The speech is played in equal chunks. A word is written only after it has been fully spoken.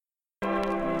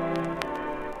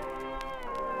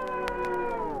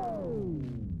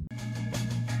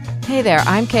Hey there,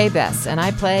 I'm Kay Bess, and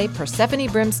I play Persephone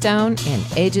Brimstone in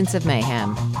Agents of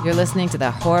Mayhem. You're listening to the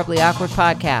Horribly Awkward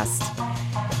Podcast.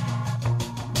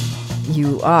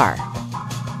 You are.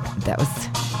 That was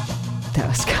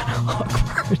kind of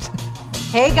awkward.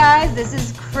 Hey guys, this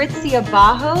is Kritzia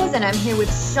Bajos, and I'm here with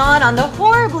Sean on the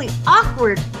Horribly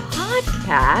Awkward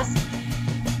Podcast.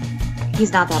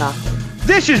 He's not that awkward.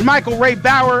 This is Michael Ray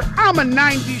Bauer. I'm a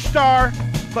 90s star,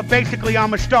 but basically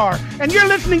I'm a star. And you're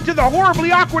listening to the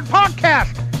Horribly Awkward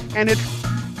Podcast. And it's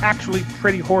actually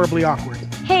pretty horribly awkward.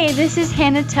 Hey, this is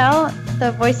Hannah Tell,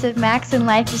 the voice of Max in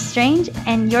Life is Strange,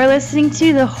 and you're listening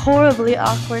to the Horribly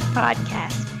Awkward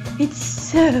Podcast. It's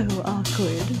so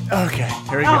awkward. Okay,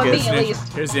 here we go. Me at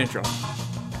least. Here's the intro.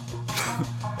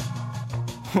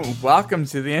 Welcome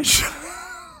to the intro.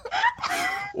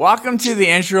 Welcome to the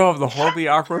intro of the Horribly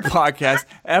Awkward Podcast,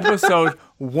 episode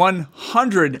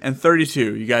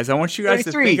 132. You guys, I want you guys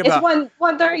to think about... It's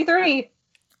 133.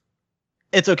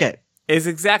 It's okay.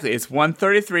 It's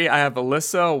 133. I have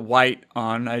Alyssa White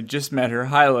on. I just met her.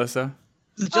 Hi, Alyssa.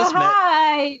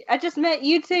 Hi. I just met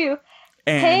you too.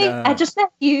 And, hey, I just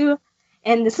met you,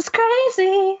 and this is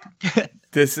crazy.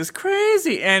 This is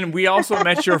crazy. And we also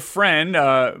met your friend,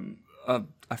 I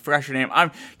forgot your name.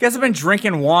 I guess I've been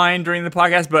drinking wine during the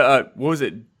podcast, but what was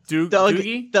it?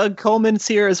 Doogie? Doug Coleman's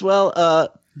here as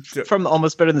well. From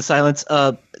Almost Better Than Silence.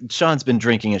 Sean's been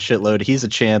drinking a shitload. He's a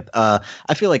champ. I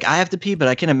feel like I have to pee, but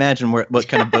I can imagine what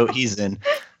kind of boat he's in.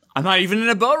 I'm not even in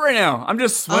a boat right now. I'm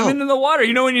just swimming in the water.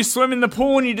 You know when you swim in the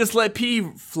pool and you just let pee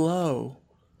flow.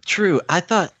 True. I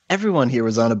thought everyone here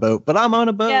was on a boat, but I'm on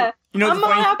a boat. Yeah. You know I'm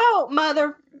on a boat,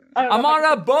 mother. I'm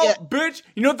on a boat, bitch.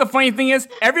 You know what the funny thing is?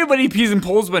 Everybody pees in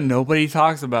pools, but nobody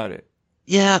talks about it.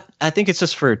 Yeah, I think it's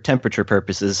just for temperature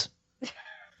purposes.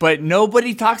 But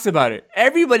nobody talks about it.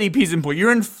 Everybody pees in pool.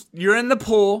 You're in the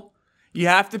pool. You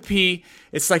have to pee.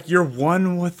 It's like you're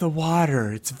one with the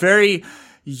water. It's very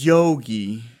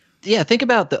yogi. Yeah, think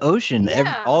about the ocean.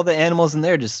 Yeah. All the animals in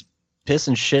there just piss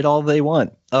and shit all they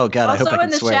want. Oh God, I hope I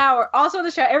can swear. Also in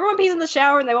the shower. Everyone pees in the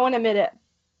shower and they won't admit it.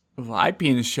 Well, I pee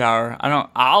in the shower.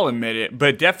 I'll admit it,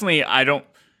 but definitely I don't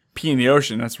pee in the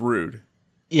ocean. That's rude.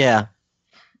 Yeah.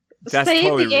 That's Save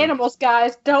totally the rude. animals,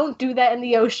 guys. Don't do that in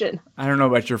the ocean. I don't know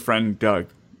about your friend Doug.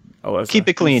 Alyssa. Keep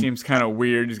it clean. He seems kind of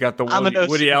weird. He's got the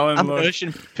Woody Allen I'm look. an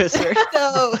ocean pisser.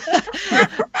 No,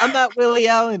 I'm not Willie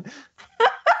Allen.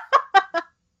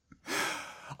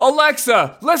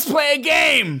 Alexa, let's play a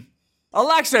game.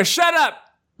 Alexa, shut up.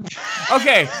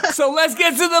 Okay, so let's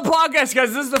get to the podcast,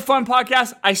 guys. This is a fun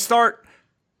podcast. I start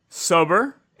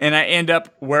sober, and I end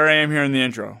up where I am here in the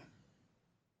intro.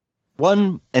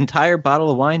 One entire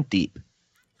bottle of wine deep.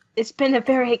 It's been a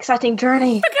very exciting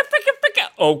journey.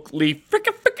 Oak leaf,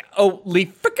 oak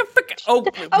leaf, oak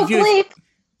leaf.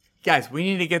 Guys, we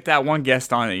need to get that one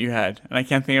guest on that you had, and I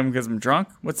can't think of him because I'm drunk.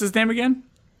 What's his name again?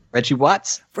 Reggie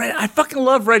Watts. I fucking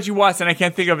love Reggie Watts, and I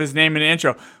can't think of his name in the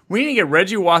intro. We need to get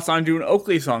Reggie Watts on doing an Oak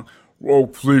Leaf song.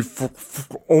 Oak Leaf,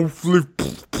 Oak Leaf.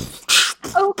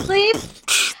 Oak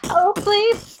leaf. Oak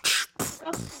leaf.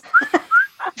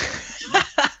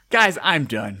 Guys, I'm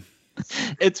done.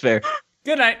 It's fair.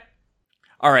 Good night.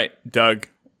 All right, Doug.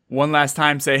 One last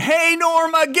time, say, hey,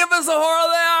 Norma, give us a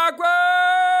Horribly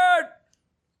Awkward.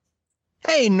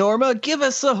 Hey, Norma, give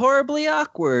us a Horribly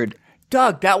Awkward.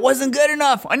 Doug, that wasn't good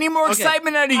enough. I need more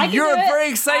excitement out of you. You're a very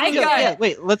exciting guy. Yeah,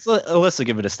 wait, let's let Alyssa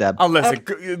give it a stab.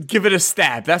 Alyssa, give it a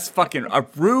stab. That's fucking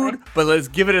rude, but let's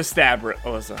give it a stab,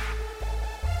 Alyssa.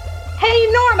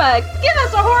 Hey, Norma, give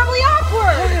us a Horribly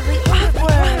Awkward.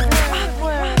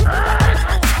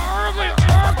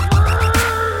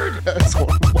 That's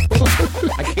horrible.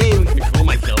 I can't even control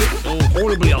myself. It's so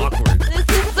horribly awkward. This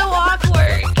is so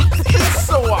awkward. It's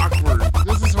so awkward.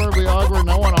 This is horribly awkward, and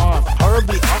I want off.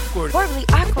 Horribly awkward. Horribly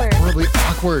awkward. Horribly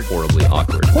awkward. Horribly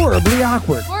awkward. Horribly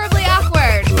awkward. Horribly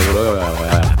awkward.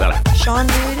 Sean,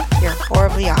 dude, you're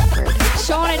horribly awkward.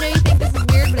 Sean, I know you think this is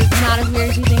weird, but it's not as weird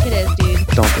as you think it is, dude.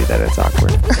 Don't do that, it's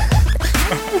awkward.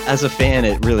 As a fan,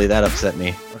 that upset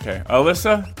me. Okay,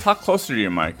 Alyssa, talk closer to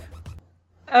your mic.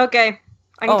 Okay.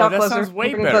 I can talk that closer. sounds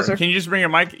way Bring it better. closer. Can you just bring your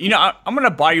mic? You know, I'm gonna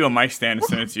buy you a mic stand and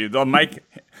send it to you. The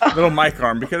little mic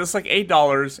arm, because it's like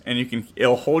 $8, and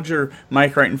it'll hold your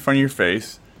mic right in front of your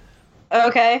face.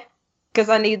 Okay. Because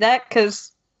I need that,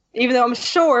 because even though I'm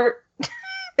short,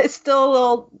 it's still a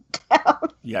little down.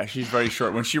 Yeah, she's very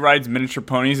short. When she rides miniature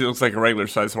ponies, it looks like a regular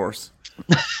size horse.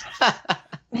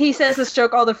 He says this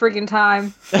joke all the freaking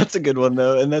time. That's a good one,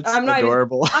 though, and that's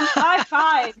adorable. I'm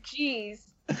 5'5", jeez.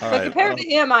 But compared to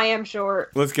him, I am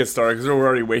short. Let's get started, because we're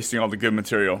already wasting all the good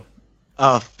material.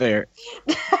 Oh, fair.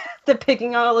 The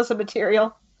picking on Alyssa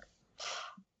material.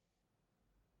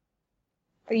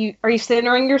 Are you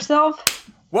centering yourself?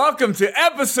 Welcome to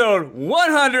episode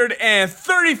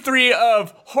 133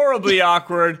 of Horribly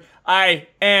Awkward. I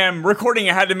am recording.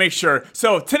 I had to make sure.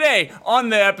 So today on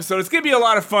the episode, it's going to be a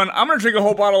lot of fun. I'm going to drink a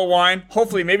whole bottle of wine.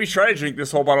 Hopefully, maybe try to drink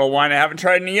this whole bottle of wine. I haven't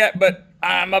tried any yet, but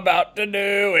I'm about to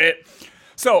do it.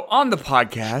 So on the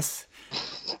podcast,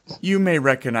 you may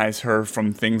recognize her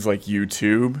from things like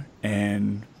YouTube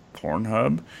and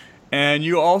Pornhub. And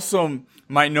you also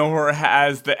might know her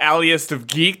as the Alliest of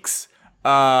Geeks,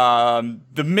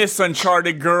 the Miss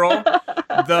Uncharted Girl,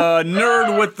 the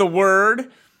Nerd with the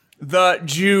Word, the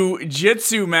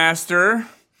Jiu-Jitsu Master.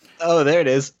 Oh, there it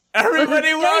is.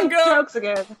 Everybody welcome jokes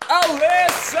again.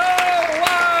 Alyssa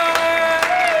White!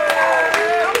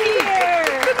 I'm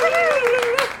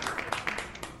here!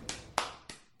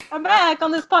 I'm back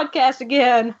on this podcast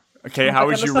again. Okay, how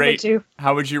would you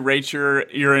rate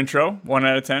your intro? 1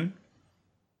 out of 10?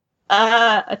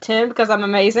 A 10 because I'm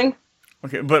amazing.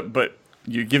 Okay, but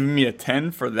you're giving me a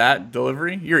 10 for that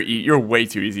delivery? You're way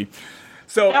too easy.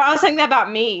 So no, I was saying that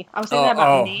about me.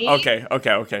 Me. Okay.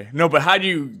 No, but how do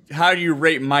you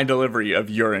rate my delivery of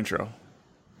your intro?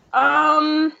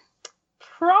 Probably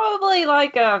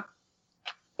like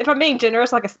if I'm being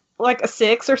generous, like a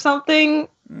 6 or something.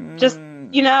 Just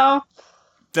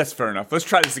That's fair enough. Let's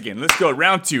try this again. Let's go.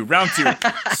 Round two.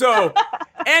 So,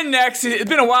 and next, it's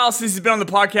been a while since he's been on the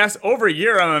podcast. Over a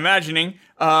year, I'm imagining.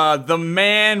 The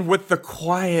man with the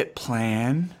quiet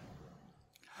plan.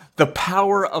 The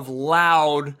power of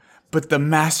loud, but the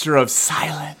master of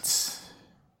silence.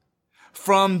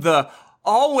 From the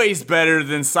Always Better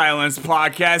Than Silence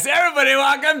podcast, everybody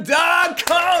welcome Doug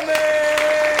Coleman!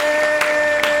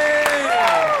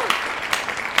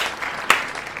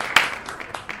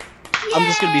 I'm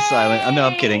just going to be silent. No,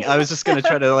 I'm kidding. I was just going to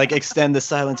try to extend the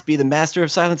silence, be the master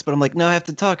of silence, but I'm like, no, I have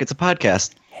to talk. It's a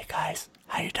podcast. Hey guys,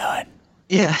 how you doing?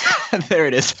 Yeah, there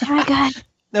it is. Oh my God.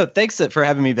 No, thanks for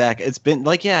having me back. It's been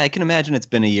I can imagine it's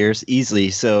been a year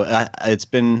easily. So it's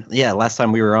been, last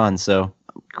time we were on. So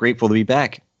grateful to be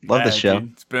back. Love this show.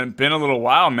 Dude, it's been a little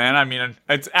while, man. I mean,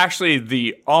 it's actually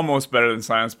the Almost Better Than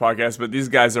Silence podcast, but these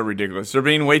guys are ridiculous. They're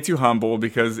being way too humble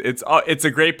because it's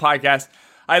a great podcast.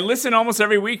 I listen almost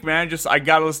every week, man. I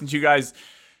got to listen to you guys.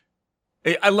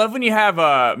 I love when you have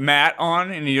Matt on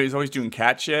and he's always doing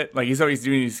cat shit. Like he's always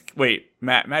doing these. Wait,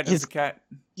 Matt does the cat.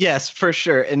 Yes, for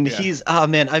sure. And he's, oh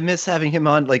man, I miss having him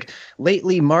on.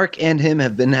 Lately, Mark and him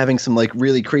have been having some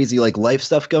really crazy life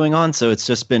stuff going on. So it's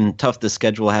just been tough to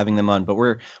schedule having them on, but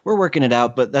we're working it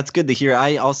out. But that's good to hear.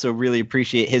 I also really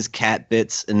appreciate his cat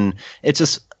bits, and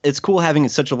it's cool having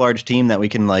such a large team that we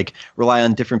can rely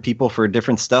on different people for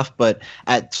different stuff. But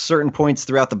at certain points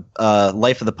throughout the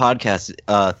life of the podcast,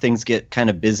 things get kind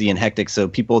of busy and hectic. So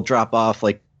people drop off.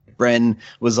 Bren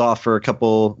was off for a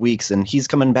couple weeks and he's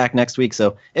coming back next week.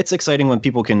 So it's exciting when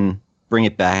people can bring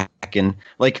it back. And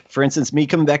for instance, me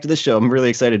coming back to this show, I'm really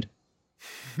excited.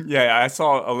 Yeah, I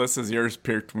saw Alyssa's ears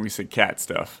perked when we said cat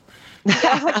stuff.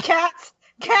 Yeah,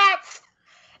 cats.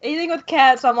 Anything with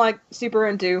cats, I'm super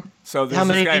into. So how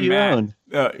many do you own?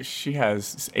 She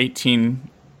has 18,000.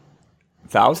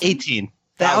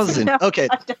 18,000. Okay.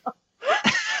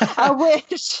 I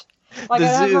wish. I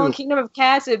have my own kingdom of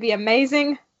cats. It'd be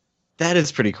amazing. That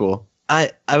is pretty cool.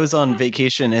 I was on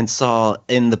vacation and saw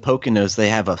in the Poconos they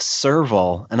have a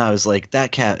serval, and I was like,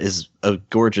 that cat is a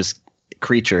gorgeous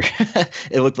creature.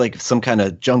 It looked like some kind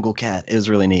of jungle cat. It was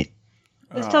really neat.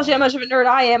 This tells you how much of a nerd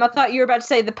I am. I thought you were about to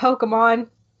say the Pokemon.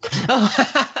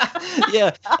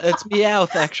 Yeah, it's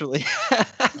Meowth actually.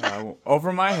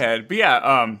 Over my head. But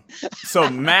yeah, so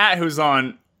Matt, who's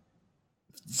on.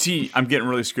 See, I'm getting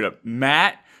really screwed up.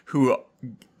 Matt, who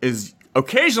is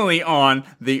occasionally on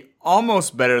the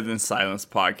Almost Better Than Silence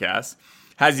podcast,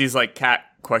 has these cat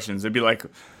questions. It'd be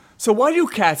so why do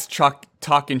cats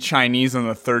talk in Chinese on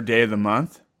the third day of the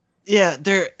month? Yeah,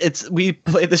 we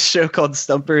play this show called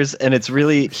Stumpers, and it's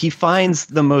really, he finds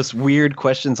the most weird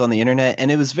questions on the internet, and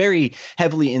it was very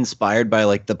heavily inspired by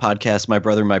the podcast My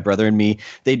Brother and Me.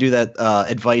 They do that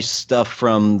advice stuff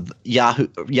from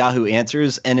Yahoo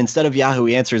Answers, and instead of Yahoo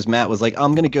Answers, Matt was like,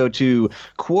 I'm going to go to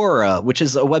Quora, which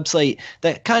is a website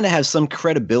that kind of has some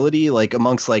credibility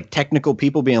amongst technical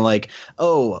people being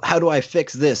oh, how do I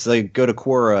fix this? They go to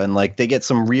Quora and they get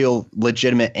some real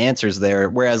legitimate answers there,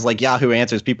 whereas Yahoo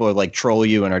Answers, people are troll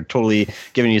you and are totally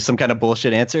giving you some kind of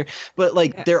bullshit answer. But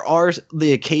there are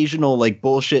the occasional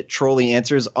bullshit trolly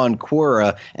answers on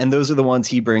Quora, and those are the ones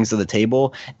he brings to the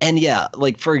table. And yeah,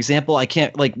 for example, I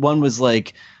can't one was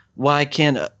why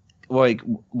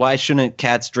shouldn't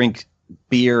cats drink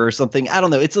beer or something. I don't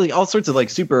know. It's like all sorts of like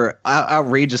super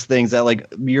outrageous things that like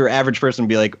your average person would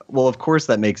be like, well, of course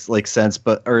that makes like sense,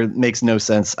 or makes no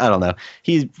sense. I don't know.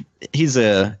 He's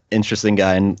a interesting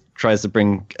guy and tries to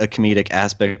bring a comedic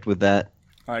aspect with that.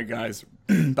 All right, guys,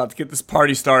 about to get this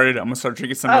party started. I'm gonna start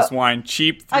drinking some of this wine.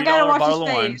 Cheap $3 bottle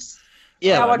of wine.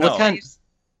 Yeah, what kind?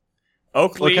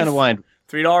 Oak Leaf. What kind of wine?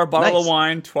 $3 bottle of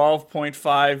wine,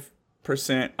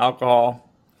 12.5% alcohol.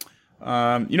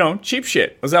 Cheap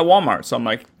shit. I was at Walmart, so I'm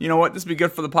like, you know what? This would be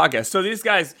good for the podcast. So these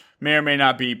guys may or may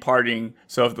not be partying.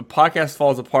 So if the podcast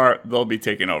falls apart, they'll be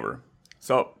taking over.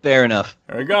 So fair enough.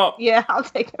 There we go. Yeah, I'll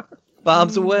take over.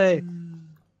 Bombs away.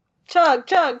 Chug,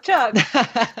 chug, chug.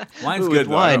 Wine's good,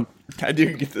 though. Wine. I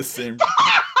do get the same.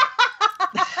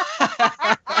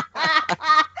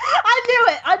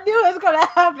 I knew it was going to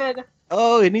happen.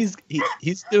 Oh, and he's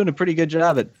doing a pretty good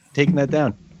job at taking that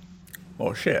down.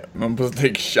 Oh, shit. I'm supposed to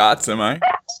take shots, am I?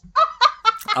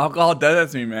 Alcohol does that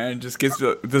to me, man. It just gets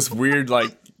this weird,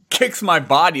 like, kicks my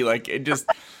body. Like, it feels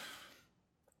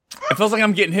like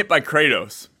I'm getting hit by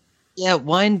Kratos. Yeah,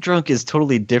 wine drunk is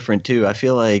totally different, too. I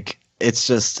feel like it's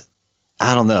just,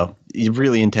 I don't know,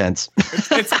 really intense.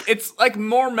 It's like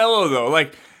more mellow, though.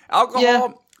 Like,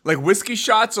 alcohol, like whiskey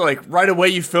shots are like right away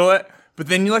you feel it. But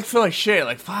then you like feel like shit,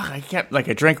 like fuck, I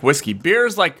drank whiskey. Beer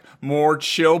is like more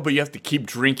chill, but you have to keep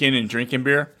drinking and drinking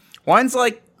beer. Wine's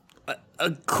like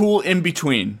a cool in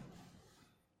between.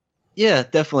 Yeah,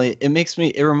 definitely.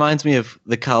 It reminds me of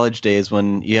the college days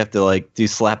when you have to like do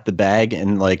slap the bag,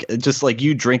 and like just like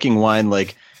you drinking wine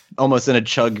like almost in a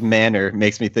chug manner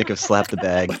makes me think of slap the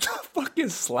bag. What the fuck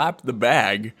is slap the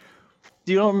bag?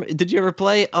 Did you ever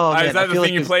play? Oh, man, is that the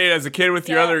thing you played as a kid with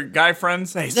your other guy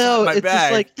friends? Hey, no, my it's bag.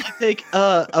 just like you take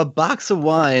a box of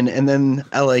wine, and then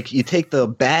you take the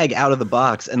bag out of the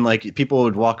box, and like people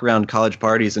would walk around college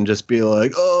parties and just be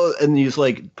like, oh, and you just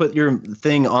like put your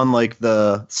thing on like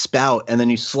the spout, and then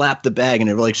you slap the bag, and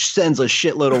it like sends a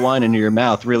shitload of wine into your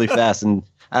mouth really fast. And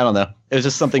I don't know, it was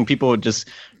just something people would just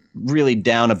really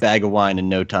down a bag of wine in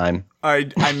no time. I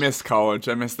missed college.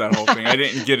 I missed that whole thing. I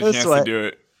didn't get a chance to do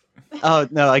it. Oh,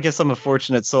 no, I guess I'm a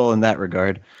fortunate soul in that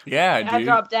regard. Yeah, dude. I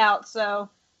dropped out, so.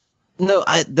 No,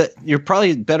 you're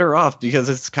probably better off because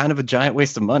it's kind of a giant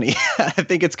waste of money. I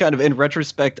think it's kind of, in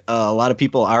retrospect, a lot of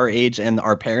people our age and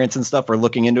our parents and stuff are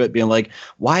looking into it being like,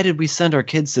 why did we send our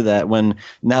kids to that when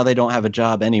now they don't have a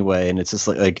job anyway? And it's just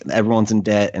like everyone's in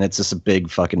debt and it's just a big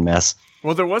fucking mess.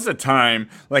 Well, there was a time,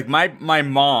 like my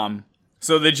mom,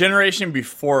 so the generation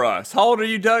before us. How old are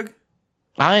you, Doug?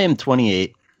 I am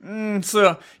 28.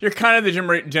 So you're kind of the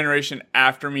generation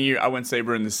after me. I wouldn't say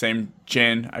we're in the same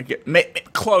gen. I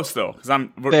get close though, because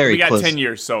we got close. 10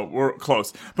 years, so we're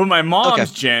close. But my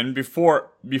mom's gen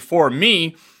before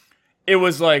me, it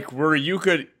was like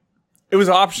it was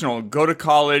optional, go to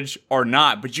college or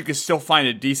not, but you could still find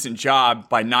a decent job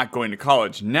by not going to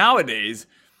college. Nowadays,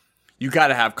 you got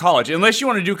to have college. Unless you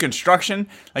want to do construction,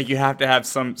 like you have to have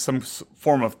some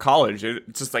form of college.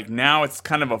 It's just like now it's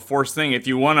kind of a forced thing. If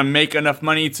you want to make enough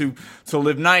money to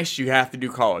live nice, you have to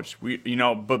do college.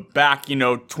 But back,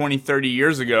 20, 30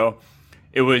 years ago,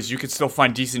 it was you could still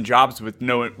find decent jobs with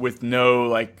no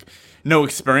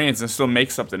experience and still make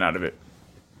something out of it.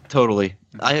 Totally.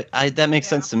 I that makes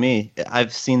sense to me.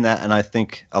 I've seen that, and I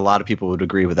think a lot of people would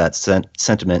agree with that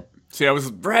sentiment. See, I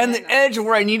was right on the edge of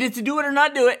where I needed to do it or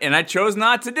not do it, and I chose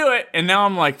not to do it. And now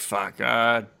I'm like, fuck,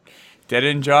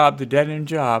 dead-end job to dead-end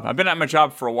job. I've been at my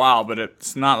job for a while, but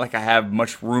it's not like I have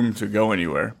much room to go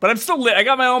anywhere. But I'm still lit. I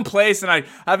got my own place, and I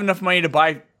have enough money to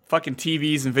buy fucking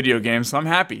TVs and video games, so I'm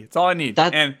happy. It's all I need.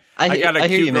 And I got a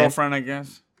cute girlfriend, I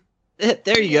guess.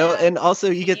 There you go. And also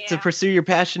you get to pursue your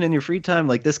passion in your free time,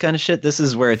 like this kind of shit. This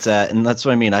is where it's at. And that's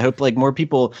what I mean. I hope like more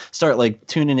people start like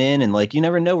tuning in, and like you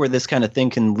never know where this kind of thing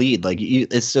can lead. Like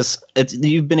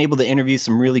you've been able to interview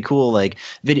some really cool like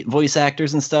voice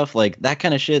actors and stuff. Like that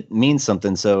kind of shit means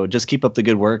something. So just keep up the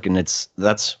good work, and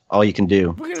that's all you can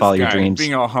do. Follow your dreams.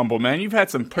 Being all humble, man. You've had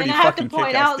some pretty fucking fucking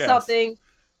kick-ass guests. And I have to point out something.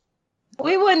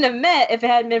 We wouldn't have met if it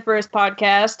hadn't been for his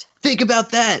podcast. Think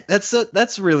about that.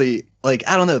 That's really like,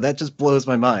 I don't know. That just blows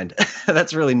my mind.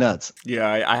 That's really nuts.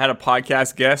 Yeah, I had a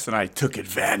podcast guest and I took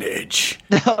advantage.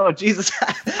 Oh, Jesus.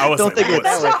 I don't think it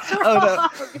that way. Oh,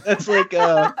 no. That's like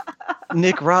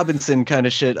Nick Robinson kind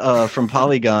of shit from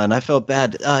Polygon. I felt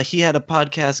bad. He had a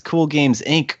podcast, Cool Games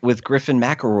Inc. with Griffin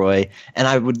McElroy, and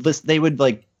I would list. They would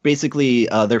like basically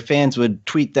their fans would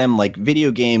tweet them like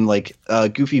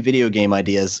goofy video game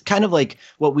ideas, kind of like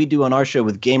what we do on our show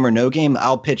with Game or No Game.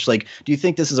 I'll pitch like, do you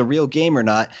think this is a real game or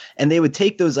not? And they would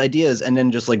take those ideas and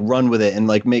then just like run with it and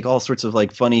like make all sorts of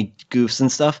like funny goofs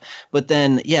and stuff. But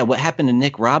then, yeah, what happened to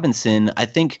Nick Robinson, I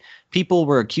think people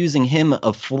were accusing him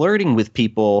of flirting with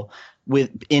people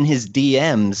in his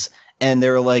DMs. And they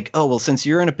were like, oh, well, since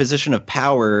you're in a position of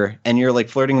power and you're like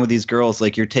flirting with these girls,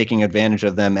 like you're taking advantage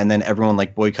of them. And then everyone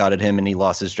like boycotted him and he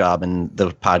lost his job and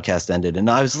the podcast ended. And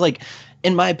I was like,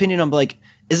 in my opinion, I'm like,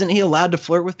 isn't he allowed to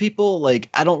flirt with people? Like,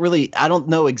 I don't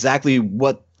know exactly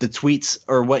what the tweets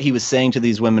or what he was saying to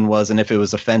these women was and if it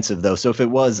was offensive, though. So if it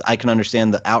was, I can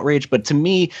understand the outrage. But to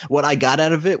me, what I got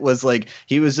out of it was like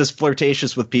he was just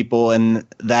flirtatious with people and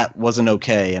that wasn't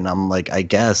okay. And I'm like, I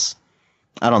guess.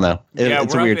 I don't know.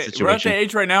 It's a weird situation. We're at the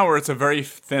age right now where it's a very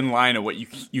thin line of what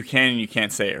you can and you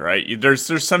can't say, right? There's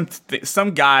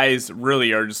some guys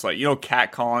really are just like,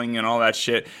 catcalling and all that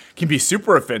shit can be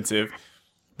super offensive.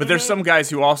 But there's some guys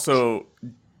who also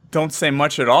don't say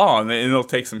much at all, and they'll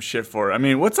take some shit for it. I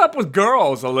mean, what's up with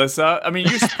girls, Alyssa? I mean,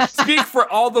 you speak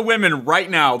for all the women right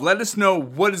now. Let us know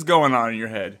what is going on in your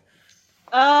head.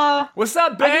 What's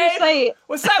up, babe?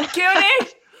 What's up,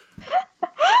 cutie?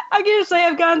 I can just say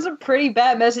I've gotten some pretty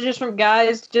bad messages from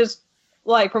guys just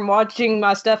like from watching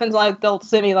my stuff, and like they'll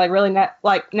send me like really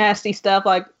nasty stuff,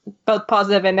 like both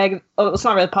positive and negative. Oh, it's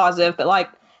not really positive, but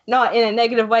like not in a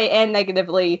negative way and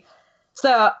negatively.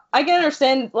 So I can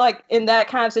understand like in that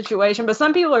kind of situation, but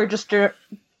some people are just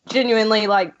genuinely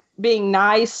like being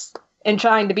nice and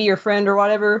trying to be your friend or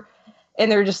whatever,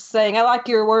 and they're just saying I like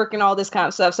your work and all this kind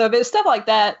of stuff. So if it's stuff like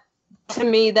that, to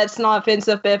me, that's not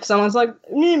offensive. But if someone's like,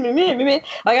 me, like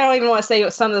I don't even want to say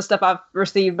some of the stuff I've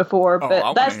received before,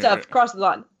 but that stuff crosses the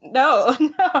line. No.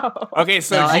 Okay,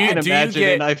 so I can imagine,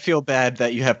 and I feel bad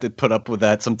that you have to put up with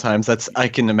that sometimes. I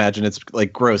can imagine it's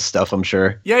like gross stuff, I'm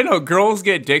sure. Yeah, I know. Girls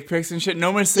get dick pics and shit.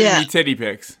 No one's sending me titty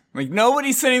pics. Like,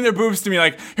 nobody's sending their boobs to me.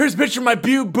 Like, here's a picture of my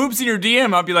boobs in your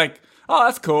DM. I'll be like, oh,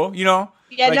 that's cool, Yeah,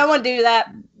 like, no one do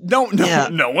that. No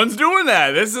one's doing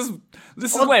that. This is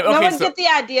lame. Okay, no one get the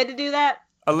idea to do that.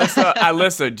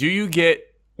 Alyssa, do you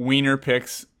get wiener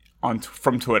pics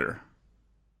from Twitter?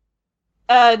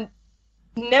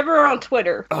 Never on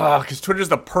Twitter. Oh, because Twitter's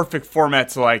the perfect format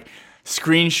to like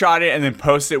screenshot it and then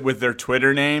post it with their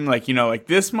Twitter name, like like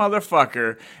this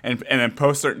motherfucker, and then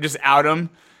post it, just out them.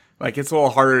 Like it's a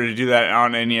little harder to do that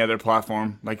on any other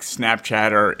platform, like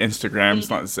Snapchat or Instagram. It's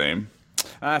not the same.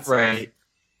 That's right.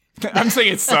 I'm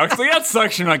saying it sucks. Like that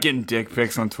sucks. You're not getting dick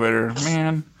pics on Twitter,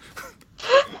 man.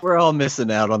 We're all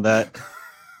missing out on that.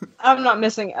 I'm not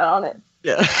missing out on it.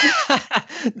 Yeah.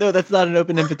 No, that's not an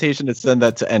open invitation to send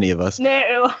that to any of us.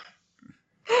 No.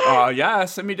 Yeah,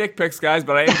 send me dick pics, guys,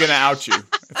 but I am gonna out you.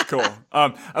 It's cool.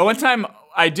 One time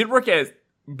I did work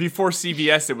before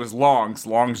CVS. It was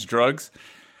Long's Drugs.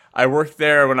 I worked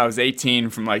there when I was 18,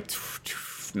 from like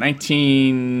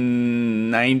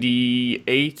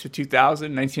 1998 to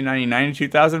 2000, 1999 to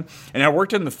 2000, and I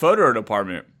worked in the photo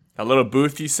department. A little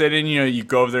booth you sit in, you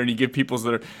go over there and you give you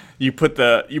put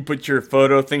your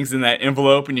photo things in that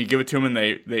envelope and you give it to them, and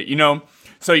they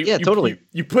so totally.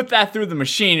 You put that through the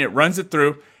machine, it runs it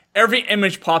through, every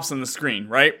image pops on the screen,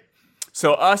 right?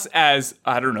 So us as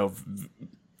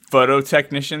photo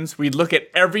technicians, we look at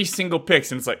every single pic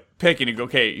and it's like pick and you go,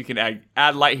 okay, you can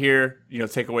add light here,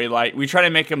 take away light. We try to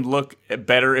make them look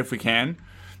better if we can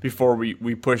before we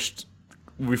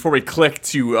click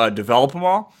to develop them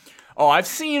all. Oh, I've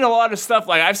seen a lot of stuff.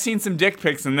 Like I've seen some dick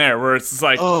pics in there where it's just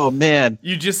like, oh man,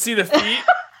 you just see the feet,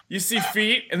 you see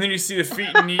feet, and then you see the feet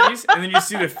and knees, and then you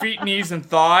see the feet, knees, and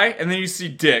thigh, and then you see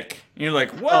dick. And you're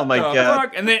like, what the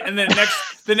fuck? And then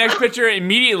the next picture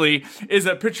immediately is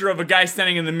a picture of a guy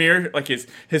standing in the mirror, like his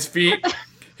feet,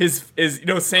 his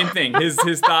same thing,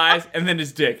 his thighs, and then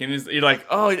his dick, and you're like,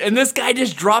 oh, and this guy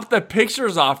just dropped the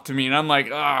pictures off to me, and I'm like,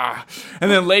 ah,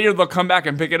 and then later they'll come back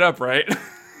and pick it up, right?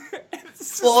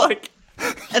 Well,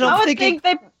 and I would think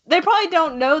they probably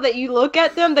don't know that you look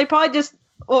at them. They probably just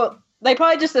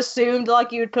assumed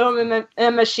like you would put them in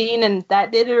a machine and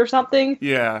that did it or something.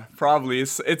 Yeah, probably.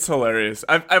 It's hilarious.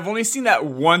 I've only seen that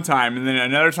one time, and then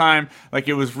another time like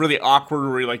it was really awkward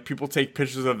where like people take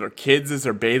pictures of their kids as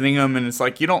they're bathing them, and it's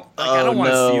like I don't want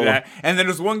to see that. And then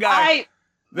there's one guy.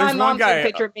 My mom took a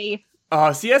picture of me.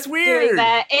 Oh, see, that's weird. Doing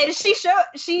that. And she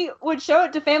would show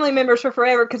it to family members for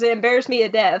forever because it embarrassed me to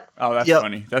death. Oh, that's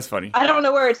funny. That's funny. I don't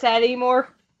know where it's at anymore.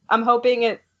 I'm hoping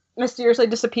it mysteriously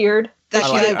disappeared. She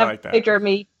didn't have a picture of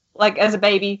me like as a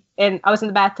baby, and I was in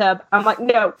the bathtub. I'm like,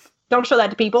 no, don't show that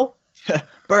to people.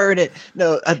 Burn it.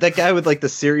 No, that guy with like the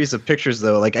series of pictures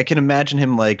though, like I can imagine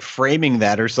him like framing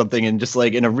that or something, and just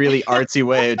like in a really artsy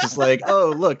way, just like,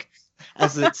 oh look.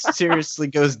 As it seriously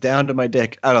goes down to my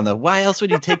dick. I don't know. Why else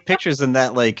would you take pictures in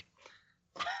that, like...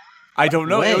 I don't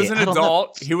know. way? It was an I don't know.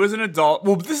 adult. He was an adult.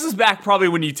 Well, this is back probably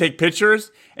when you take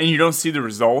pictures and you don't see the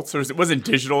results, or it wasn't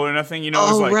digital or nothing. You know, it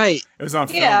was like, right. It was on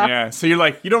film. Yeah. Yeah. So you're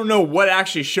like, you don't know what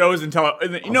actually shows until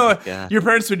your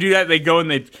parents would do that. They go and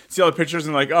they see all the pictures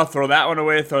and like, oh, throw that one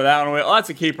away, throw that one away. Oh, that's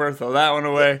a keeper. Throw that one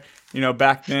away. You know,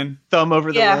 back then. Thumb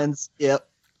over the lens. Yep.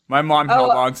 My mom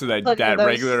held on to look at that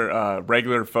those.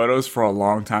 regular photos for a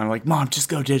long time. Like, Mom, just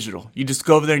go digital. You just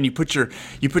go over there and you put your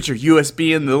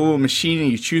USB in the little machine and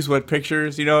you choose what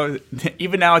pictures. You know,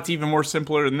 even now it's even more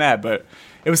simpler than that. But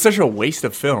it was such a waste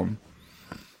of film.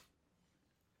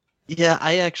 Yeah,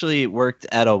 I actually worked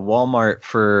at a Walmart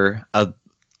for a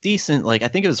decent, like I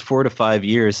think it was 4 to 5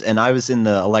 years, and I was in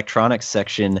the electronics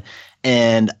section,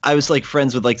 and I was like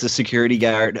friends with like the security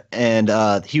guard, and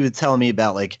he would tell me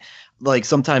about like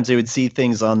sometimes they would see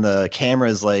things on the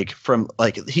cameras, like from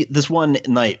like this one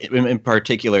night in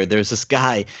particular, there's this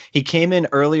guy, he came in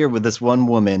earlier with this one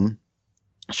woman,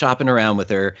 shopping around with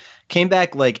her, came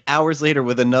back like hours later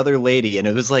with another lady, and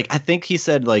it was like, I think he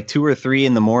said like 2 or 3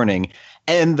 in the morning.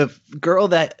 And the girl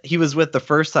that he was with the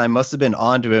first time must have been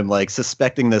onto him, like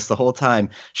suspecting this the whole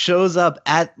time, shows up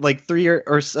at like 3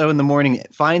 or so in the morning,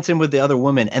 finds him with the other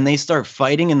woman, and they start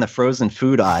fighting in the frozen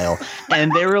food aisle.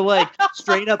 And they were like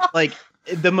straight up like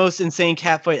the most insane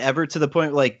catfight ever, to the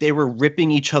point like they were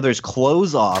ripping each other's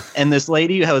clothes off. And this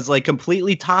lady was like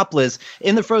completely topless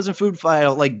in the frozen food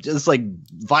aisle, like just like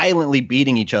violently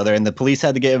beating each other. And the police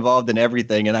had to get involved in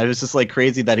everything. And I was just like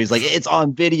crazy that he was like, it's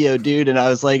on video, dude. And I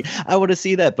was like, I want to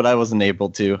see that, but I wasn't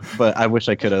able to. But I wish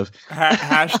I could have.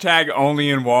 Hashtag only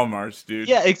in Walmarts, dude.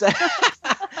 Yeah, exactly.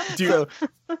 Dude,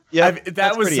 yeah,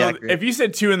 that was so, if you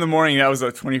said 2 in the morning, that was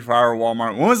a 24-hour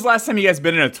Walmart. When was the last time you guys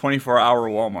been in a 24-hour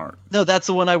Walmart? No, that's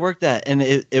the one I worked at, and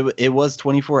it was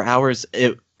 24 hours.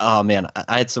 Oh man,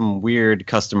 I had some weird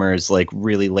customers like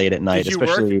really late at night, Did you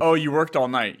especially. work? Oh, you worked all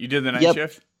night. You did the night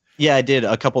shift? Yeah, I did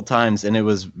a couple times, and it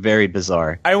was very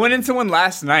bizarre. I went into one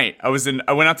last night. I went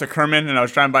out to Kerman, and I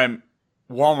was trying to buy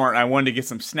Walmart, and I wanted to get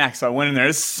some snacks, so I went in there.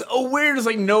 It's so weird. There's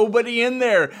like nobody in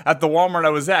there at the Walmart I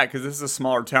was at, because this is a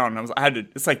smaller town.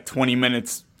 It's like 20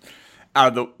 minutes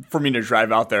for me to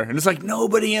drive out there, and it's like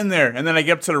nobody in there. And then I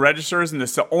get up to the registers, and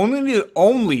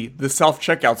only the self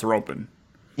checkouts are open.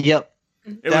 Yep.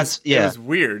 It was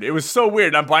weird. It was so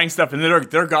weird. I'm buying stuff, and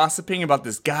they're gossiping about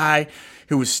this guy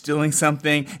who was stealing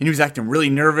something, and he was acting really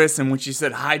nervous. And when she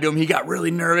said hi to him, he got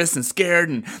really nervous and scared.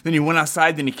 And then he went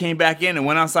outside. Then he came back in and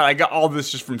went outside. I got all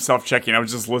this just from self-checking. I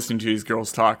was just listening to these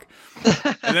girls talk.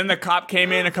 And then the cop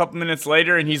came in a couple minutes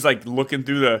later, and he's like looking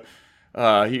through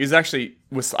the. He was actually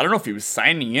I don't know if he was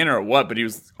signing in or what, but he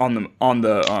was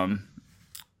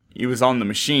he was on the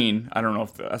machine. I don't know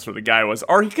if that's where the guy was,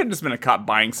 or he could have just been a cop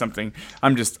buying something.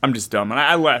 I'm just dumb, and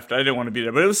I left. I didn't want to be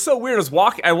there, but it was so weird.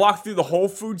 I walked through the whole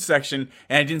food section,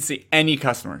 and I didn't see any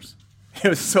customers. It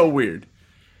was so weird.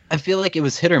 I feel like it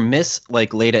was hit or miss,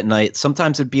 like late at night.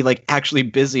 Sometimes it'd be like actually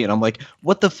busy, and I'm like,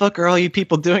 what the fuck are all you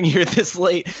people doing here this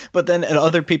late? But then at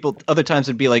other times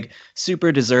it'd be like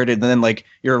super deserted, and then like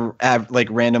your like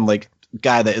random like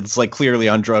guy that is like clearly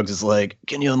on drugs is like,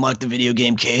 can you unlock the video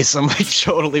game case? I'm like,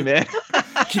 totally, man.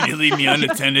 Can you leave me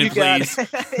unattended, please?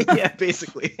 Yeah,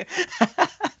 basically.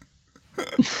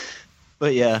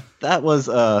 But yeah, that was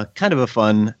kind of a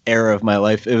fun era of my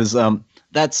life. It was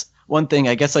that's one thing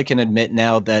I guess I can admit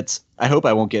now that I hope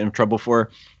I won't get in trouble for.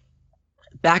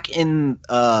 Back in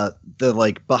the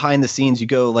like behind the scenes, you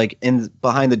go like in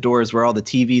behind the doors where all the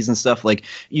TVs and stuff, like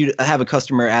you have a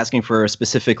customer asking for a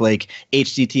specific like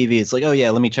HD TV. It's like, oh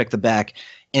yeah, let me check the back.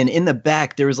 And in the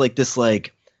back there was like this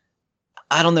like,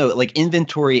 I don't know, like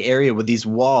inventory area with these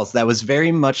walls that was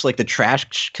very much like the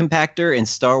trash compactor in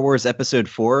Star Wars Episode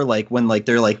 4, like when like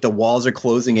they're like the walls are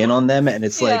closing in on them and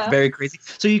it's like very crazy.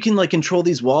 So you can like control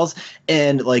these walls,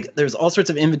 and like there's all sorts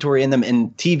of inventory in them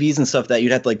and TVs and stuff that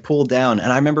you'd have to like pull down.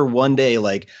 And I remember one day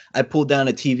like I pulled down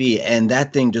a TV and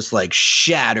that thing just like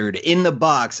shattered in the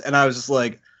box, and I was just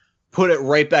like put it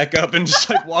right back up and just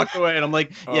like walked away, and I'm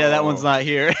like, yeah, that one's not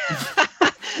here.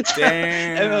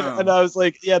 Damn. And I was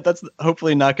like, yeah, that's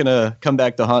hopefully not gonna come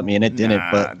back to haunt me, and it didn't.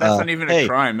 But that's not even a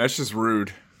crime. That's just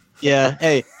rude. Yeah.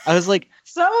 Hey, I was like,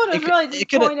 someone was really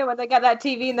disappointed when they got that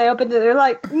TV and they opened it. They're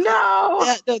like, no.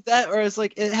 Yeah, no, that, or it's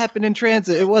like it happened in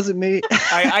transit. It wasn't me.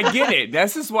 I get it.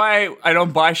 This is why I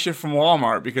don't buy shit from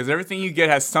Walmart, because everything you get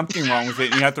has something wrong with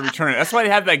it, and you have to return it. That's why they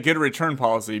have that good return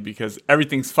policy, because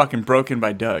everything's fucking broken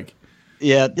by Doug.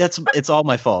 Yeah, it's all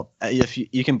my fault. If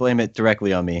you can blame it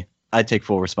directly on me, I take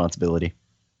full responsibility.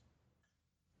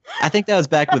 I think that was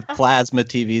back with plasma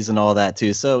TVs and all that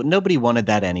too. So nobody wanted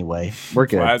that anyway. We're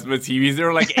good. Plasma TVs, they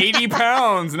were like 80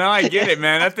 pounds. Now I get it,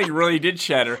 man. That thing really did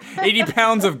shatter. 80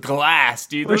 pounds of glass,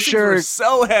 dude. Those things were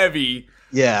so heavy.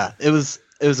 Yeah, it was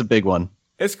a big one.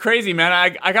 It's crazy, man.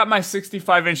 I got my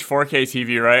 65-inch 4K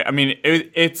TV, right? I mean,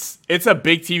 it's a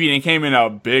big TV, and it came in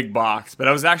a big box. But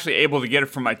I was actually able to get it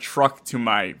from my truck to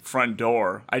my front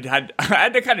door. I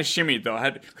had to kind of shimmy it, though.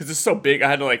 Because it's so big, I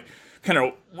had to, like, kind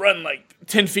of run, like,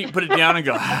 10 feet, put it down, and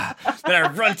go, Then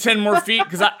I run 10 more feet.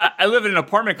 Because I live in an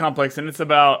apartment complex, and it's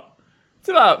about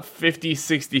 50,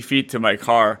 60 feet to my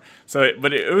car.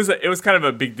 But it was kind of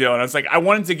a big deal. And I was like, I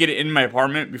wanted to get it in my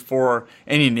apartment before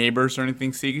any neighbors or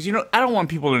anything see. Because, I don't want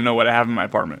people to know what I have in my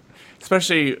apartment.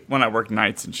 Especially when I work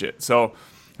nights and shit. So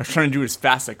I was trying to do it as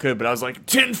fast as I could. But I was like,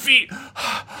 10 feet.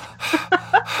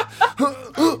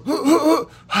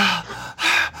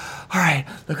 All right,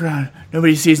 look around.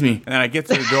 Nobody sees me. And then I get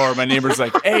to the door. My neighbor's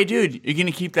like, hey, dude, you going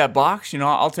to keep that box?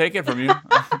 I'll take it from you.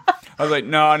 I was like,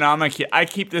 no, I'm gonna I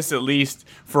keep this at least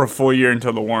for a full year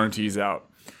until the warranty's out.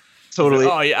 Totally.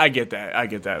 Like, oh yeah, I get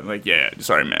that. Like, yeah,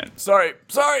 sorry, man. Sorry.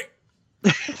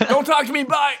 Don't talk to me.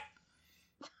 Bye.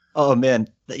 Oh man,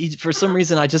 for some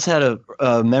reason I just had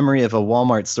a memory of a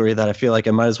Walmart story that I feel like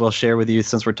I might as well share with you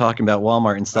since we're talking about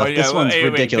Walmart and stuff. Oh, yeah. This one's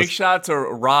ridiculous. Big shout to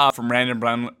Rob from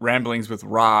Random Ramblings with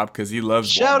Rob because he loves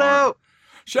Shout Walmart.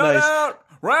 Shout out!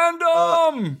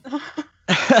 Random!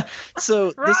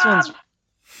 So this one's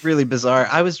really bizarre.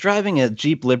 I was driving a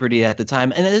Jeep Liberty at the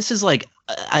time, and this is like,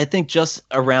 I think just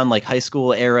around like high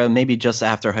school era, maybe just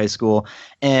after high school,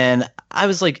 and I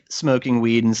was like smoking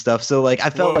weed and stuff. So like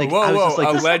I felt I was just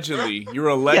like allegedly, you were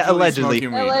allegedly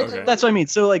smoking weed. Okay. That's what I mean.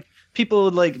 So like people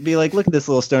would like be like, look at this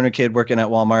little stoner kid working at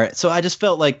Walmart. So I just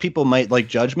felt like people might like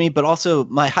judge me, but also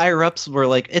my higher ups were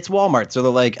like, it's Walmart, so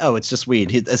they're like, oh, it's just weed.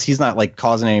 He's not like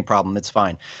causing any problem. It's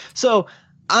fine. So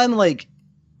I'm like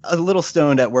a little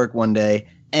stoned at work one day.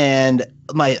 And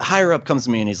my higher up comes to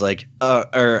me and he's like,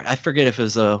 or I forget if it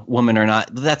was a woman or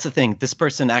not. That's the thing. This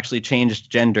person actually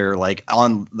changed gender, like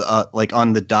on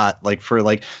the dot, like for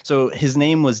like, so his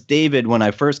name was David when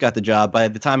I first got the job. By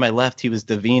the time I left, he was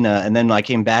Davina. And then I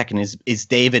came back and is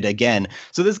David again.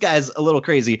 So this guy's a little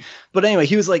crazy. But anyway,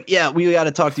 he was like, yeah, we got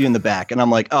to talk to you in the back. And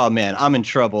I'm like, oh man, I'm in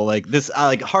trouble. Like this,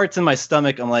 like hearts in my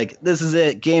stomach. I'm like, this is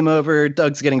it. Game over.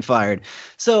 Doug's getting fired.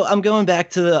 So I'm going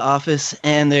back to the office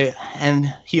and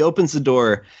he opens the door,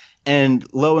 and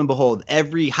lo and behold,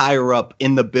 every higher up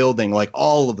in the building, like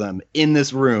all of them in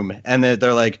this room, and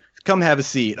they're like, come have a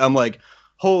seat. I'm like,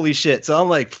 holy shit. So I'm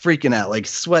like freaking out, like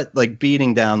sweat like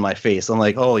beating down my face. I'm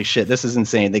like, holy shit, this is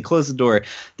insane. They close the door,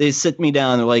 they sit me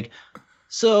down, they're like,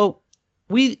 so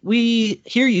we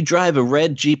hear you drive a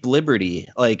red Jeep Liberty,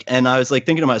 like, and I was like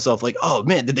thinking to myself, like, oh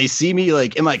man, did they see me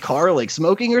like in my car like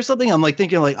smoking or something? I'm like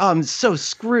thinking like, oh, I'm so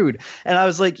screwed. And I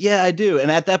was like, yeah, I do.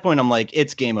 And at that point I'm like,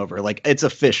 it's game over, like it's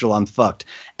official, I'm fucked.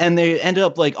 And they ended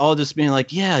up like all just being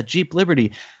like, yeah, Jeep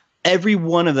Liberty. Every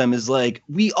one of them is like,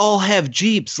 we all have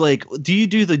Jeeps, like, do you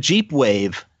do the Jeep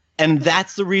Wave? And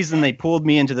that's the reason they pulled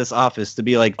me into this office to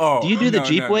be like, do you do the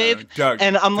Jeep Wave? No, Doug,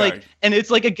 and I'm like, and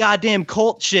it's like a goddamn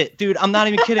cult shit, dude. I'm not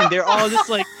even kidding. They're all just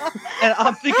like, and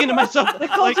I'm thinking to myself,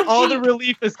 like all the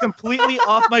relief is completely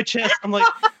off my chest. I'm like,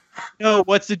 no,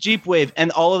 what's the Jeep Wave?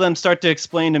 And all of them start to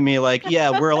explain to me like,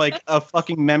 yeah, we're like a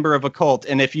fucking member of a cult.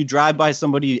 And if you drive by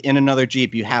somebody in another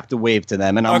Jeep, you have to wave to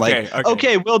them. And I'm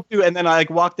okay, we'll do. And then I like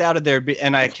walked out of there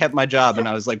and I kept my job. And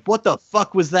I was like, what the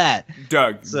fuck was that?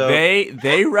 Doug, so,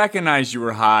 they recognized you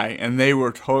were high and they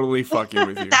were totally fucking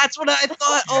with you. That's what I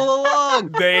thought all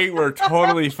along. They were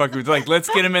totally fucking with you. Like, let's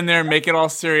get him in there, make it all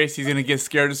serious. He's going to get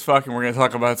scared as fuck and we're going to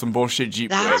talk about some bullshit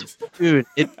Jeep Waves. Dude,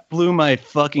 it blew my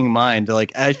fucking mind.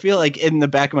 Like, I feel like in the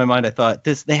back of my mind, I thought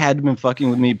they had been fucking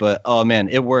with me, but oh man,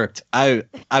 it worked. I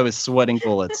was sweating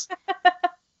bullets.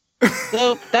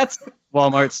 So that's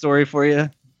Walmart story for you.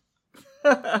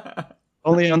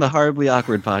 Only on the Horribly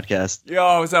Awkward podcast. Yo,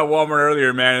 I was at Walmart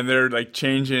earlier, man, and they're like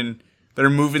they're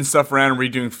moving stuff around and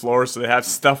redoing floors, so they have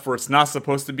stuff where it's not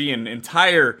supposed to be and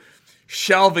entire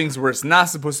shelvings where it's not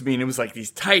supposed to be, and it was like these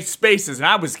tight spaces, and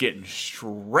I was getting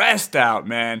stressed out,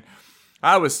 man.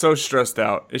 I was so stressed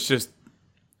out. It's just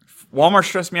Walmart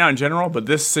stressed me out in general, but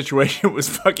this situation was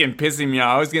fucking pissing me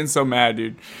off. I was getting so mad,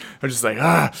 dude. I was just like,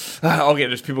 okay,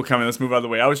 there's people coming. Let's move out of the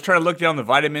way. I was trying to look down the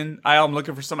vitamin aisle. I'm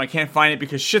looking for something. I can't find it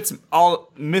because shit's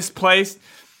all misplaced.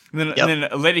 And then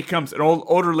a lady comes, an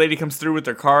older lady comes through with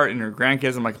their car and her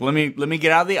grandkids. I'm like, let me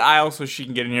get out of the aisle so she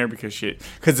can get in here because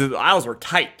the aisles were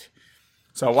tight.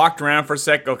 So I walked around for a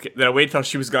sec. Okay, then I waited till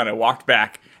she was gone. I walked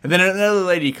back. And then another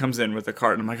lady comes in with a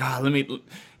cart, and I'm like,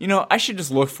 I should just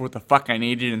look for what the fuck I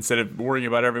needed instead of worrying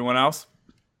about everyone else.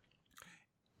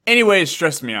 Anyway, it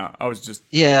stressed me out. I was just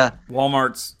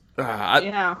Walmart's.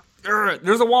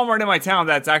 There's a Walmart in my town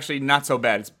that's actually not so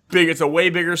bad. It's big. It's a way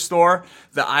bigger store.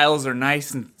 The aisles are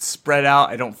nice and spread out.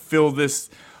 I don't feel this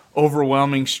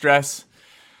overwhelming stress.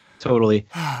 Totally.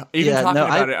 Even talking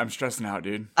about it, I'm stressing out,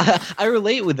 dude. I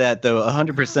relate with that though,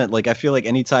 100%. Like I feel like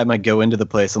anytime I go into the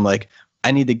place, I'm like,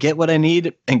 I need to get what I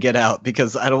need and get out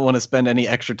because I don't want to spend any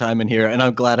extra time in here. And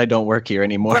I'm glad I don't work here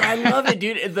anymore. But I love it,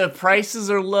 dude. The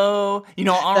prices are low. You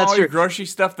know, on all your grocery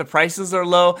stuff, the prices are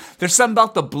low. There's something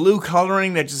about the blue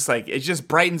coloring that just like, it just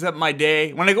brightens up my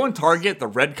day. When I go in Target, the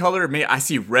red color, I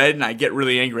see red and I get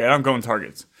really angry. I don't go in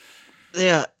Targets.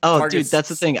 Yeah. Oh, Targets, dude, that's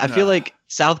the thing. I feel like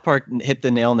South Park hit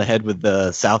the nail on the head with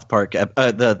the South Park,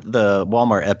 the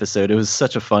Walmart episode. It was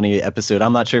such a funny episode.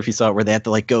 I'm not sure if you saw it where they had to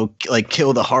like go like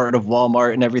kill the heart of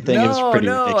Walmart and everything. It was pretty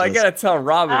ridiculous. I gotta tell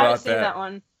Rob about that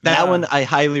one. That one I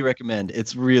highly recommend.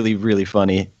 It's really, really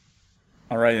funny.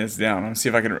 I'll write this down. I'll see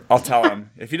if I can. I'll tell him.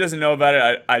 If he doesn't know about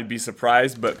it, I'd be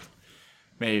surprised. But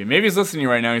maybe he's listening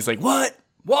right now. He's like, "What?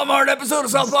 Walmart episode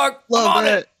of South Park? Love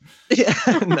it."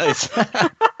 Yeah, nice.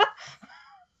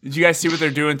 Did you guys see what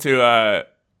they're doing to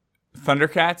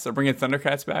Thundercats? They're bringing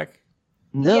Thundercats back.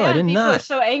 No, I did not. People are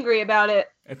so angry about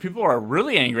it. And people are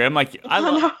really angry. I'm like,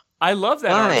 I love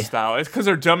that art style. It's because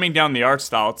they're dumbing down the art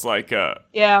style. It's like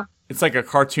it's like a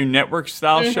Cartoon Network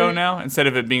style show now instead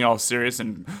of it being all serious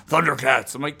and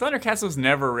Thundercats. I'm like, Thundercats was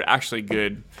never actually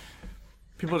good.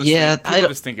 People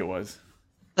just think it was.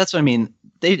 That's what I mean.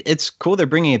 It's cool they're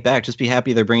bringing it back. Just be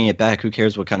happy they're bringing it back. Who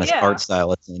cares what kind of art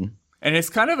style it's in? And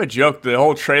it's kind of a joke. The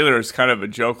whole trailer is kind of a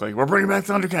joke. Like, we're bringing back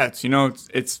Thundercats. You know,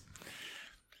 it's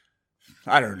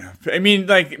I don't know. I mean,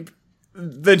 like,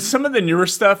 some of the newer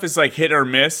stuff is like hit or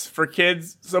miss for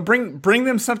kids. So bring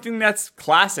them something that's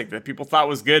classic that people thought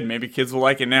was good. Maybe kids will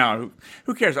like it now.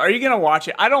 Who cares? Are you going to watch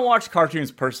it? I don't watch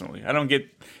cartoons personally. I don't get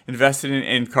invested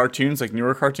in cartoons, like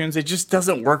newer cartoons. It just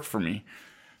doesn't work for me.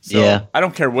 So I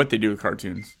don't care what they do with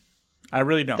cartoons. I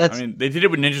really don't. I mean, they did it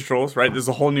with Ninja Turtles, right? There's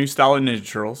a whole new style of Ninja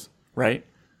Turtles. Right?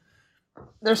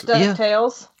 There's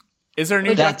DuckTales. Is there a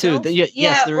new that too?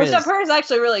 Yes, there is. Which I've heard is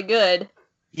actually really good.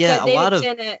 Yeah, a lot of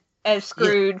Tennant as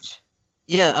Scrooge.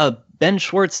 Yeah, Ben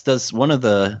Schwartz does one of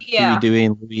the Dewey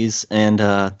and Louise, and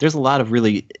there's a lot of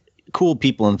really cool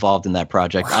people involved in that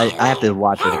project. I have to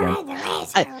watch it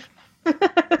again.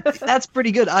 That's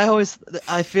pretty good.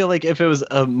 I feel like if it was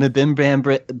a Mabim Bam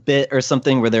bit or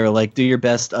something where they were like, do your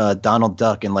best Donald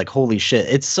Duck, and like, holy shit,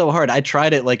 it's so hard. I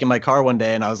tried it like in my car one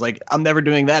day and I was like, I'm never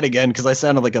doing that again because I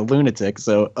sounded like a lunatic.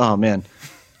 So, oh man.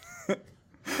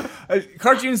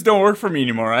 Cartoons don't work for me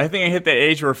anymore. I think I hit that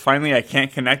age where finally I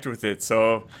can't connect with it.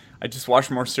 So I just watch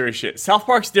more serious shit. South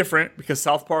Park's different because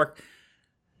South Park,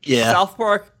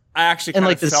 I actually kind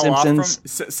of fell off from.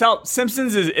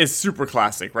 Simpsons is super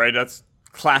classic, right? That's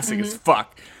classic as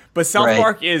fuck. But South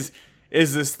Park is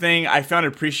this thing. I found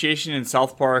appreciation in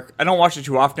South Park. I don't watch it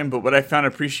too often, but what I found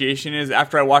appreciation is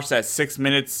after I watched that 6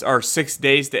 minutes or 6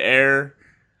 days to air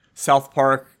South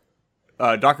Park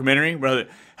documentary, where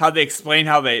how they explain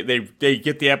how they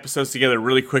get the episodes together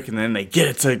really quick and then they get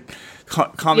it to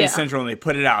Comedy Central and they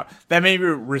put it out. That made me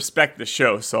respect the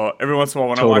show. So every once in a while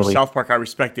when I watch South Park, I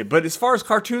respect it. But as far as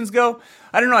cartoons go,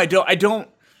 I don't know.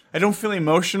 I don't feel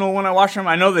emotional when I watch them.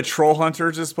 I know the Troll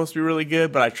Hunters is supposed to be really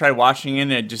good, but I tried watching it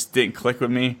and it just didn't click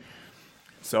with me.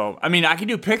 So, I mean, I can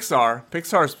do Pixar.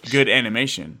 Pixar's good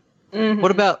animation. Mm-hmm.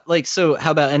 What about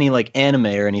how about any like anime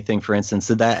or anything, for instance?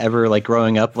 Did that ever like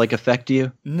growing up like affect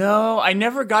you? No, I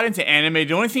never got into anime.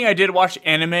 The only thing I did watch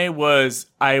anime was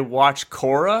I watched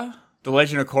Korra, The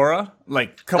Legend of Korra,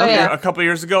 like a couple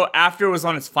years ago after it was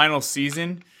on its final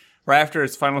season. Right after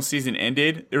its final season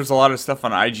ended, there was a lot of stuff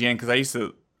on IGN because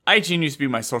IGN used to be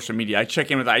my social media. I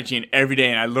check in with IGN every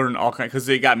day and I learn all kinds because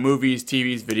they got movies,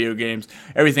 TVs, video games,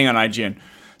 everything on IGN.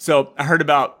 So I heard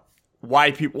about why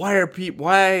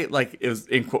like it was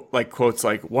in quotes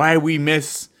like why we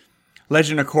miss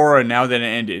Legend of Korra now that it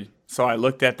ended. So I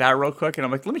looked at that real quick and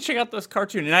I'm like, let me check out this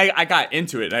cartoon. And I got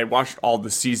into it and I watched all the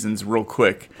seasons real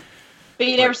quick. But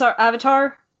you never saw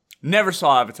Avatar? Never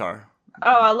saw Avatar.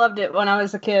 Oh, I loved it when I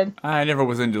was a kid. I never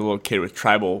was into a little kid with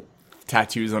tribal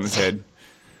tattoos on his head.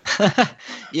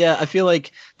 Yeah, I feel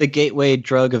like the gateway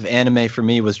drug of anime for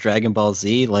me was Dragon Ball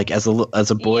Z. Like as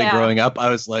a boy growing up, I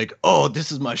was like, "Oh,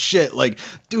 this is my shit!" Like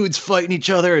dudes fighting each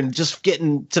other and just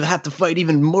getting to have to fight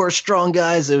even more strong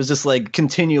guys. It was just like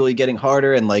continually getting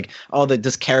harder, and like all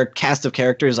this cast of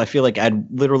characters. I feel like I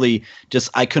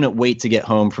couldn't wait to get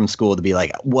home from school to be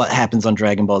like, "What happens on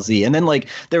Dragon Ball Z?" And then like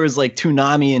there was like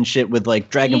Toonami and shit with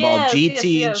like Dragon Ball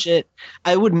GT and shit.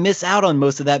 I would miss out on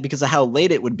most of that because of how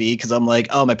late it would be. Because I'm like,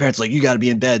 oh, my parents are like, you got to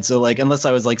be in bed. So like unless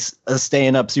I was like like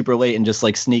staying up super late and just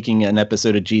like sneaking an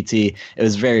episode of GT. It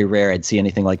was very rare I'd see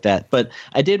anything like that. But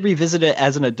I did revisit it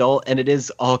as an adult, and it is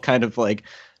all kind of like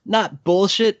not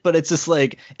bullshit, but it's just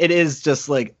like it is just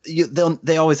like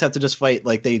they always have to just fight.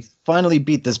 Like they finally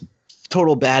beat this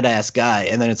total badass guy,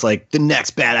 and then it's like the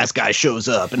next badass guy shows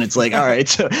up, and it's like, all right,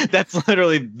 so that's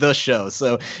literally the show.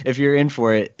 So if you're in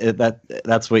for it,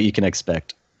 that's what you can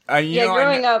expect.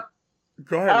 Growing up.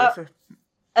 Go ahead.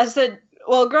 I said,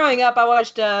 well, growing up, I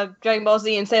watched Dragon Ball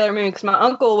Z and Sailor Moon because my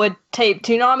uncle would tape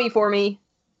Toonami for me.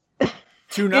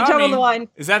 Toonami?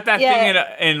 Is that thing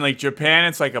in like Japan?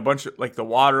 It's like a bunch of like the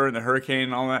water and the hurricane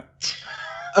and all that.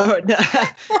 Oh no!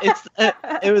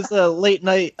 It was a late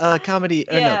night comedy.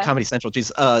 No, Comedy Central.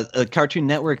 Geez, a Cartoon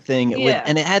Network thing,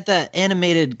 and it had that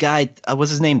animated guy. Was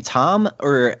his name Tom,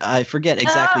 or I forget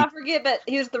exactly. I forget, but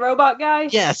he was the robot guy.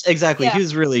 Yes, exactly. Yeah. He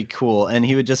was really cool, and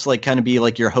he would just like kind of be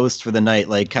like your host for the night,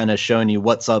 like kind of showing you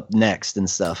what's up next and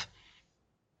stuff.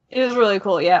 It was really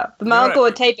cool, yeah. But my uncle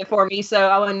would tape it for me, so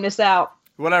I wouldn't miss out.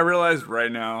 What I realized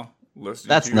right now,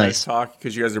 listening to you guys talk,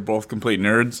 because you guys are both complete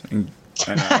nerds,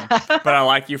 but I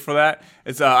like you for that.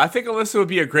 It's I think Alyssa would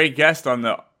be a great guest on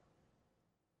the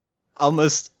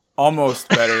almost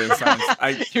better than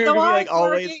silence. You're gonna be like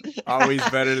always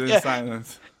better than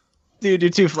silence. Dude,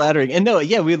 you're too flattering. And no,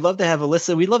 yeah, we'd love to have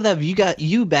Alyssa. We'd love to have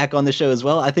you back on the show as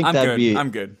well. I think that'd be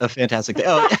a fantastic thing.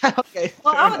 Oh, okay.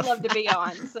 Well, I would love to be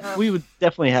on. So. We would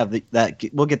definitely have that.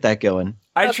 We'll get that going.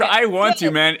 I want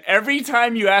to, man. Every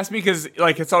time you ask me, because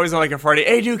like it's always on like a Friday.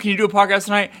 Hey, dude, can you do a podcast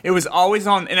tonight? It was always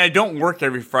on, and I don't work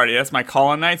every Friday. That's my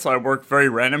call-in night, so I work very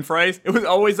random Fridays. It was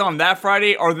always on that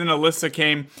Friday, or then Alyssa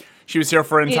came. She was here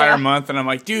for an entire month, and I'm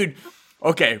like, dude,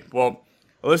 okay, well.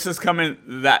 Alyssa's coming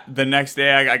the next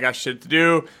day. I got shit to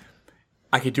do.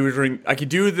 I could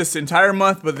do this entire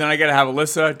month, but then I gotta have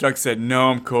Alyssa. Doug said,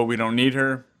 "No, I'm cool. We don't need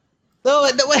her." No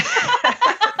way.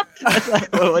 That's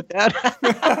not what went down.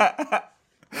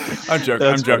 I'm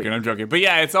joking. But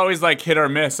yeah, it's always like hit or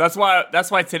miss. That's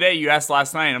why today you asked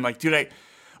last night. And I'm like, dude,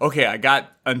 I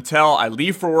got until I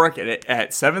leave for work at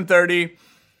 7:30.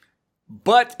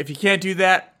 But if you can't do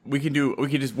that, we'll do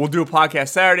a podcast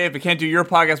Saturday. If we can't do your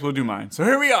podcast, we'll do mine. So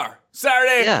here we are.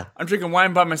 Saturday. Yeah. I'm drinking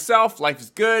wine by myself. Life is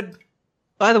good.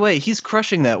 By the way, he's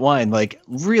crushing that wine. Like,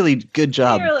 really good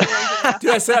job.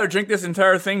 Dude, I said I would drink this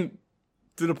entire thing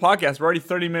through the podcast. We're already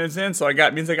 30 minutes in, so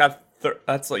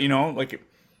that's like, like.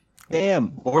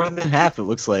 Damn, more than half it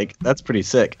looks like. That's pretty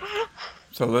sick.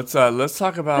 So let's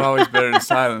talk about always better than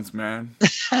silence, man.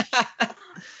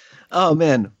 Oh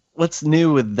man. What's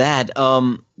new with that?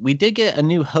 We did get a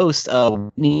new host,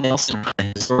 Whitney Nelson, from the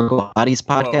Historical Bodies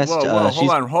podcast.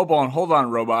 Whoa. Hold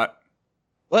on, robot.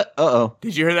 What? Uh-oh.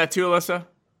 Did you hear that too, Alyssa?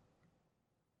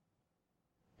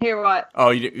 Hear what?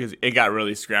 Oh, it got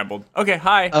really scrambled. Okay,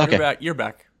 hi. Okay. You're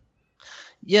back.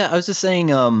 Yeah, I was just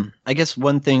saying, I guess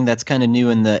one thing that's kind of new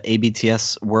in the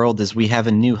ABTS world is we have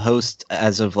a new host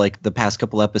as of like the past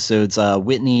couple episodes.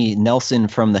 Whitney Nelson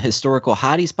from the Historical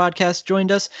Hotties podcast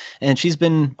joined us, and she's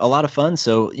been a lot of fun.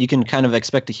 So you can kind of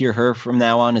expect to hear her from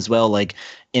now on as well, like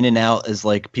in and out as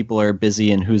like people are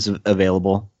busy and who's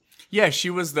available. Yeah,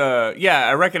 she was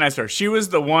I recognized her. She was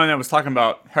the one that was talking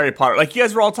about Harry Potter. Like you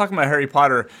guys were all talking about Harry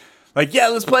Potter. Like, yeah,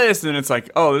 let's play this. And then it's like,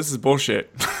 oh, this is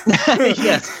bullshit.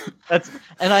 Yes.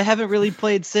 And I haven't really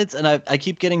played since. And I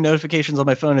keep getting notifications on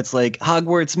my phone. It's like,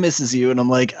 Hogwarts misses you. And I'm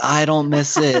like, I don't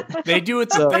miss it. They do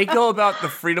it. They go about the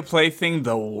free-to-play thing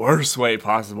the worst way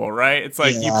possible, right? It's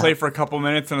like you play for a couple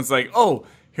minutes and it's like, oh,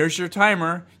 here's your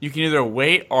timer. You can either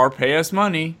wait or pay us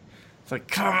money. It's like,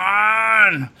 come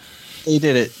on. They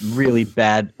did it really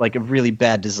bad, like a really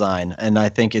bad design, and I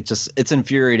think it's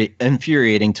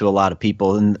infuriating to a lot of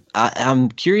people. And I'm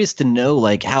curious to know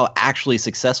like how actually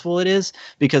successful it is,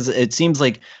 because it seems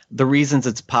like the reasons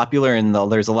it's popular and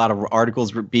there's a lot of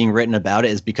articles being written about it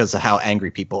is because of how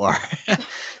angry people are.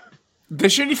 The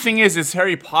shitty thing is, it's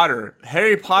Harry Potter.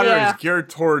 Harry Potter is geared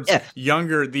towards the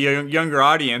younger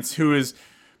audience who is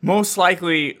most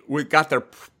likely got their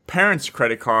parents'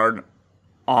 credit card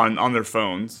on their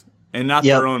phones. And not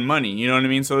their own money, you know what I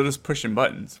mean? So they're just pushing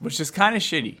buttons, which is kind of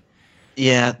shitty.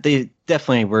 Yeah, they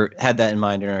definitely had that in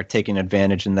mind and are taking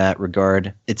advantage in that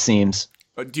regard, it seems.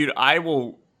 But dude, I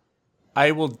will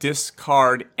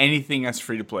discard anything that's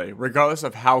free to play, regardless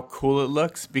of how cool it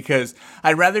looks, because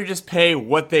I'd rather just pay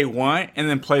what they want and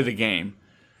then play the game.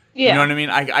 Yeah. You know what I mean?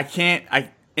 I can't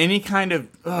any kind of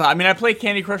I played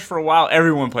Candy Crush for a while.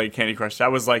 Everyone played Candy Crush.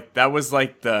 That was like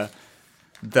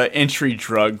the entry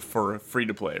drug for free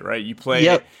to play, right? You play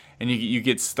it and you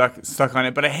get stuck on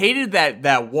it. But I hated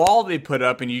that wall they put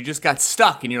up and you just got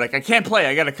stuck and you're like, I can't play.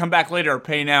 I got to come back later or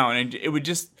pay now. And it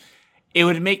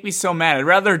would make me so mad. I'd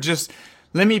rather just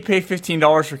let me pay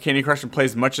 $15 for Candy Crush and play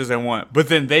as much as I want. But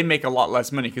then they make a lot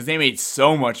less money because they made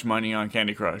so much money on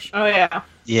Candy Crush. Oh, yeah.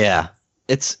 Yeah.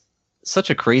 It's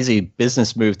such a crazy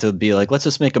business move to be like, let's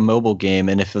just make a mobile game.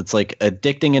 And if it's like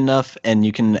addicting enough and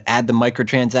you can add the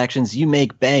microtransactions, you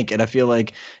make bank. And I feel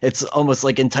like it's almost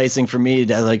like enticing for me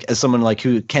to like, as someone like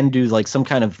who can do like some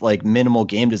kind of like minimal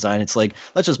game design. It's like,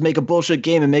 let's just make a bullshit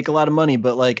game and make a lot of money.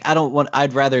 But like,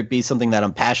 I'd rather it be something that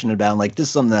I'm passionate about. And like, this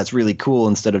is something that's really cool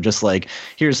instead of just like,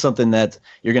 here's something that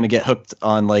you're going to get hooked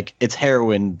on. Like it's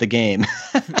heroin, the game.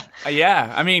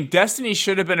 Yeah, I mean, Destiny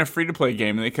should have been a free-to-play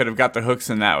game, and they could have got the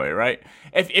hooks in that way, right?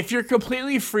 If you're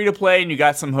completely free-to-play and you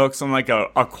got some hooks on, like,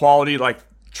 a quality, like,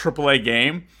 AAA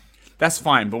game, that's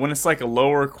fine. But when it's, like, a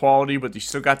lower quality, but you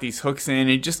still got these hooks in,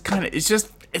 it just kind of,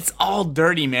 it's all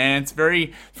dirty, man. It's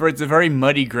a very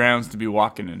muddy grounds to be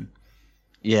walking in.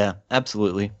 Yeah,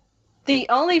 absolutely. The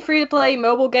only free-to-play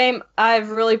mobile game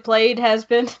I've really played has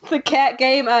been the cat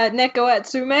game, Neko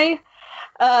Atsume.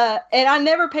 And I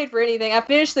never paid for anything. I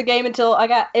finished the game until I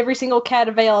got every single cat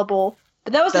available.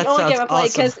 But that was the only game I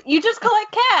played because you just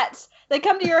collect cats. They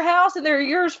come to your house and they're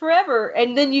yours forever.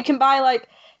 And then you can buy like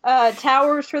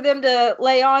towers for them to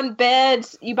lay on,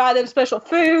 beds. You buy them special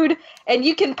food, and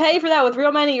you can pay for that with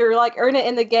real money or like earn it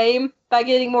in the game by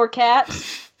getting more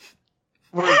cats.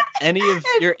 Were any of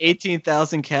your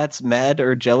 18,000 cats mad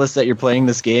or jealous that you're playing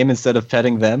this game instead of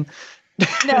petting them?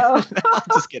 No. No, I'm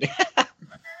just kidding.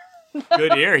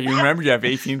 Good ear. You remembered you have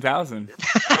 18,000.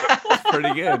 That's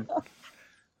pretty good.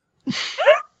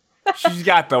 She's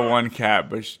got the one cat,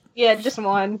 but yeah, just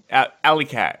one. Alley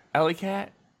Cat. Alley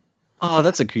Cat? Oh,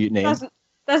 that's a cute name.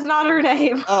 That's not her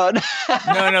name. Oh,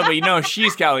 no. No, but you know,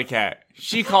 she's Alley Cat.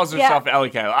 She calls herself Alley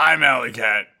Cat. I'm Alley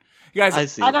Cat. You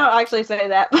guys, I don't actually say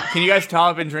that. Can you guys tell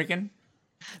I've been drinking?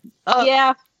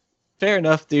 Yeah. Fair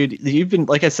enough, dude. You've been,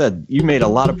 like I said, you made a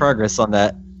lot of progress on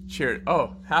that. Cheers.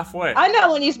 Oh, halfway. I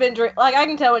know when he's been drinking. Like, I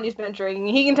can tell when he's been drinking.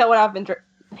 He can tell when I've been drinking.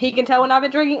 He can tell when I've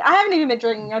been drinking. I haven't even been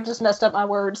drinking. I just messed up my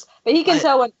words. But he can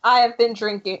tell when I have been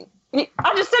drinking.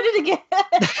 I just said it again.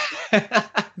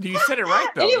 You said it right,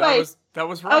 though. Anyway. That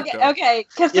was right, Okay, though. okay.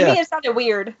 Because to me it sounded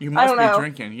weird. You I must don't be know.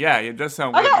 drinking. Yeah, it does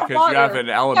sound I weird got because you have water. an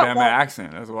Alabama water.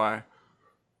 accent. That's why.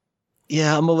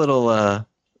 Yeah, I'm a little, I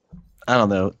don't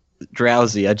know,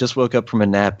 drowsy. I just woke up from a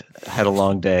nap. Had a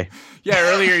long day. Yeah,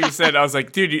 earlier you said, I was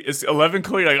like, dude, is 11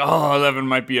 cool? You're like, oh, 11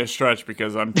 might be a stretch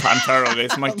because I'm tired all day.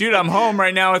 So I'm like, dude, I'm home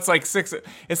right now. It's like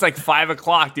 5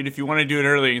 o'clock, dude. If you want to do it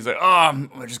early. He's like, oh,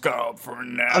 I'm just got up for a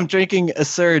nap. I'm drinking a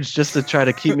Surge just to try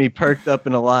to keep me perked up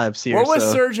and alive here. What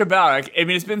was Surge about? I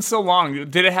mean, it's been so long.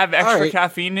 Did it have extra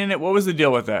caffeine in it? What was the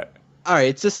deal with that? All right,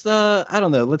 it's just, I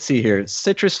don't know. Let's see here.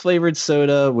 Citrus flavored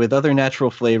soda with other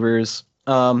natural flavors.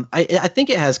 I think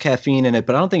it has caffeine in it,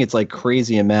 but I don't think it's like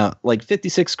crazy amount. Like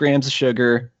 56 grams of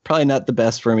sugar, probably not the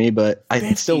best for me, but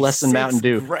it's still less than Mountain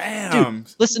Dew.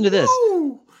 Grams. Dude, listen to this.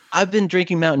 Woo! I've been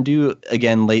drinking Mountain Dew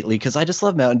again lately because I just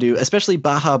love Mountain Dew, especially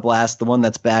Baja Blast, the one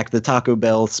that's back, the Taco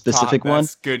Bell specific one.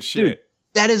 That's good shit. Dude,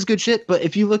 that is good shit, but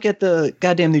if you look at the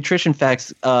goddamn nutrition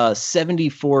facts,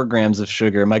 74 grams of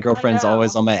sugar. My girlfriend's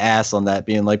always on my ass on that,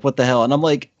 being like, what the hell? And I'm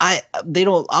like, they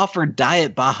don't offer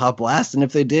diet Baja Blast, and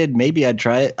if they did, maybe I'd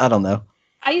try it. I don't know.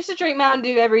 I used to drink Mountain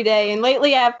Dew every day, and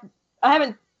lately I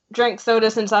haven't drank soda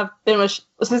since I was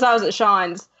at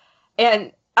Sean's,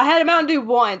 and I had a Mountain Dew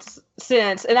once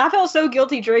since, and I felt so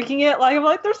guilty drinking it. Like, I'm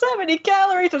like, there's so many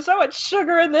calories and so much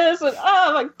sugar in this, and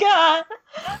oh my god.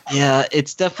 Yeah,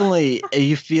 it's definitely,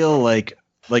 you feel like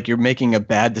you're making a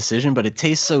bad decision, but it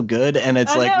tastes so good, and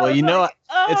it's like, well, you know,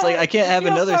 it's like I can't have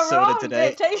another soda today.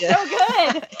 It tastes so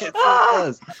good. It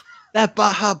does. That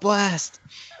Baja Blast.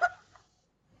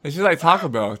 It's just like Taco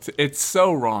Bell. It's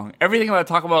so wrong. Everything about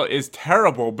Taco Bell is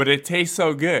terrible, but it tastes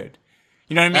so good.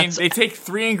 You know what I mean? They take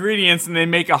 3 ingredients and they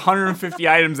make 150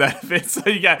 items out of it. So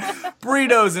you got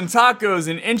burritos and tacos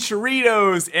and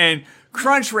enchiladas and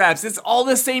crunch wraps. It's all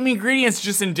the same ingredients,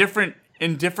 just in different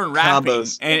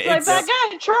wrappings. And it's like, I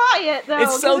gotta try it though.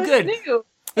 It's so good. New.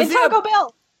 It's Taco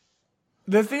Bell.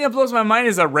 The thing that blows my mind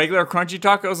is a regular crunchy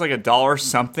taco is like $1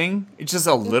 something. It's just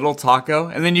a little taco,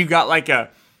 and then you got like a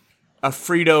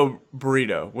Frito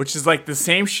burrito, which is like the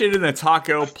same shit in the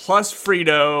taco plus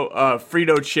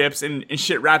Frito chips and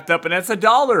shit wrapped up, and that's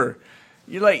 $1.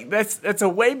 You're like, that's a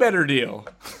way better deal.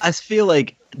 I feel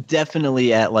like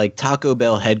definitely at like Taco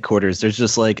Bell headquarters, there's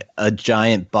just like a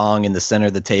giant bong in the center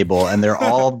of the table, and they're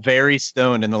all very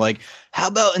stoned, and they're like, how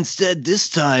about instead this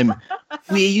time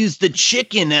we use the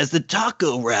chicken as the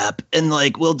taco wrap, and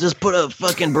like we'll just put a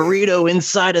fucking burrito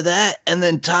inside of that and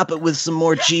then top it with some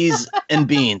more cheese and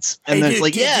beans. And then it's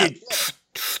like, yeah.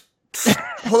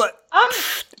 Hold on.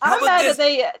 I'm mad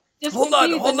that Just Hold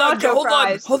on.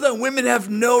 fries. Hold on. Women have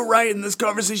no right in this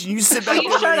conversation. You sit back.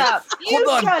 You shut up.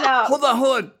 Hold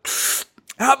on.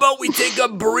 How about we take a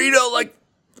burrito like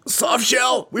soft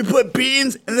shell? We put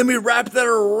beans and then we wrap that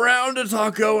around a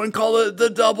taco and call it the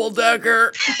double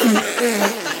decker.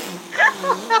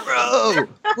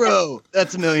 Bro,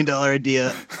 that's $1 million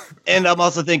idea. And I'm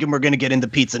also thinking we're gonna get into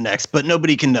pizza next, but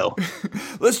nobody can know.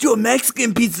 Let's do a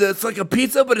Mexican pizza. It's like a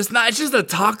pizza, but it's not. It's just a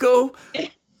taco.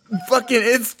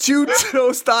 It's 2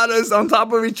 tostadas on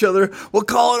top of each other. We'll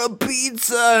call it a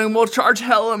pizza, and we'll charge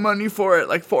hella money for it,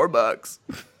 like $4.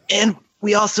 And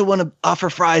we also want to offer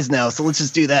fries now, so let's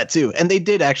just do that too. And they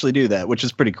did actually do that, which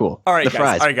is pretty cool. All right, the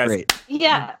guys. fries, great.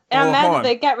 Yeah, and I'm mad that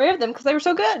they got rid of them because they were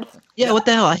so good. Yeah, what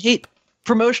the hell? I hate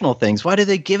promotional things. Why do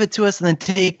they give it to us and then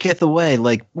take it away?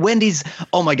 Like Wendy's.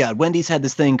 Oh my God, Wendy's had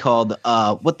this thing called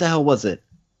what the hell was it?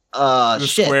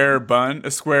 Square bun,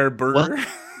 a square burger. What?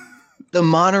 The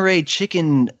Monterey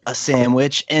chicken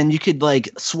sandwich, and you could like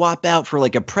swap out for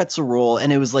like a pretzel roll,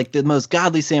 and it was like the most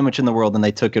godly sandwich in the world, and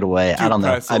they took it away. Dude, I don't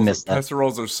know. I missed that. Pretzel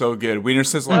rolls are so good. Wiener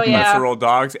Sizzle pretzel roll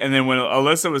dogs. And then when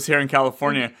Alyssa was here in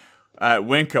California at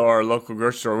Winco, our local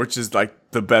grocery store, which is like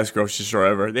the best grocery store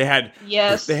ever, they had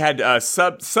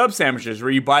sub sandwiches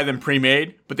where you buy them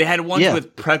pre-made, but they had ones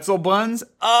with pretzel buns.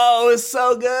 Oh, it was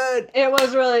so good. It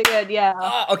was really good.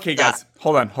 Yeah. Okay, guys,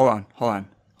 hold on.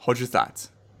 Hold your thoughts.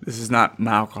 This is not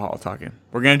my alcohol talking.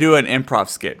 We're gonna do an improv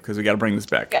skit because we got to bring this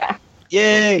back. Yeah.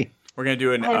 Yay! We're gonna do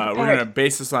we're gonna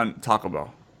base this on Taco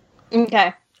Bell.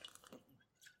 Okay.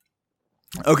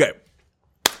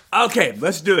 Okay.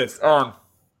 Let's do this.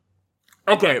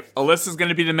 Okay. Alyssa's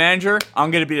gonna be the manager.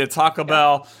 I'm gonna be the Taco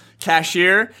Bell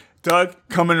cashier. Doug,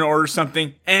 come in and order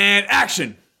something. And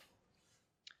action.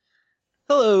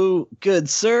 Hello, good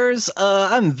sirs.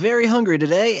 I'm very hungry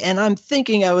today, and I'm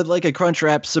thinking I would like a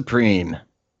Crunchwrap Supreme.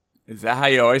 Is that how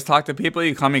you always talk to people?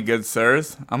 You call me good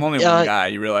sirs? I'm only one guy.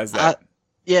 You realize that?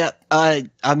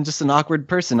 I'm just an awkward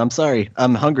person. I'm sorry.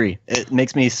 I'm hungry. It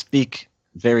makes me speak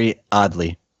very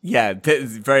oddly. Yeah,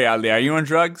 very oddly. Are you on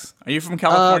drugs? Are you from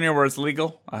California where it's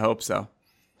legal? I hope so.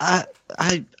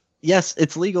 Yes,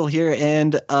 it's legal here,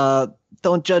 and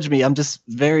don't judge me. I'm just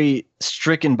very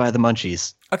stricken by the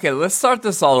munchies. Okay, let's start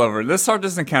this all over. Let's start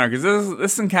this encounter because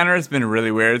this encounter has been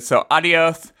really weird. So,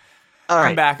 adios.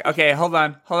 Come back. Okay, hold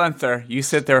on, sir. You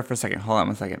sit there for a second. Hold on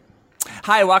 1 second.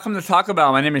 Hi, welcome to Taco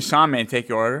Bell. My name is Sean. May I take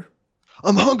your order?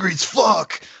 I'm hungry as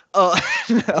fuck. No,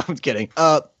 I'm kidding.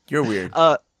 You're weird.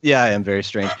 Yeah, I am very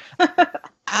strange.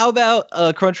 How about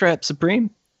Crunchwrap Supreme?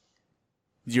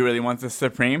 Do you really want the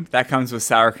Supreme? That comes with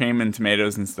sour cream and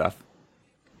tomatoes and stuff.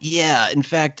 Yeah, in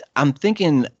fact, I'm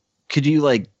thinking, could you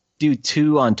like do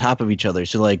 2 on top of each other?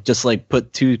 So like just like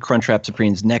put 2 Crunchwrap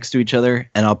Supremes next to each other,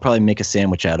 and I'll probably make a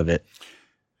sandwich out of it.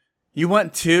 You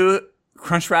want 2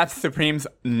 Crunchwrap Supremes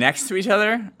next to each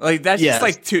other? Like that's just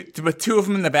like to put 2 of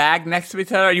them in the bag next to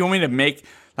each other? You want me to make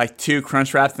like 2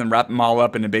 Crunchwraps and wrap them all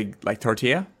up in a big like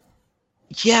tortilla?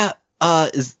 Yeah.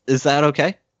 Is that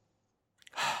okay?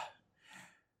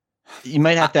 You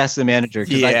might have to ask the manager.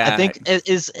 I think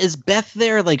is Beth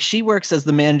there? Like she works as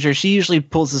the manager. She usually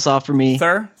pulls this off for me.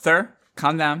 Sir,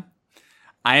 calm down.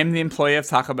 I am the employee of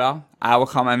Taco Bell. I will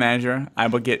call my manager. I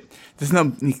will get. There's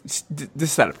no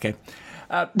this setup. Okay.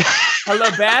 Hello,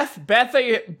 Beth.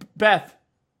 Beth.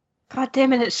 God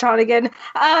damn it! It's Sean again.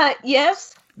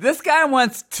 Yes. This guy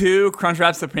wants 2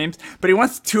 Crunchwrap Supremes, but he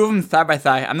wants 2 of them side by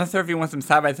side. I'm not sure if he wants them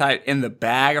side by side in the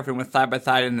bag or if he wants side by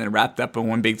side and then wrapped up in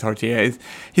one big tortilla.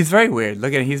 He's very weird.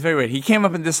 Look at him. He's very weird. He came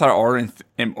up and just started ordering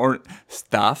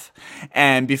stuff,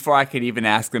 and before I could even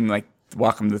ask him, like,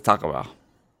 welcome to Taco Bell.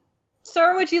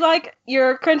 Sir, would you like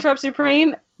your Crunchwrap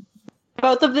Supreme,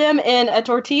 both of them in a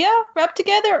tortilla wrapped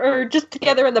together, or just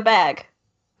together in the bag?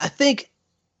 I think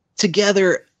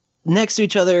together next to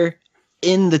each other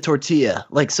in the tortilla.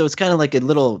 Like, so it's kind of like a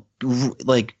little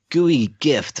like gooey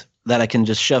gift that I can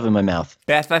just shove in my mouth.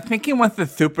 Beth, I think he wants the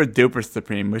Super Duper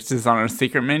Supreme, which is on our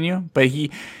secret menu, but he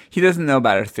doesn't know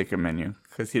about our secret menu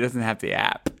because he doesn't have the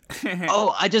app.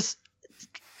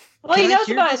 Well, he knows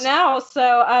about it now,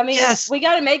 so I mean, we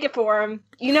got to make it for him.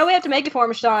 You know, we have to make it for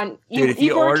him, Sean.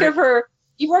 You've worked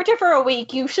here for a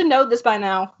week. You should know this by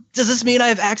now. Does this mean I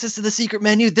have access to the secret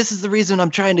menu? This is the reason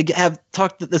I'm trying to have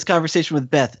talked this conversation with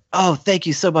Beth. Oh, thank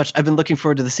you so much. I've been looking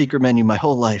forward to the secret menu my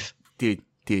whole life. Dude,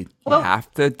 you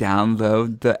have to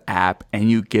download the app and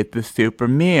you get the super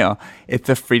meal. It's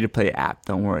a free-to-play app.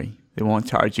 Don't worry. They won't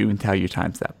charge you until your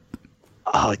time's up.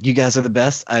 Oh, you guys are the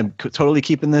best. I'm totally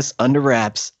keeping this under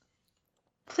wraps.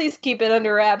 Please keep it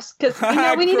under wraps, because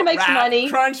we need to make some money.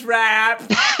 Crunchwrap.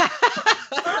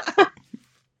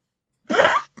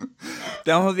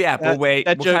 Download the app. We'll wait.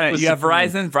 You have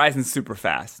Verizon? Verizon's super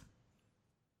fast.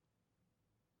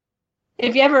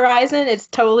 If you have Verizon, it's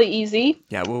totally easy.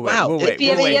 Yeah, we'll wait. Wow. We'll wait. If you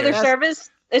have any other service,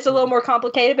 it's a little more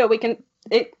complicated, but we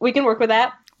can work with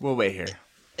that. We'll wait here.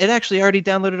 It actually already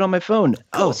downloaded on my phone.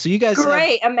 Oh, so you guys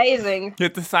Great, amazing. You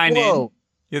have to sign in.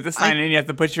 You have to sign in. You have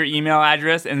to put your email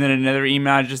address and then another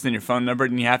email address and your phone number,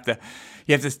 and you have to.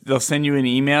 They'll send you an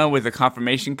email with a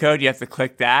confirmation code. You have to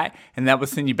click that, and that will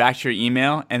send you back to your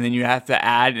email, and then you have to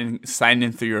add and sign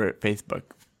in through your Facebook.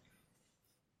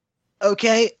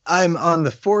 Okay, I'm on the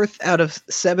 4th out of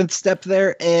 7th step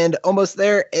there, and almost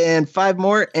there, and 5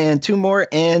 more, and 2 more,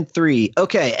 and 3.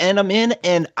 Okay, and I'm in,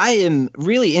 and I am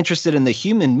really interested in the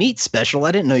human meat special.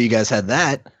 I didn't know you guys had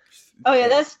that. Oh yeah,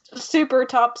 that's super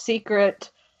top secret.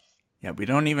 Yeah, we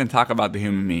don't even talk about the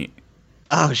human meat.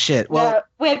 Oh shit! Well, no,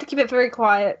 we have to keep it very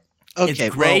quiet. Okay,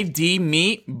 it's grade D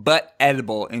meat, but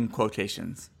edible in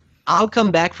quotations. I'll come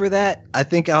back for that. I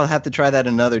think I'll have to try that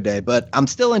another day. But I'm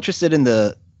still interested in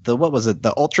the what was it?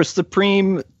 The Ultra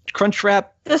Supreme Crunch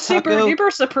Wrap. The Super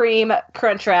Duper Supreme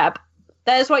Crunch Wrap.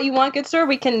 That is what you want, good sir.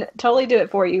 We can totally do it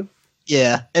for you.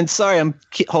 Yeah, and sorry, I'm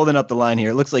holding up the line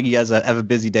here. It looks like you guys have a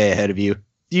busy day ahead of you.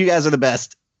 You guys are the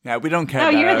best. Yeah, we don't care. No,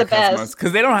 about you're our the customers best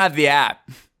because they don't have the app.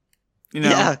 You know.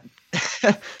 Yeah.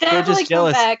 Definitely just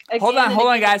jealous. come back. Hold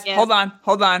on, guys. Again.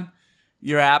 Hold on.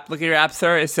 Your app. Look at your app,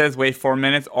 sir. It says wait 4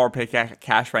 minutes or pay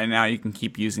cash right now. You can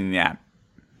keep using the app.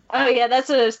 Oh yeah, that's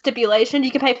a stipulation.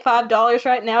 You can pay $5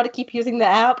 right now to keep using the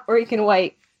app, or you can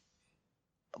wait.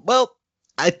 Well,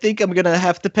 I think I'm gonna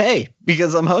have to pay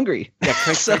because I'm hungry. Yeah,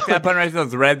 click that button right there,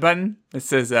 the red button. It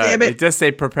says it does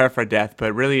say prepare for death,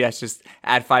 but really that's just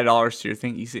add $5 to your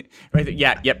thing. You see right there.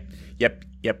 Yeah,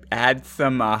 yep. Add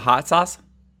some hot sauce.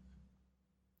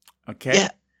 Okay. Yeah.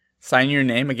 Sign your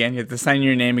name again. You have to sign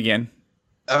your name again.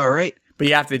 All right. But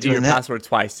you have to do Doing your that. password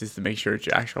twice just to make sure it's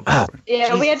your actual password.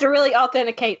 Yeah, we have to really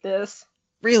authenticate this.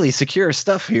 Really secure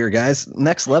stuff here, guys.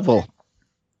 Next level.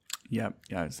 Yep.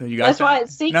 Yeah. So you got That's that? why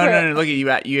it's secret. No. Look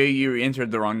at you. You entered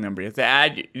the wrong number. You have to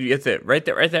add. You have to right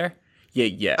there.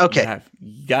 Yeah. Okay.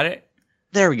 You got it.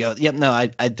 There we go. Yep. No, I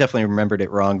definitely remembered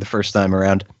it wrong the first time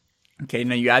around. Okay.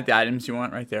 Now you add the items you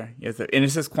want right there. You have to, and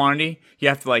it says quantity. You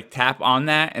have to like tap on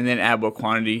that and then add what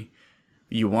quantity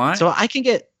you want. So I can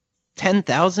get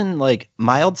 10,000 like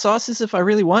mild sauces if I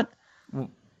really want.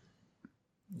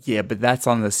 Yeah, but that's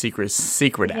on the secret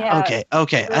app. Yeah.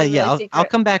 Okay. Really I'll secret.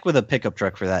 come back with a pickup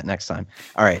truck for that next time.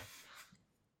 All right.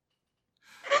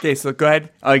 Okay, so go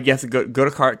ahead. You have to go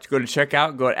to cart, go to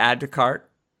checkout, go to add to cart,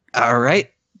 All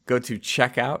right. go to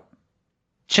checkout.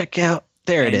 Check out.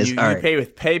 There it And is. You All can right. pay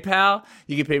with PayPal.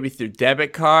 You can pay with your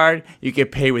debit card. You can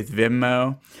pay with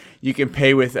Venmo. You can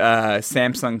pay with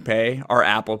Samsung Pay or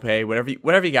Apple Pay, whatever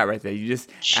you got right there. You just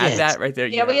add Shit. that right there.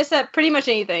 Yeah, we accept pretty much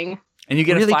anything. and you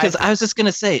get Really? a Because 5. I was just going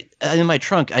to say, in my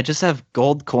trunk, I just have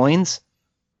gold coins.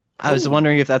 I was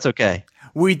wondering if that's okay.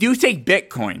 We do take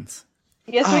Bitcoins.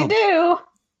 Yes, Oh. we do.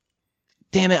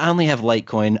 Damn it, I only have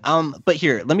Litecoin. But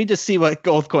here, let me just see what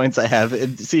gold coins I have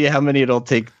and see how many it'll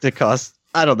take to cost.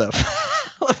 I don't know.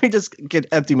 Let me just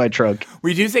empty my trunk.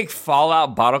 We do take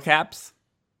Fallout bottle caps.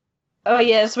 Oh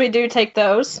yes, we do take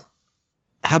those.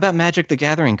 How about Magic the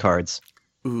Gathering cards?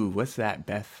 Ooh, what's that,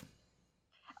 Beth?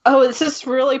 Oh, it's this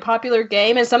really popular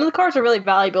game, and some of the cards are really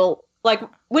valuable. Like,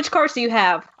 which cards do you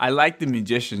have? I like the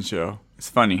Magician Show. It's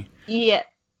funny. Yeah.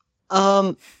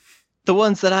 The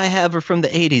ones that I have are from the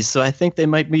 80s, so I think they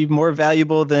might be more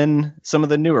valuable than some of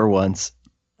the newer ones.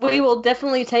 We will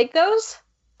definitely take those.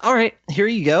 All right, here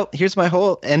you go. Here's my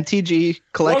whole MTG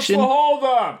collection. hold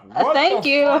up? Thank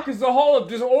you. is the hold up?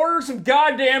 Just order some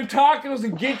goddamn tacos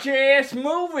and get your ass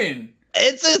moving.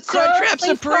 It's a Sir, Crunchwrap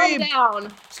please Supreme. calm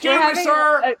down. Excuse We're me, having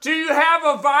sir. Do you have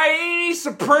a Viennese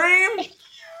Supreme?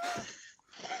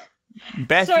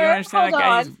 Beth, Sir, you understand that hold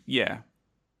guy? on. Yeah.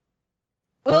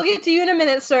 We'll get to you in a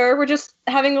minute, sir. We're just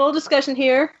having a little discussion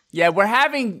here. Yeah, we're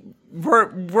helping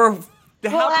add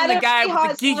the a guy free with hot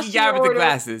the sauce geeky to guy your with the order.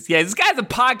 glasses. Yeah, this guy's a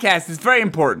podcast. It's very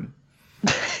important.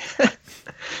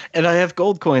 And I have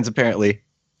gold coins, apparently.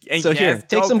 And So yes, here,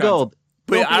 take some coins. gold.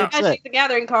 But Don't be I don't- upset. Magic the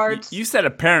Gathering cards. You said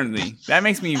apparently. That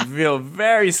makes me feel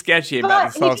very sketchy about But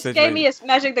this he whole just gave me situation. his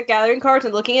Magic the Gathering cards,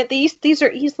 and looking at these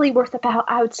are easily worth about,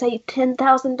 I would say,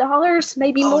 $10,000,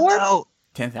 maybe Oh, more. no.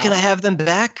 10,000. Can I have them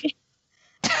back?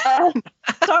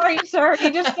 Sorry, sir.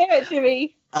 You just gave it to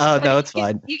me. Oh, But no, you it's can-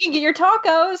 fine. You can get your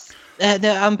tacos.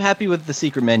 No, I'm happy with the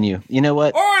secret menu. You know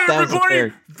what? All right, That was a everybody,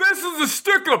 fair- this is a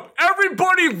stick-up.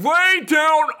 Everybody lay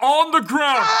down on the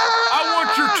ground. I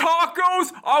want your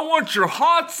tacos. I want your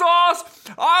hot sauce.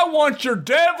 I want your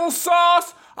devil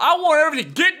sauce. I want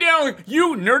everything. Get down.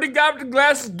 You nerdy guy with the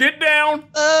glasses, get down.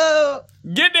 Oh,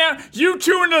 Get down. You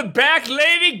two in the back,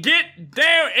 lady, get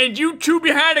down. And you two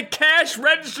behind the cash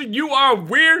register, you are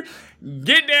weird.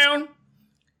 Get down.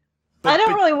 I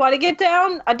don't really want to get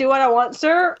down. I do what I want,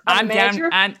 sir. I'm a manager.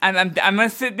 down. I'm gonna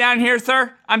sit down here,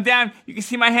 sir. I'm down. You can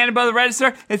see my hand above the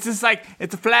register. It's just like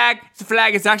it's a flag. It's a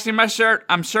flag. It's actually my shirt.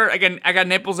 I'm shirt. I got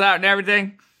nipples out and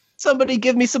everything. Somebody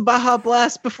give me some Baja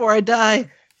Blast before I die.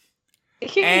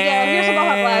 Here you go. Here's some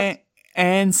Baja Blast.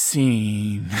 And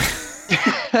scene.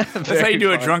 That's how you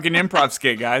do a drunken improv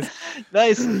skit, guys.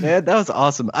 Nice, man. That was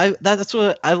awesome. That's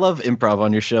what I love improv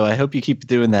on your show. I hope you keep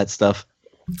doing that stuff.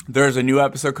 There's a new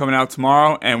episode coming out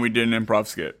tomorrow, and we did an improv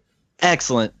skit.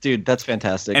 Excellent, dude. That's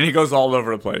fantastic. And he goes all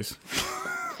over the place.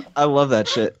 I love that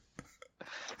shit.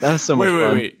 That was so much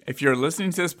fun. Wait. If you're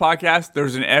listening to this podcast,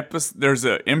 there's an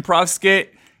improv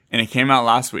skit, and it came out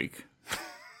last week.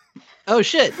 Oh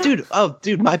shit, dude. Oh,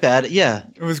 dude, my bad. Yeah,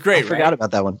 it was great. I forgot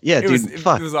about that one. Yeah,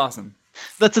 fuck. It was awesome.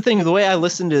 That's the thing. The way I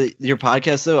listen to your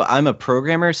podcast, though, I'm a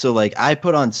programmer, so like I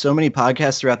put on so many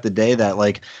podcasts throughout the day that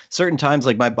like certain times,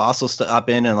 like my boss will stop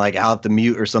in and like I'll have to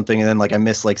mute or something, and then like I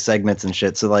miss like segments and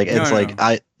shit. So like that's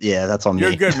on me.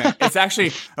 You're good, man. It's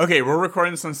actually okay. We're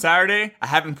recording this on Saturday. I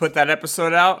haven't put that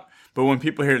episode out. But when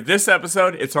people hear this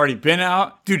episode, it's already been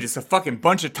out. Dude, it's a fucking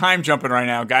bunch of time jumping right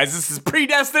now, guys. This is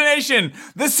Predestination,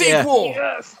 the sequel.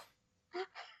 Yeah. Yes.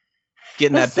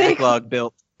 Getting that backlog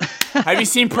built. Have you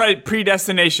seen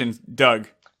Predestination, Doug?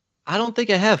 I don't think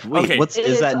I have. Wait, okay.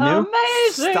 Is that new?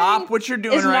 Amazing. Stop what you're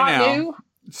doing right now. New.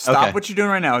 Stop what you're doing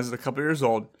right now. This is a couple years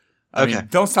old. I mean,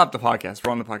 don't stop the podcast.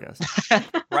 We're on the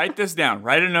podcast. Write this down.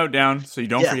 Write a note down so you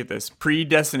don't forget this.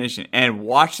 Predestination. And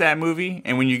watch that movie.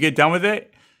 And when you get done with it,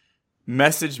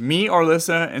 message me or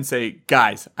Alyssa and say,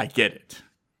 guys, I get it.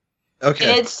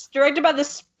 Okay. It's directed by the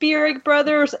Spierig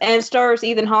brothers and stars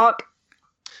Ethan Hawke.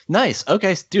 Nice.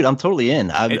 Okay, dude, I'm totally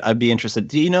in. I'd be interested.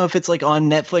 Do you know if it's like on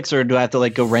Netflix or do I have to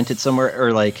like go rent it somewhere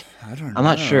or like? I don't know. I'm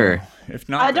not sure. If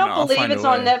not, I don't believe it's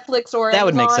on Netflix or that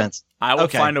would make sense. I will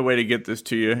find a way to get this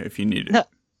to you if you need it.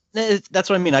 No, that's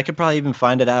what I mean. I could probably even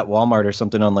find it at Walmart or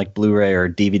something on like Blu-ray or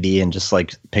DVD and just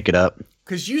like pick it up.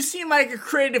 Because you seem like a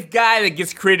creative guy that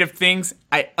gets creative things.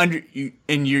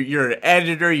 You're an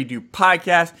editor. You do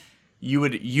podcasts. You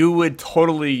would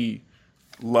totally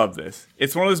love this.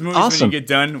 It's one of those movies when you get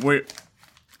done where,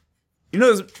 you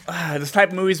know, this type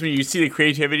of movies when you see the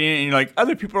creativity in it and you're like,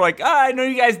 other people are like, I know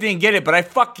you guys didn't get it, but I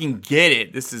fucking get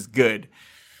it. This is good.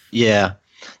 Yeah.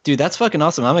 Dude, that's fucking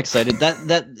awesome. I'm excited.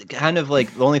 That kind of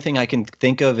like the only thing I can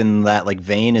think of in that like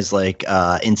vein is like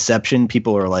Inception.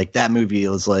 People are like, that movie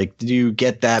was like, did you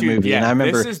get that movie? Yeah, and I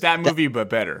remember this is that movie, but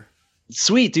better.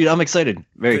 Sweet, dude. I'm excited.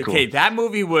 Very cool. Okay, that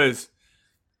movie was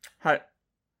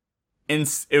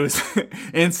it was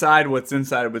inside what's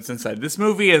inside what's inside. This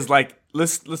movie is like,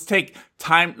 let's take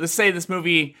time. Let's say this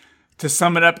movie, to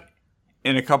sum it up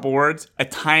in a couple words, a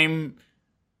time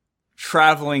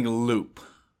traveling loop.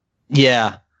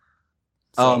 Yeah.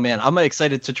 Oh man, I'm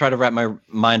excited to try to wrap my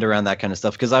mind around that kind of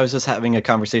stuff because I was just having a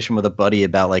conversation with a buddy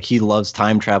about like he loves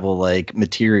time travel like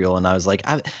material, and I was like,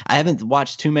 I haven't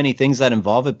watched too many things that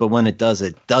involve it, but when it does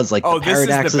like the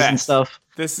paradoxes and stuff.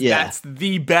 That's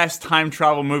the best time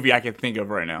travel movie I could think of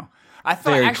right now. I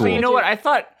thought Very cool. You know what? I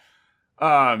thought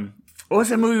what was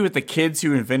that movie with the kids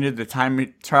who invented the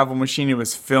time travel machine? It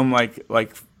was filmed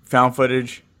like found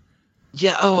footage.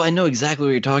 Yeah. Oh, I know exactly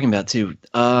what you're talking about too.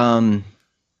 It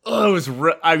was.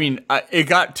 It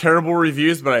got terrible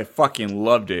reviews, but I fucking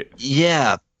loved it.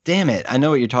 Yeah. Damn it. I know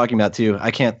what you're talking about too.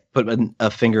 I can't put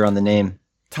a finger on the name.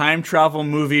 Time travel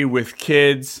movie with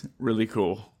kids. Really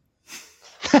cool.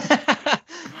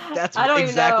 That's I don't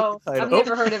exactly even know. I've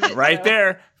never heard of it. Right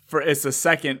there. It's the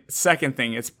second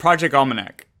thing. It's Project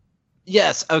Almanac.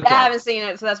 Yes. Okay. I haven't seen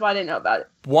it, so that's why I didn't know about it.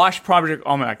 Watch Project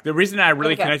Almanac. The reason I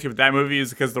really connected with that movie is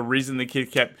because the reason the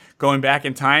kid kept going back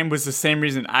in time was the same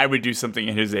reason I would do something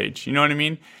at his age. You know what I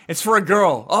mean? It's for a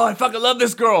girl. Oh, I fucking love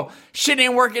this girl. Shit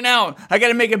ain't working out. I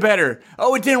gotta make it better.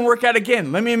 Oh, it didn't work out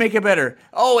again. Let me make it better.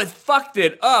 Oh, it fucked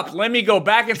it up. Let me go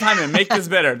back in time and make this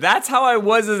better. That's how I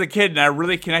was as a kid, and I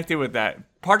really connected with that.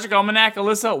 Project Almanac,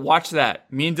 Alyssa, watch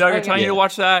that. Me and Doug are telling you to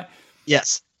watch that.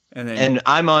 Yes. And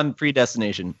I'm on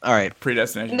Predestination. All right.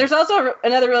 Predestination. And there's also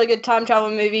another really good time travel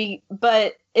movie,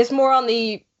 but it's more on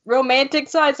the romantic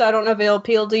side, so I don't know if it'll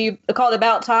appeal to you. It's called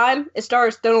About Time. It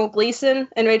stars Donald Gleason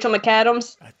and Rachel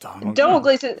McAdams. Donald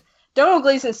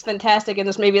Gleason's fantastic in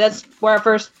this movie. That's where I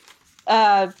first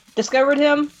discovered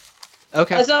him.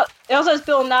 Okay. It also has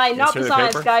Bill Nye, not the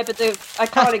science guy, but the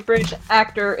iconic British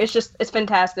actor. It's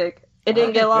fantastic. It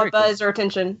didn't get a lot of buzz or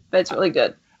attention, but it's really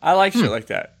good. I like shit like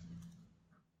that.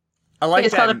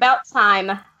 It's called About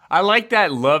Time. I like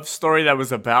that love story that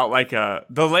was about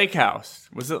the lake house.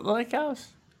 Was it the lake house?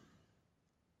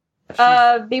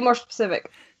 Be more specific.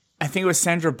 I think it was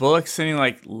Sandra Bullock sending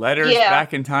like letters Yeah.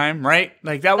 back in time, right?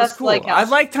 Like that was That's cool. like I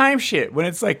like time shit when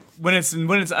it's like when it's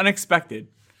unexpected.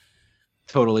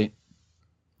 Totally.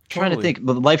 Trying to think,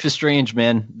 but Life is Strange,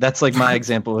 man. That's like my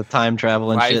example with time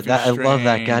travel and Life shit. is I love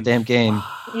that Strange. goddamn game.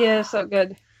 Yeah, so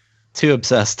good. Too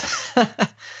obsessed.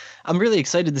 I'm really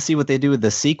excited to see what they do with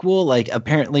the sequel. Like,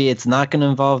 apparently it's not going to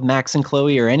involve Max and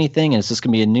Chloe or anything, and it's just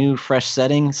going to be a new, fresh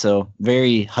setting. So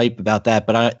very hype about that.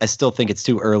 But I still think it's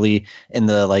too early in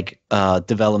the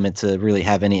development to really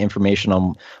have any information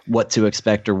on what to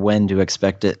expect or when to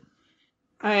expect it.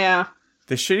 Oh yeah.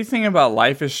 The shitty thing about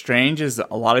Life is Strange is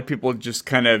a lot of people just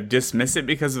kind of dismiss it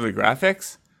because of the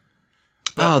graphics.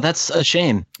 Oh, that's a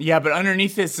shame. Yeah, but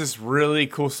underneath it's this really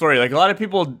cool story. Like a lot of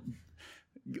people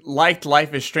liked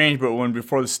Life is Strange, but when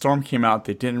Before the Storm came out,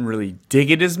 they didn't really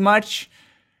dig it as much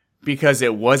because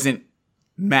it wasn't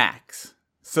Max.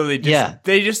 So they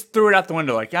just threw it out the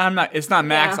window. Like, it's not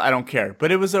Max. Yeah. I don't care.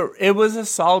 But it was a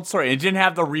solid story. It didn't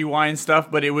have the rewind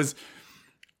stuff, but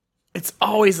it's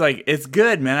always like, it's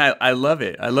good, man. I love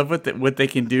it. I love what they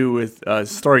can do with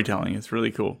storytelling. It's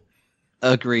really cool.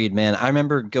 Agreed, man. I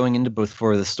remember going into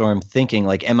Before the Storm thinking,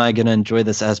 like, am I going to enjoy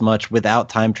this as much without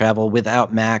time travel,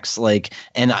 without Max? Like,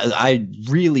 and I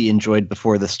really enjoyed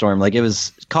Before the Storm. Like,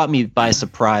 it caught me by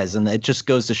surprise. And it just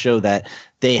goes to show that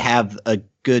they have a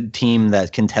good team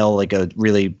that can tell like a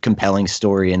really compelling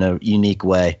story in a unique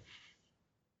way.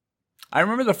 I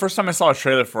remember the first time I saw a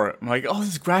trailer for it. I'm like, oh,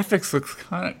 this graphics looks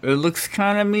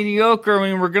kind of mediocre.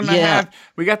 I mean,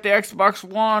 we got the Xbox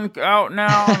One out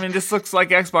now. I mean, this looks like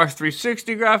Xbox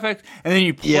 360 graphics. And then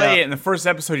you play it in the first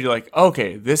episode, you're like,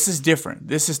 okay, this is different.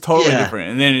 This is totally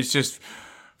different. And then it's just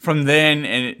from then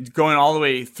and going all the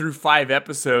way through 5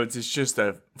 episodes, it's just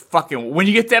a fucking, when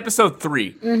you get to episode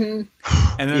 3, and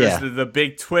then there's the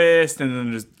big twist, and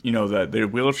then there's, the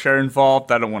wheelchair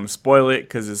involved. I don't want to spoil it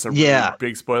because it's a really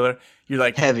big spoiler. You're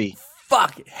like, heavy.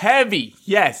 Fuck, heavy.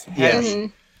 Yes, heavy. Yes.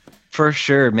 For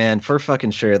sure, man. For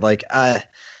fucking sure. Like,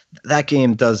 that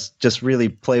game does just really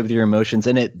play with your emotions,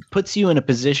 and it puts you in a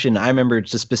position. I remember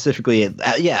just specifically,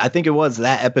 I think it was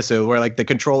that episode where like the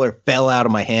controller fell out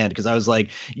of my hand because I was like,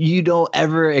 you don't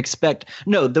ever expect.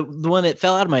 No, the one that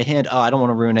fell out of my hand. Oh, I don't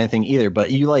want to ruin anything either,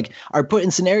 but you like are put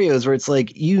in scenarios where it's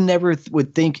like you never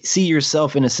would see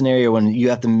yourself in a scenario when you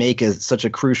have to make such a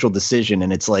crucial decision,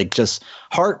 and it's like just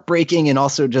heartbreaking and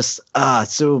also just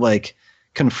so like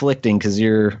conflicting because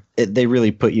they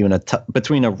really put you in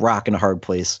between a rock and a hard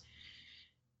place.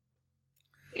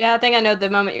 Yeah, I think I know the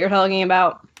moment you're talking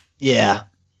about. Yeah,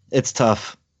 it's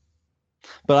tough.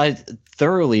 But I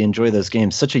thoroughly enjoy those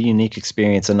games. Such a unique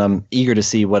experience, and I'm eager to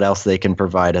see what else they can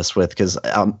provide us with because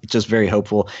I'm just very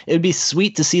hopeful. It would be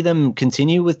sweet to see them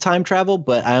continue with time travel,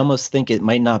 but I almost think it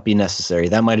might not be necessary.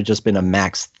 That might have just been a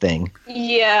Max thing.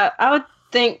 Yeah, I would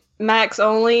think Max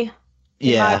only,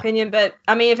 in my opinion. But,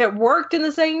 I mean, if it worked in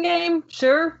the second game,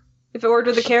 sure. If it worked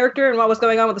with the character and what was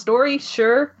going on with the story,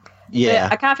 sure. Yeah.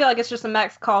 But I kind of feel like it's just a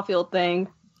Max Caulfield thing.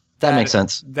 That makes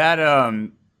sense. That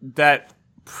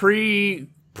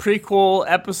prequel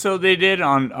episode they did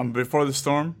on Before the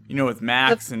Storm, with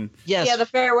Max and yeah, the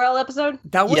farewell episode.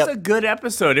 That was a good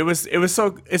episode.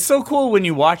 It's so cool when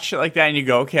you watch shit like that and you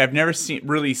go, okay, I've never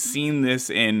really seen this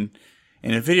in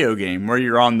a video game where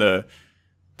you're on the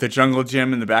jungle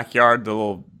gym in the backyard, the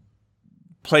little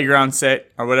playground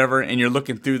set or whatever, and you're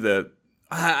looking through the.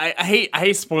 I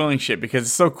hate spoiling shit because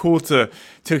it's so cool to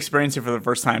experience it for the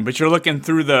first time. But you're looking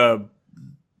through the,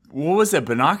 what was it,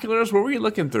 binoculars? What were you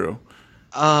looking through?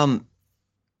 I'm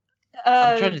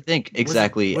trying to think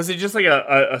exactly. Was it just like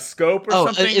a scope or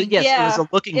something? Yes, it was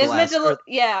a looking glass. Meant to look,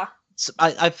 yeah.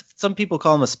 Some people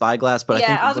call them a spyglass, but I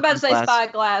think I was about to say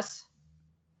spyglass.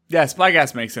 Yeah,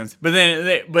 spyglass makes sense. But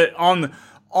then, but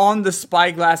on the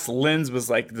spyglass lens was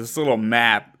like this little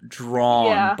map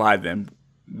drawn by them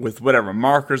with whatever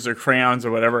markers or crayons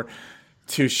or whatever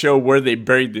to show where they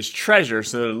buried this treasure.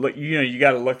 So you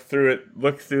got to look through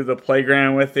the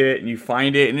playground with it, and you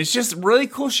find it, and it's just really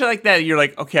cool shit like that. You're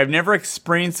like, okay, I've never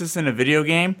experienced this in a video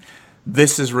game.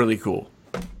 This is really cool.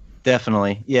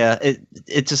 Definitely. Yeah.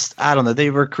 It just, I don't know. They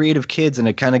were creative kids, and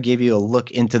it kind of gave you a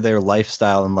look into their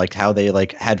lifestyle and like how they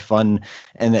like had fun.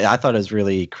 And I thought it was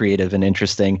really creative and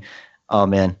interesting. Oh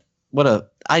man,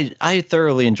 I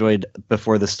thoroughly enjoyed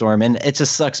Before the Storm, and it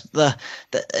just sucks.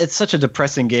 It's such a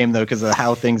depressing game though because of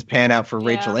how things pan out for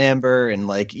Rachel Amber, and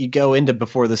like you go into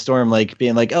Before the Storm like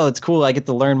being like, oh, it's cool, I get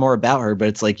to learn more about her, but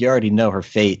it's like you already know her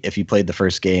fate if you played the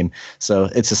first game. So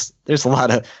it's just there's a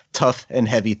lot of tough and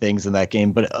heavy things in that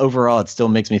game, but overall it still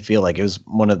makes me feel like it was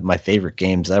one of my favorite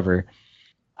games ever.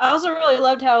 I also really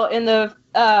loved how in the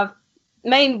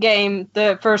main game,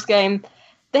 the first game,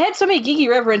 they had so many geeky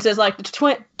references, like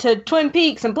to Twin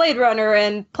Peaks and Blade Runner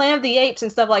and Planet of the Apes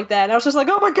and stuff like that. And I was just like,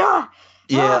 oh my god!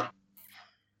 Yeah.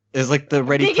 It was like the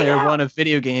Ready Player One of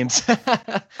video games.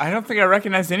 I don't think I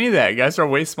recognize any of that. You guys are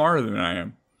way smarter than I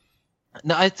am.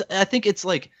 No, I think it's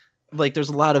like there's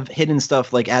a lot of hidden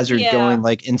stuff, like as you're going,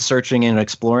 like in searching and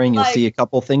exploring, you'll see a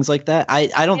couple things like that. I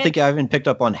don't think I even picked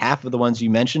up on half of the ones you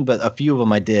mentioned, but a few of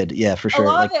them I did. Yeah, for sure. A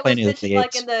lot like of it Planet was of the like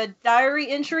Apes. in the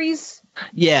diary entries.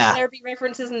 Yeah. There'd be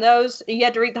references in those. You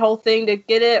had to read the whole thing to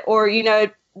get it, or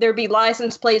there'd be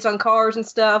license plates on cars and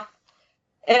stuff.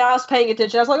 And I was paying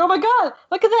attention. I was like, "Oh my god,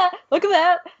 look at that! Look at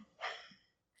that!"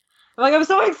 I'm like, I'm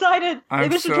so excited.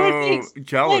 I'm Mr. so Twin Peaks,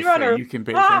 jealous Blade Runner. that you can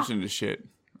pay attention to shit.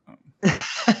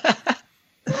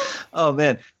 Oh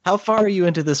man, how far are you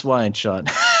into this wine, Sean?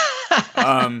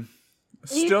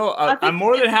 Still, I'm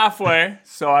more than halfway,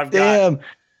 so I've got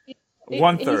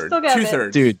 1/3,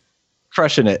 2/3. Dude,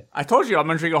 crushing it. I told you I'm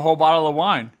gonna drink a whole bottle of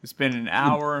wine. It's been an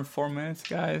hour and 4 minutes,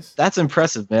 guys. That's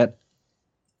impressive, man.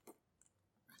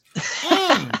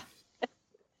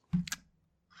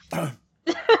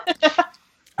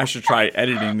 I should try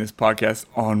editing this podcast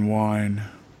on wine.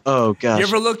 Oh gosh. You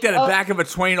ever looked at the back of a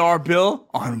 $20 bill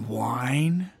on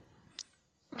wine?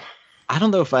 I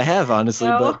don't know if I have, honestly,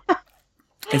 but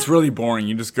it's really boring.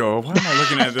 You just go, why am I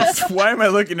looking at this? Why am I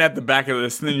looking at the back of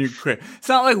this? And then you quit. It's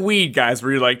not like weed, guys,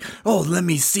 where you're like, oh, let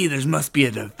me see. There must be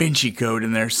a Da Vinci Code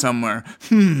in there somewhere.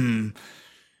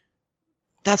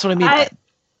 That's what I mean.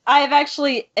 I have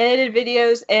actually edited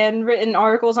videos and written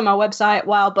articles on my website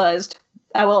while buzzed.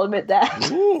 I will admit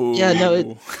that. Ooh. Yeah, no,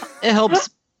 it helps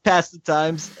pass the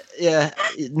times. Yeah,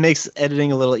 it makes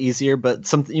editing a little easier,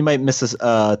 but you might miss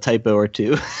a typo or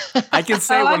two. I can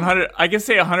say 100. I can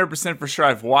say 100% for sure.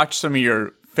 I've watched some of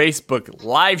your Facebook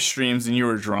live streams and you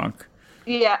were drunk.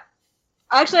 Yeah.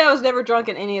 Actually, I was never drunk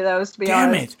in any of those, to be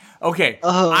honest. Damn it. Okay.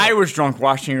 I was drunk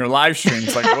watching your live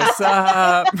streams. Like, what's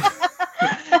up?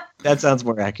 That sounds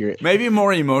more accurate. Maybe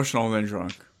more emotional than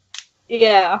drunk.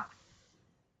 Yeah.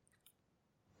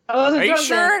 I wasn't Are you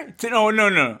drunk sure?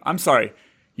 No. I'm sorry.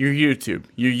 Your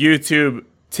YouTube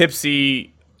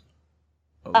tipsy.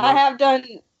 I have done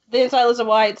the Inside List of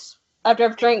Whites after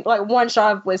I've drank like one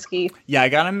shot of whiskey. Yeah, I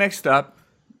got them mixed up.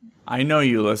 I know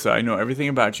you, Alyssa. I know everything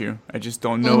about you. I just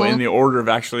don't know in the order of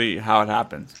actually how it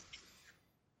happens.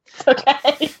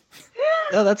 Okay.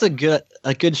 No, that's a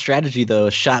good strategy though.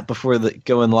 A shot before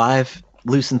going live,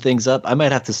 loosen things up. I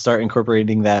might have to start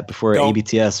incorporating that before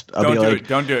ABTS.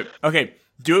 Don't do it. Okay,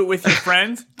 do it with your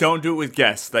friends. Don't do it with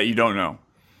guests that you don't know.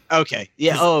 Okay.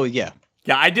 Yeah. Oh, yeah.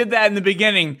 Yeah, I did that in the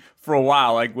beginning for a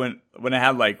while. Like when I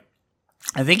had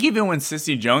I think even when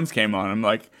Sissy Jones came on, I'm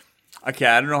like, okay,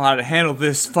 I don't know how to handle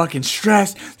this fucking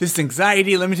stress, this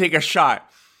anxiety. Let me take a shot.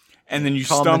 And then you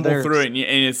stumble through it, and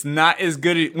it's not as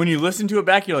good. When you listen to it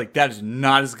back, you're like, that is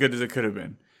not as good as it could have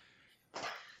been.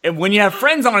 And when you have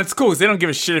friends on, it's cool because they don't give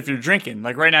a shit if you're drinking.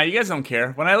 Like right now, you guys don't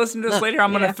care. When I listen to this later,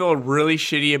 I'm going to feel really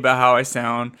shitty about how I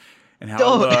sound and how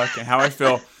I look and how I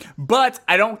feel. But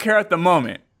I don't care at the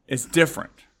moment. It's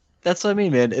different. That's what I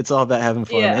mean, man. It's all about having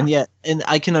fun. Yeah. And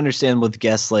I can understand with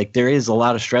guests, there is a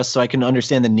lot of stress, so I can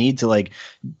understand the need to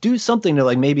do something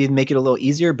to maybe make it a little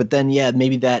easier. But then,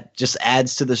 maybe that just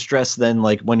adds to the stress. Then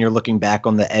when you're looking back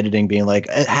on the editing, being like,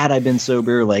 had I been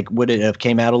sober, would it have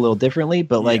came out a little differently?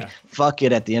 But fuck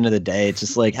it. At the end of the day, it's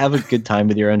just have a good time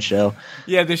with your own show.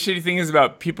 Yeah, the shitty thing is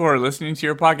about people who are listening to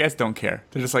your podcast don't care.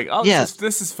 They're just like, oh,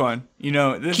 this is fun.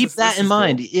 Keep that in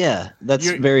mind. Cool. Yeah, that's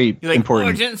very important.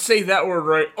 Oh, I didn't say that word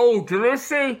right. Oh, did I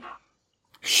say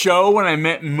show when I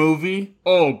meant movie?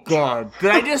 Oh, God. Did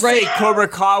I just say Cobra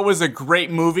Kai was a great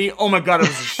movie? Oh, my God, it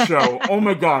was a show. Oh,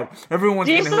 my God. Everyone's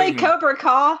going to hate me. Did you say Cobra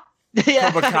Kai?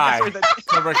 Yeah. Cobra Kai.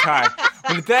 Cobra Kai.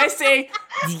 Did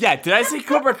I say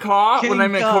Cobra Kai when I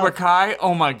meant Cobra Kai?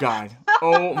 Oh, my God.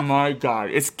 Oh, my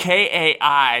God. It's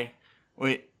Kai.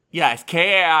 Wait. Yeah, it's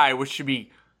Kai, which should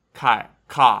be Kai.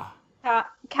 Kai.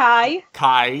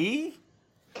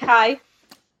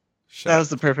 That was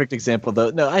the perfect example, though.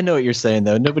 No, I know what you're saying,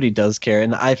 though. Nobody does care,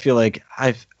 and I feel like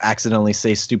I've accidentally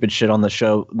say stupid shit on the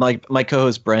show. Like my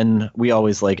co-host Bren, we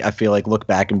always I feel look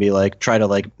back and be try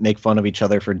to make fun of each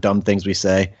other for dumb things we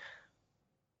say.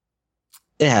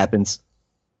 It happens.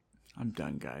 I'm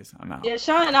done, guys. I'm out. Yeah,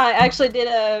 Sean and I actually did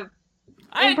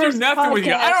I didn't do nothing with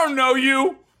you. I don't know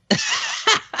you.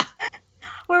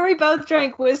 Where we both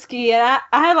drank whiskey, and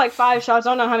I had 5 shots. I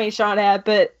don't know how many Sean had,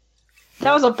 but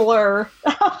that was a blur.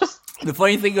 The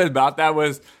funny thing about that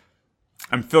was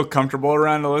I feel comfortable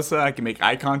around Alyssa. I can make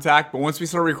eye contact. But once we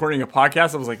started recording a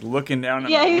podcast, I was looking down at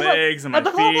my legs and my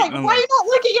feet. Why are you not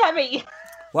looking at me?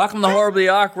 Welcome to Horribly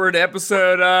Awkward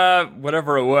episode,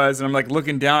 whatever it was. And I'm like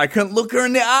looking down. I couldn't look her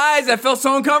in the eyes. I felt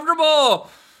so uncomfortable.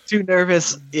 Too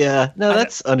nervous. Yeah. No,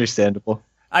 that's understandable.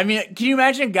 I mean, can you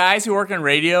imagine guys who work on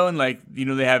radio and like, you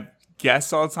know, they have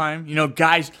guests all the time? You know,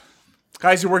 guys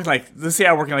who work like, let's say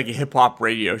I work in like a hip hop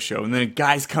radio show, and then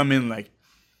guys come in like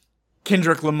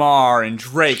Kendrick Lamar and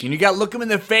Drake, and you got to look them in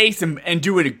the face and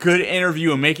do it a good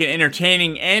interview and make it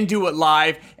entertaining and do it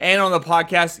live and on the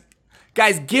podcast.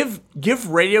 Guys, give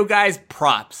radio guys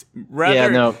props.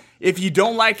 If you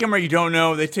don't like them or you don't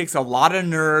know, it takes a lot of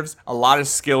nerves, a lot of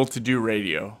skill to do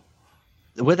radio.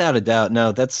 Without a doubt.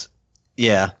 No,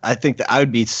 I think that I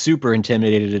would be super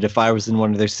intimidated if I was in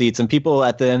one of their seats. And people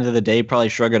at the end of the day probably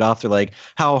shrug it off. They're like,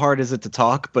 how hard is it to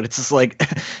talk? But it's just like,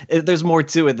 there's more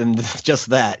to it than just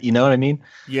that. You know what I mean?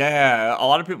 Yeah. A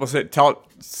lot of people say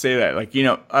that. Like, you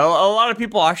know, a lot of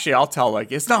people actually, I'll tell,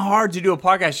 like, it's not hard to do a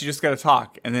podcast. You just got to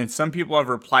talk. And then some people have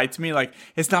replied to me, like,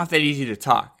 it's not that easy to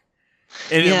talk.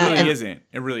 And it really isn't.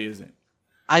 It really isn't.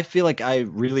 I feel like I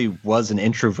really was an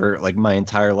introvert like my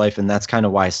entire life. And that's kind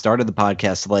of why I started the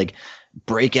podcast, to like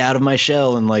break out of my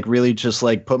shell and like really just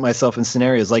like put myself in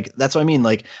scenarios. Like, that's what I mean.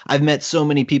 Like, I've met so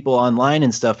many people online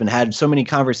and stuff and had so many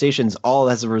conversations all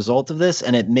as a result of this.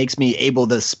 And it makes me able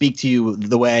to speak to you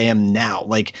the way I am now.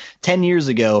 Like 10 years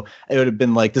ago, it would have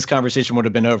been like, this conversation would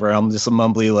have been over. I'm just a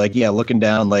mumbly, like, yeah, looking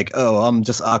down like, oh, I'm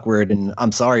just awkward and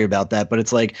I'm sorry about that. But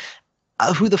it's like,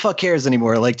 who the fuck cares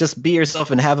anymore? Like, just be yourself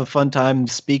and have a fun time,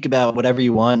 speak about whatever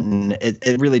you want. And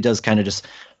it really does kind of just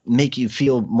make you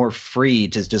feel more free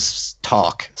to just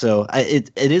talk. So it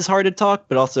is hard to talk,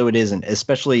 but also it isn't,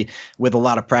 especially with a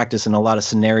lot of practice and a lot of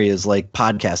scenarios like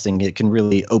podcasting. It can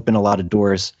really open a lot of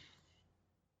doors.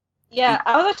 Yeah,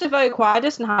 I was actually very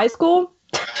quietest in high school.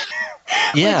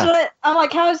 Yeah. I'm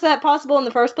like, how is that possible in the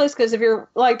first place? Because if you're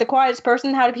like the quietest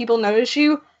person, how do people notice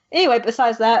you? Anyway,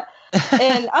 besides that,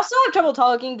 and I still have trouble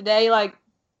talking today, like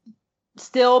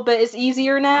still, but it's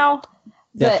easier now.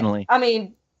 Definitely. But, I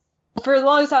mean, for the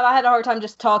longest time, I had a hard time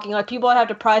just talking. Like, people would have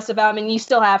to price about me, and you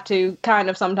still have to, kind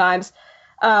of, sometimes.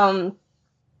 But,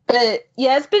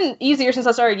 yeah, it's been easier since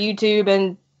I started YouTube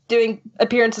and doing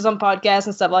appearances on podcasts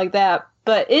and stuff like that.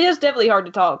 But it is definitely hard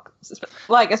to talk,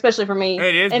 like, especially for me.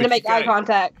 It is, and to make eye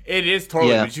contact. It is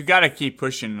totally, but you got to keep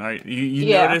pushing, right?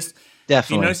 You notice...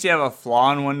 Definitely. You notice you have a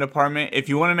flaw in one department. If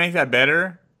you want to make that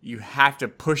better, you have to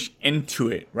push into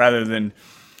it rather than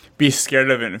be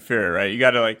scared of it and fear it, right? You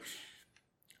got to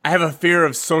I have a fear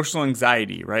of social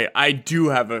anxiety, right? I do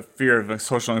have a fear of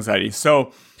social anxiety.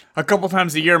 So a couple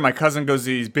times a year, my cousin goes to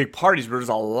these big parties where there's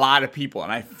a lot of people,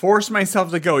 and I force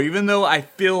myself to go. Even though I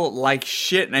feel like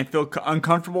shit and I feel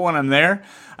uncomfortable when I'm there,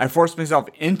 I force myself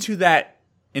into that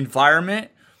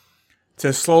environment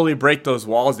to slowly break those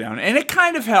walls down. And it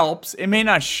kind of helps. It may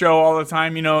not show all the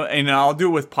time, you know, and I'll do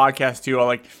it with podcasts too. I'll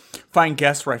like find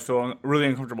guests where I feel really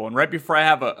uncomfortable. And right before I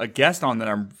have a guest on that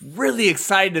I'm really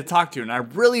excited to talk to and I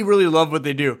really, really love what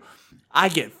they do, I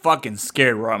get fucking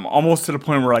scared where I'm almost to the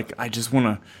point where like I just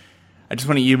want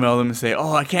to email them and say,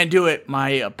 oh, I can't do it.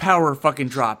 My power fucking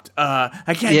dropped. I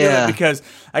can't do it because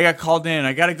I got called in.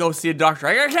 I got to go see a doctor.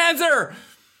 I got cancer.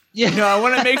 Yeah. You know, I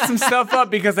want to make some stuff up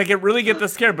because I really get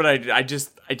this scared, but I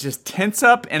just tense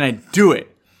up and I do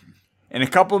it. And a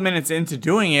couple of minutes into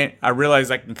doing it, I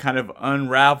realize I can kind of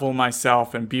unravel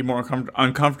myself and be more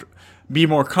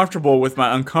comfortable with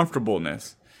my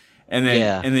uncomfortableness. And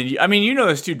then I mean, you know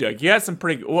this too, Doug. You had some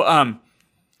pretty I'm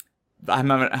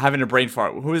having a brain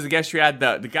fart. Who was the guest you had?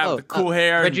 The guy with the cool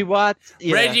hair. Reggie Watts.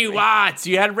 Yeah. Reggie Watts.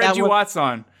 You had Reggie Watts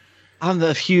on. I'm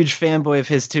the huge fanboy of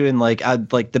his too, and like I'm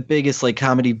like the biggest like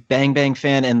comedy Bang Bang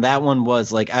fan, and that one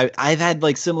was like I've had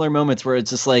like similar moments where it's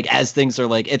just like as things are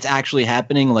like it's actually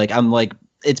happening, like I'm like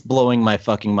it's blowing my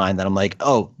fucking mind that I'm like,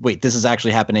 oh wait, this is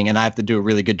actually happening, and I have to do a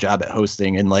really good job at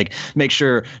hosting and like make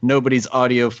sure nobody's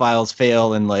audio files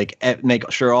fail and like make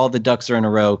sure all the ducks are in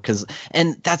a row.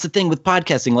 And that's the thing with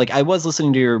podcasting. Like I was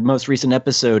listening to your most recent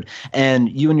episode,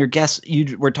 and you and your guests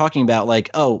you were talking about like,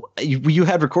 oh, you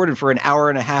had recorded for an hour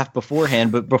and a half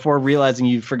beforehand, but before realizing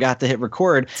you forgot to hit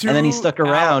record, and then he stuck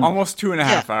around almost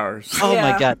 2.5 hours. Oh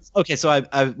my god. Okay, so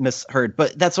I've misheard,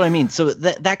 but that's what I mean. So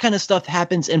that kind of stuff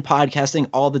happens in podcasting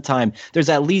all the time. There's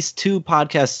at least 2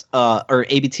 podcasts or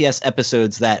ABTS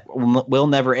episodes that will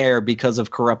never air because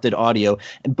of corrupted audio,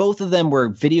 and both of them were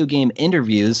video game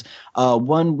interviews.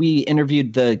 One, we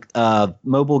interviewed the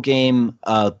mobile game,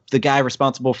 the guy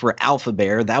responsible for Alpha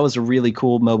Bear. That was a really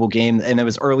cool mobile game, and it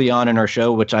was early on in our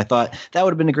show, which I thought that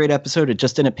would have been a great episode. It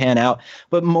just didn't pan out.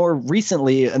 But more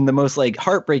recently, and the most like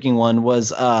heartbreaking one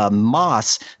was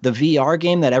Moss, the VR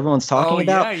game that everyone's talking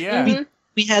about. Yeah.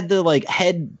 we had the like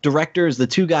head directors, the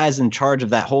two guys in charge of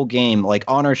that whole game, like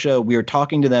on our show. We were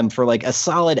talking to them for like a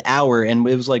solid hour, and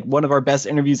it was like one of our best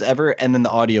interviews ever. And then the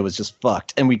audio was just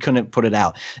fucked, and we couldn't put it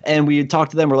out. And we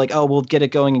talked to them. We're like, oh, we'll get it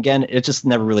going again. It just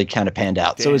never really kind of panned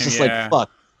out. So it's just like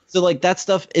fuck. So like that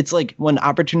stuff, it's like when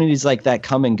opportunities like that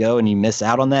come and go, and you miss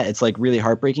out on that, it's like really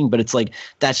heartbreaking. But it's like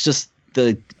that's just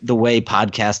the way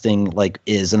podcasting like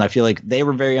is, and I feel like they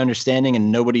were very understanding, and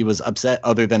nobody was upset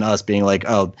other than us being like,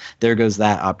 oh, there goes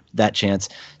that chance.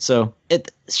 So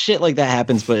shit like that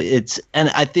happens, but and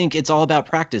I think it's all about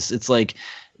practice. It's like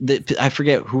I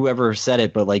forget whoever said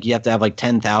it, but like you have to have like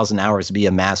 10,000 hours to be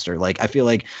a master. Like I feel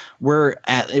like we're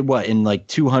at in like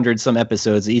 200 some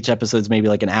episodes. Each episode's maybe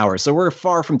like an hour, so we're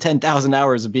far from 10,000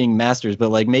 hours of being masters. But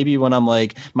like maybe when I'm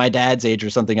like my dad's age or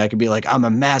something, I could be like I'm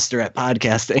a master at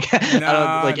podcasting.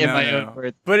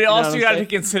 No. But it also you got to take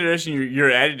consideration your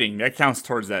editing. That counts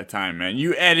towards that time, man.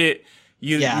 You edit.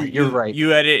 You're right.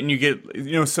 You edit and you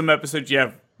get some episodes you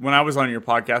have. When I was on your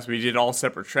podcast, we did all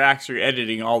separate tracks. You're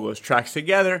editing all those tracks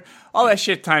together. All that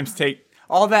shit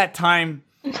all that time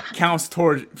counts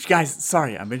towards. Guys,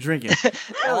 sorry, I've been drinking.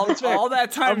 all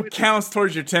that time counts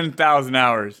towards your 10,000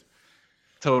 hours.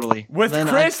 Totally. With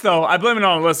Chris, though, I blame it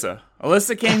on Alyssa.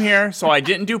 Alyssa came here, so I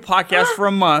didn't do podcasts for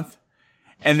a month.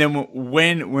 And then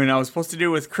when I was supposed to do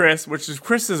it with Chris,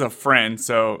 Chris is a friend,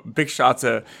 so big shots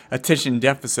of Attention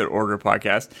Deficit Order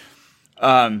podcast.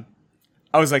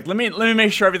 I was like, let me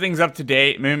make sure everything's up to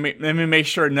date. Let me make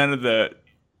sure none of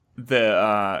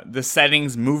the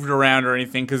settings moved around or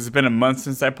anything, because it's been a month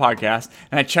since I podcast,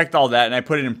 and I checked all that and I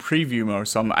put it in preview mode.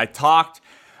 So I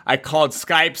called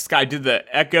Skype. Skype did the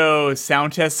Echo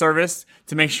sound test service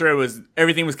to make sure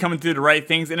everything was coming through the right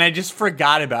things, and I just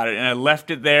forgot about it, and I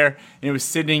left it there, and it was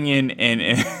sitting in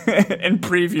in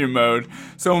preview mode.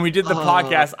 So when we did the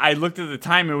podcast, I looked at the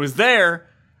time; it was there.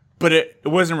 But it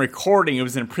wasn't recording. It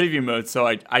was in preview mode. So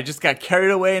I just got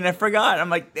carried away and I forgot. I'm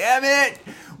like, damn it.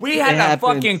 We had a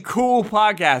fucking cool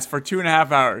podcast for 2.5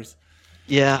 hours.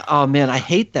 Yeah. Oh, man. I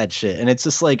hate that shit. And it's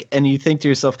just like, and you think to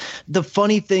yourself, the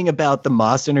funny thing about the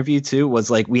Moss interview, too,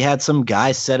 was like we had some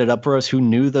guy set it up for us who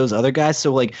knew those other guys.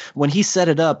 So like when he set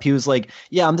it up, he was like,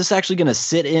 yeah, I'm just actually going to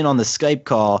sit in on the Skype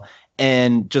call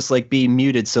and just like be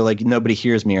muted so like nobody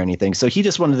hears me or anything. So he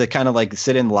just wanted to kind of like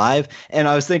sit in live. And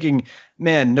I was thinking,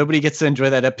 man, nobody gets to enjoy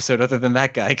that episode other than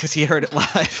that guy because he heard it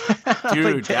live.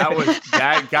 Dude,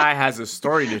 that guy has a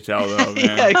story to tell though,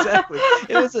 man. Yeah, exactly.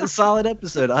 It was a solid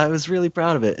episode. I was really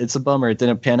proud of it. It's a bummer it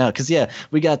didn't pan out because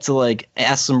we got to like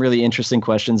ask some really interesting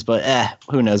questions, but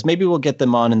who knows? Maybe we'll get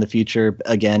them on in the future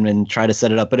again and try to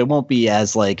set it up, but it won't be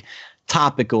as like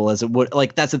topical as it would.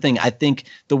 Like that's the thing. I think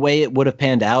the way it would have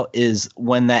panned out is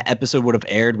when that episode would have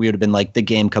aired, we would have been like, the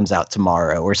game comes out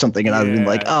tomorrow or something, and I would have been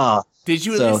like, oh. Did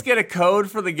you at least get a code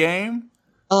for the game?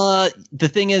 The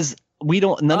thing is,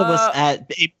 none of us at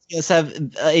APS have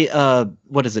a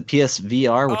what is it,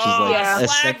 PSVR, which is like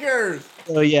slackers.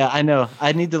 Oh yeah, I know.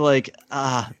 I need to like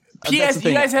PS,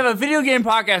 you guys have a video game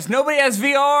podcast. Nobody has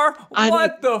VR?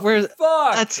 What the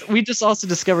fuck? We just also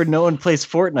discovered no one plays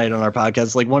Fortnite on our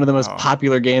podcast. Like one of the most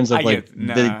popular games of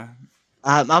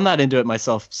I'm not into it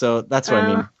myself, so that's what I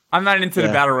mean. I'm not into the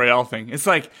battle royale thing. It's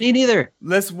like me neither.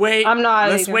 Let's wait.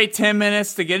 Let's wait 10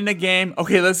 minutes to get in a game.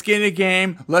 Okay, let's get in a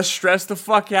game. Let's stress the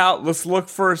fuck out. Let's look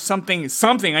for something.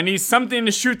 I need something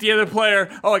to shoot the other player.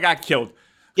 Oh, I got killed.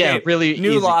 Yeah, really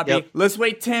new easy. lobby. Yep. Let's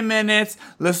wait 10 minutes.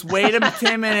 Let's wait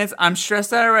 10 minutes. I'm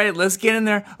stressed out already. Let's get in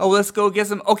there. Oh, let's go get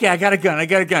some. Okay, I got a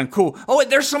gun. Cool. Oh, wait,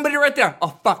 there's somebody right there.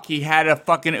 Oh, fuck. He had a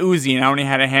fucking Uzi and I only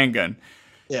had a handgun.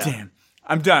 Yeah. Damn.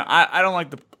 I'm done. I don't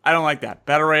like that.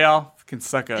 Battle Royale can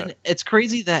suck up. And it's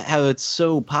crazy that how it's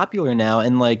so popular now.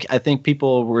 And like, I think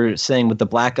people were saying with the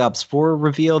Black Ops 4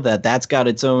 reveal that's got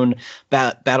its own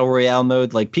Battle Royale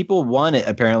mode. Like people want it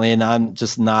apparently. And I'm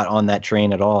just not on that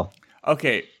train at all.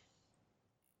 Okay,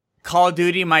 Call of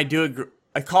Duty might do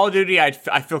a Call of Duty. I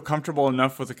feel comfortable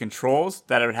enough with the controls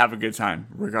that I would have a good time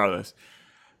regardless.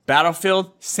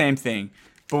 Battlefield, same thing.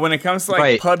 But when it comes to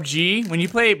like PUBG, when you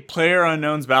play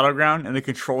PlayerUnknown's Battleground and the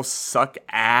controls suck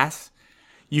ass,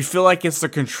 you feel like it's the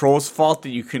controls' fault that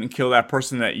you couldn't kill that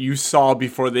person that you saw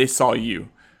before they saw you.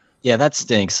 Yeah, that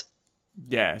stinks.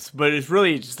 Yes, but it's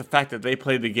really just the fact that they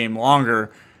played the game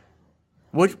longer.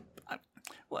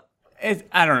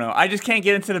 I don't know. I just can't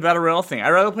get into the Battle Royale thing.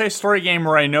 I'd rather play a story game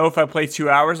where I know if I play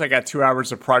 2 hours, I got 2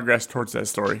 hours of progress towards that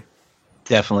story.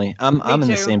 Definitely. I'm in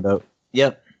the same boat.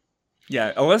 Yep.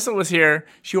 Yeah, Alyssa was here.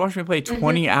 She watched me play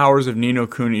 20 hours of Ni no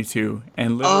Kuni 2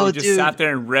 and literally just sat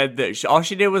there and read all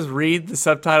she did was read the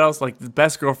subtitles, like the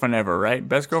Best Girlfriend Ever, right?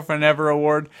 Best Girlfriend Ever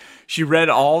award. She read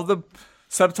all the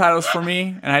subtitles for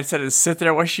me, and I just had to sit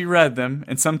there while she read them,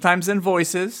 and sometimes in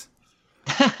voices.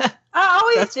 I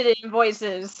always did it in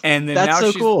voices. And then That's now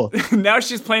so she's, cool. Now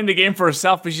she's playing the game for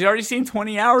herself, but she's already seen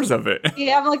 20 hours of it.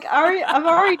 Yeah, I'm like, I've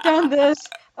already done this.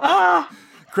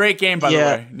 Great game, by the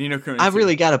way. Ni no Kuni I 2.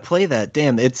 really got to play that.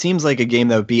 Damn, it seems like a game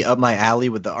that would be up my alley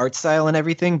with the art style and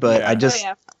everything, but I just,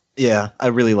 I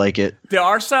really like it. The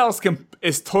art style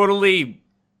is totally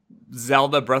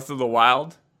Zelda Breath of the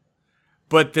Wild,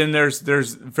 but then there's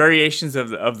variations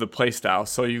of the play style.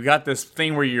 So you've got this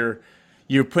thing where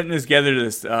you're putting together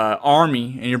this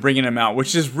army and you're bringing them out,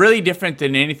 which is really different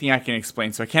than anything I can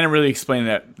explain. So I can't really explain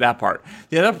that part.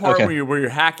 The other part where you're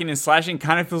hacking and slashing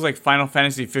kind of feels like Final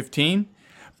Fantasy 15,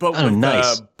 but with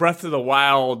the Breath of the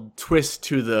Wild twist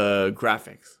to the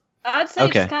graphics. I'd say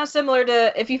it's kind of similar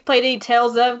to if you've played any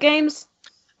Tales of games.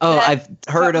 Oh, I've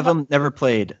heard of them, never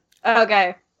played.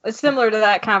 Okay, it's similar to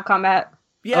that kind of combat.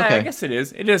 Yeah, I guess it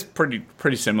is. It is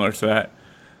pretty similar to that.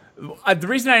 The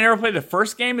reason I never played the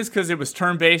first game is because it was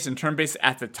turn-based, and turn-based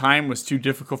at the time was too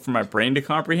difficult for my brain to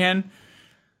comprehend.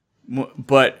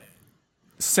 But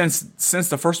since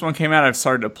the first one came out, I've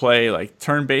started to play like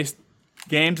turn-based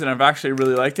games, and I've actually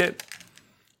really liked it.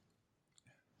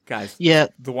 Guys,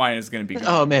 the wine is going to be good.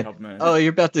 Oh, man. Oh,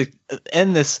 you're about to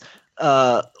end this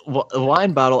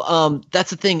wine bottle. That's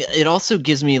the thing. It also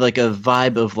gives me like a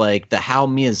vibe of like the Hayao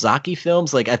Miyazaki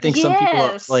films. Like I think some people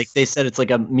are, like they said it's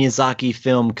like a Miyazaki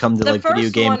film come to like video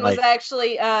game. The first one was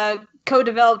actually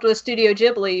co-developed with Studio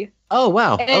Ghibli. Oh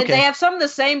wow! And they have some of the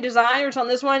same designers on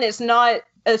this one. It's not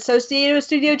associated with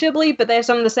Studio Ghibli, but they have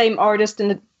some of the same artists,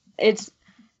 and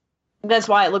that's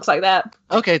why it looks like that.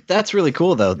 Okay, that's really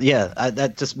cool though. Yeah,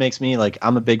 that just makes me like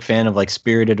I'm a big fan of like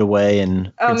Spirited Away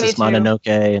and Princess Mononoke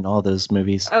and all those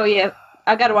movies. Oh yeah,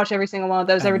 I got to watch every single one of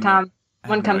those every time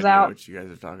one comes out. What you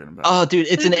guys are talking about? Oh, dude,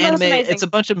 it's an anime. It's a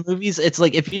bunch of movies. It's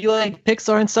like if you like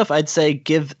Pixar and stuff, I'd say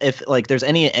if like there's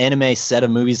any anime set of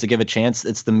movies to give a chance,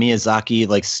 it's the Miyazaki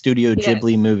like Studio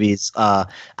Ghibli movies. I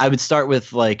would start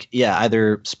with like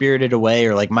either Spirited Away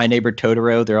or like My Neighbor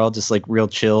Totoro. They're all just like real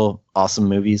chill, awesome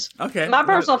movies. Okay. My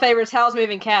personal favorite is Howl's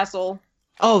Moving Castle.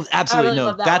 Oh, absolutely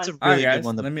really that's one. a really guys, good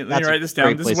one. Let me write this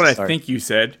down. This is what I think you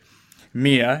said.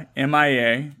 Mia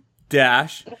MIA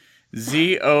dash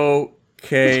ZOK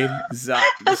ZAOKY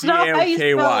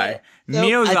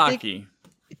Miyazaki.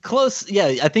 Close,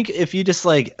 yeah. I think if you just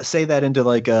like say that into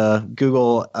like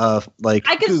Google, like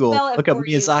I can Google, spell it look up for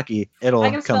you. Miyazaki, it'll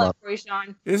I can come spell up. it for you,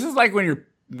 Sean. This is like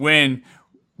when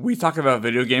we talk about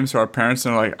video games to our parents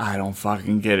and they're like, I don't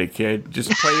fucking get it, kid. Just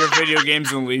play your video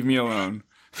games and leave me alone.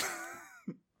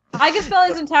 I can spell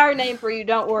his entire name for you.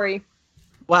 Don't worry.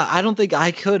 Wow, I don't think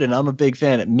I could, and I'm a big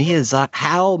fan.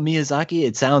 Hayao Miyazaki.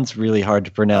 It sounds really hard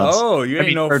to pronounce. Oh, you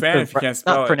ain't no fan if you can't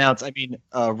spell it. Not pronounce. I mean,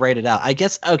 write it out. I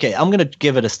guess. Okay, I'm gonna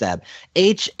give it a stab.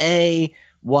 HAYOU.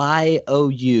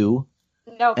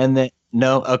 No. And then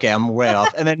no. Okay, I'm way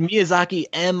off. And then Miyazaki.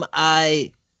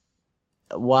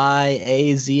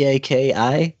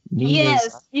 MIYAZAKI.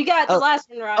 Yes, you got the last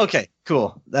one right. Okay,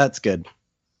 cool. That's good.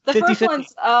 The 50, first 50?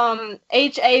 one's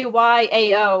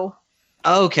HAYAO.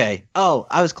 Okay. Oh,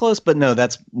 I was close, but no,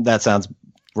 that sounds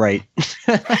right.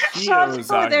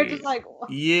 Sean's over there just like,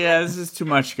 yeah, this is too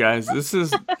much, guys.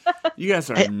 You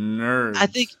guys are nerds. I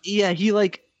think he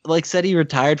like said he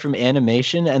retired from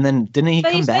animation, and then didn't he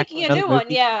come back? But he's making a new one,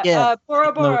 yeah.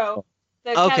 Boro Boro.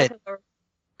 Okay.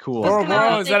 Cool. Boro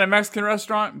Boro, is that a Mexican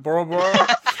restaurant? Boro Boro?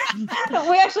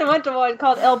 We actually went to one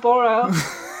called El Boro.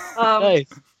 Nice.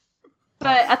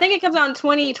 But I think it comes out in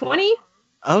 2020.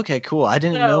 Okay, cool. I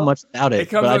didn't know much about it.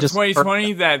 It comes out in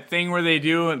 2020, that thing where they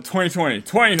do in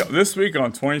 2020. This week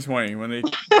on 2020 when they You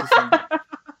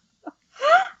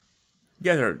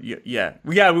guys are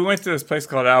we went to this place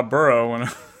called Alburo when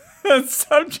the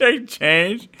subject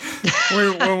changed.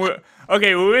 We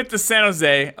went to San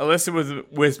Jose. Alyssa was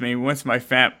with me. We went to my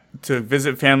to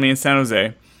visit family in San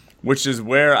Jose, which is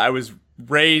where I was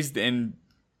raised, and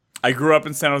I grew up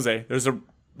in San Jose. There's a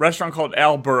restaurant called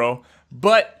Alburo,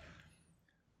 but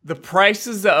the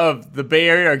prices of the Bay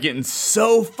Area are getting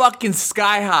so fucking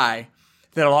sky high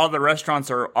that a lot of the restaurants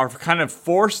are kind of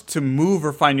forced to move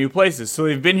or find new places. So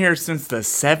they've been here since the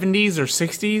 70s or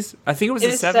 60s. I think it was the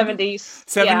 70s.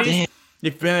 70s. Yeah.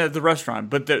 They've been at the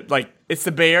restaurant, but it's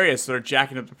the Bay Area, so they're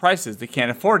jacking up the prices. They can't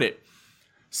afford it.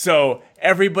 So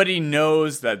everybody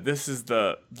knows that this is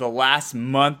the last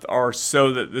month or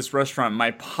so that this restaurant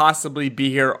might possibly be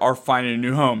here or find a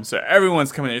new home. So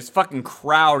everyone's coming in. It's fucking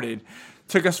crowded.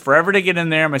 Took us forever to get in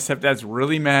there. My stepdad's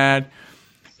really mad.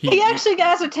 He actually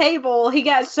got us a table. He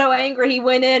got so angry he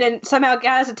went in and somehow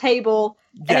got us a table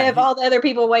ahead of all the other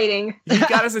people waiting. He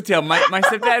got us a table. My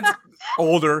stepdad's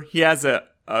older. He has a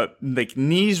like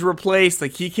knees replaced.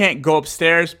 Like he can't go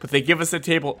upstairs, but they give us a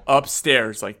table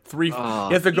upstairs, like three. You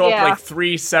have to go up like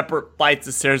 3 separate flights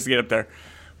of stairs to get up there.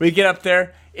 We get up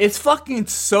there. It's fucking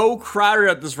so crowded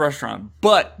at this restaurant,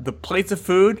 but the plates of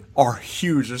food are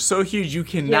huge. They're so huge you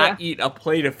cannot eat a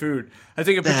plate of food. I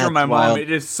take a picture of my mom.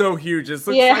 It is so huge. It looks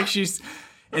like she's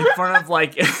in front of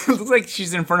like it looks like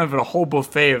she's in front of a whole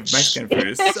buffet of Mexican food.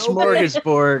 It's so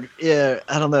smorgasbord. Yeah,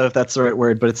 I don't know if that's the right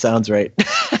word, but it sounds right.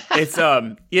 It's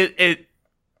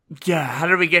yeah. How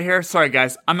did we get here? Sorry,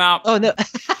 guys. I'm out. Oh no,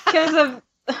 because of.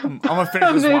 I'm gonna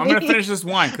finish this wine. I'm gonna finish this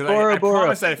wine because I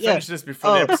promised I'd finish this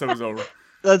before the episode was over.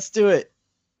 Let's do it.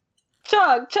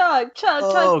 Chug, chug, chug,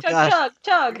 chug, chug, chug,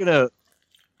 chug. I'm gonna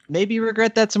maybe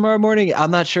regret that tomorrow morning. I'm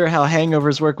not sure how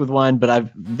hangovers work with wine, but I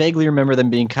vaguely remember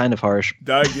them being kind of harsh.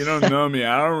 Doug, you don't know me.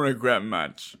 I don't regret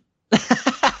much.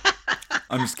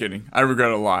 I'm just kidding. I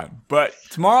regret a lot. But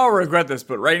tomorrow I'll regret this,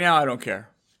 but right now I don't care.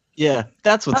 Yeah,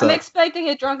 that's what's up. I'm expecting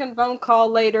a drunken phone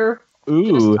call later.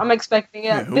 Ooh. I'm expecting it.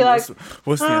 Yeah, Be like,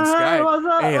 what's the Skype? What's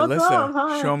up? Hey, What's Alyssa, up?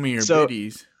 Hi. show me your So-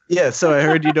 biddies. Yeah, so I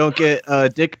heard you don't get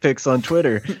dick pics on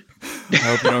Twitter. I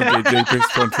hope you don't get dick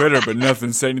pics on Twitter, but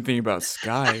nothing said anything about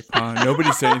Skype.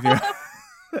 Nobody said anything about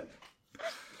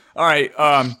All right,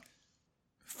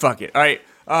 fuck it. All right,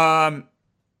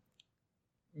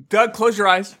 Doug, close your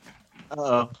eyes.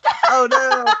 Uh-oh. Oh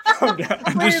no!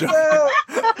 I'm just joking.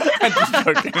 I'm just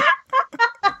joking.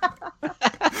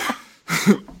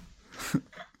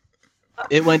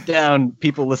 It went down.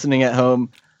 People listening at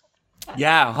home.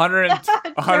 Yeah,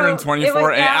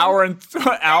 124, an hour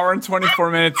and 24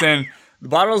 minutes in. The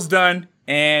bottle's done,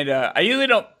 and I usually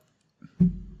don't.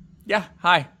 Yeah,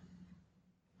 hi.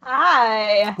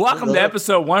 Hi. Welcome to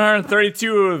episode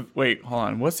 132 of. Wait, hold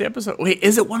on. What's the episode? Wait,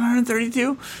 is it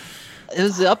 132? It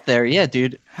was up there, yeah,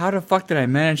 dude. How the fuck did I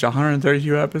manage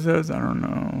 132 episodes? I don't know.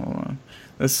 Hold on.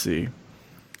 Let's see.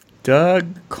 Doug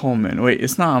Coleman. Wait,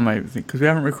 it's not on my thing because we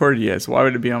haven't recorded yet. So why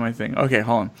would it be on my thing? Okay,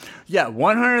 hold on. Yeah,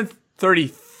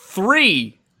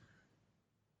 133.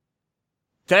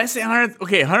 Did I say 100?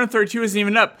 Okay, 132 isn't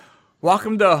even up.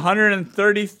 Welcome to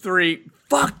 133.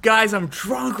 Fuck, guys, I'm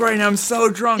drunk right now. I'm so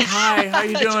drunk. Hi, how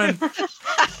you doing?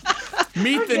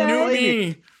 Meet the new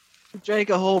me. Drank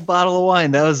a whole bottle of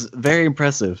wine. That was very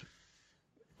impressive.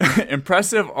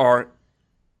 Impressive or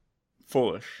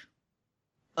foolish?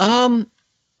 Fun.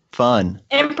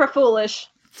 Emperor foolish.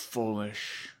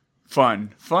 Foolish.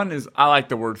 Fun. Fun is, I like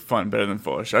the word fun better than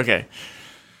foolish. Okay.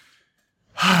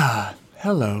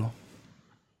 Hello.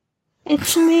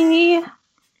 It's me.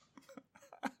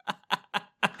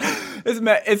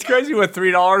 It's crazy what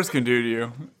 $3 can do to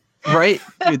you. Right?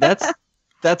 Dude, that's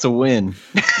a win.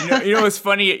 You know what's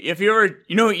funny? If you ever,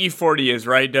 you know what E40 is,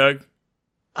 right, Doug?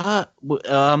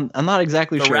 I'm not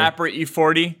exactly the sure. The rapper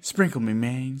E40? Sprinkle me,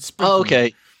 man. Sprinkle okay.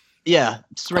 Me. Yeah.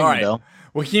 Ring the bell.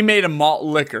 Well, he made a malt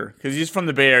liquor because he's from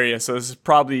the Bay Area, so this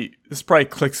probably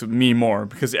clicks with me more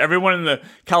because everyone in the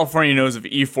California knows of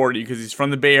E40 because he's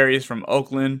from the Bay Area, he's from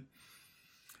Oakland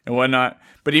and whatnot.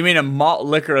 But he made a malt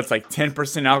liquor that's like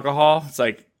 10% alcohol. It's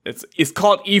like it's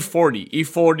called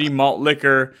E40 malt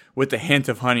liquor with a hint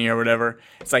of honey or whatever.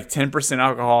 It's like 10%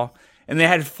 alcohol, and they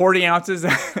had 40 ounces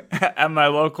at my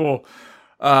local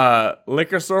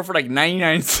liquor store for like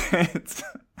 99 cents.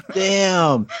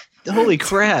 Damn. Holy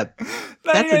crap.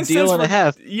 That's a deal and a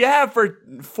half. Yeah, for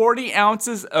 40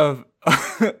 ounces of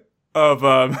 10%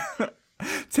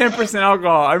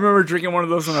 alcohol. I remember drinking one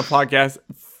of those on a podcast.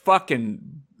 Fucking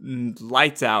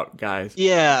lights out, guys.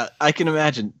 Yeah, I can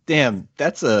imagine. Damn,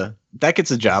 that gets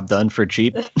a job done for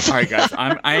cheap. All right, guys.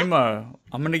 I'm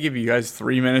gonna give you guys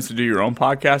 3 minutes to do your own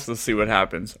podcast. Let's see what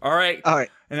happens. All right.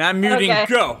 And I'm muting. Okay.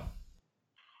 Go.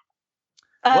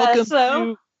 Welcome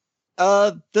to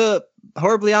the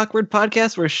Horribly Awkward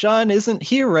podcast where Sean isn't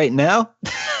here right now.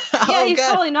 Yeah, he's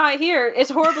totally not here. It's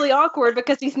horribly awkward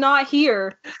because he's not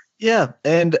here. Yeah,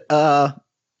 and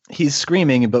he's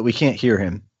screaming, but we can't hear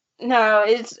him. No,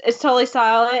 it's totally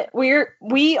silent.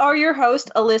 We are your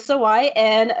host, Alyssa White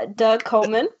and Doug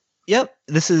Coleman. Yep,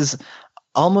 this is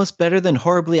almost better than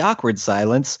Horribly Awkward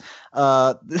silence.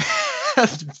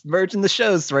 Merging the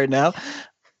shows right now.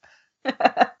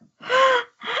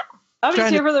 I'm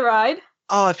just here for the ride.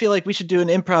 Oh, I feel like we should do an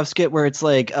improv skit where it's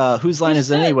like, whose line is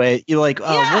it anyway? You're like,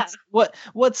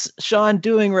 what's Sean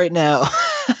doing right now?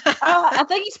 I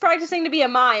think he's practicing to be a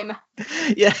mime.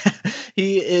 Yeah,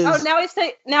 he is. Oh, now he's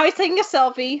taking a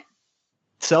selfie.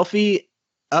 Selfie.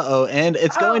 Uh-oh, and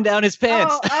it's going down his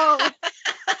pants.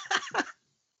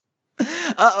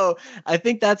 Uh-oh, I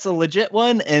think that's a legit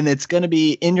one, and it's going to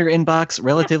be in your inbox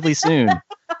relatively soon.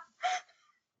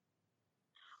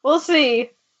 We'll see.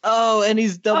 Oh, and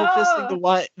he's double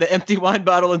fisting the empty wine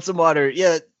bottle in some water.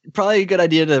 Yeah, probably a good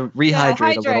idea to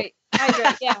rehydrate a little.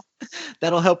 Hydrate, yeah.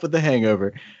 That'll help with the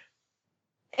hangover.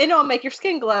 It'll make your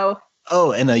skin glow.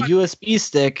 Oh, and a USB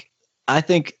stick. I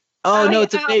think. Oh, no,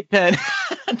 it's a vape pen.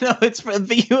 No, it's for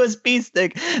the USB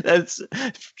stick. That's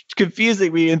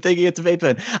confusing me and thinking it's a vape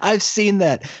pen. I've seen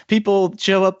that. People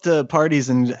show up to parties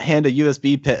and hand a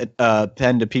USB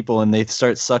pen to people and they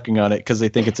start sucking on it because they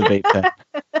think it's a vape pen.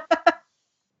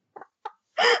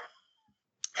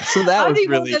 So that was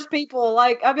really people.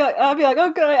 Like I'd be like,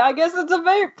 okay, I guess it's a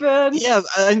vape pen. Yeah,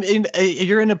 I mean,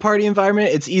 you're in a party environment.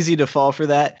 It's easy to fall for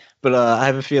that, but I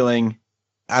have a feeling,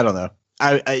 I don't know.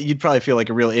 You'd probably feel like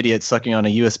a real idiot sucking on a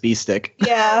USB stick.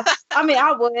 Yeah, I mean,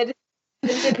 I would.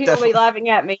 And people would be laughing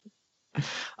at me.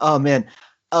 Oh man.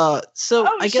 So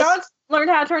I guess Sean's learned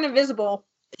how to turn invisible.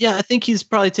 Yeah, I think he's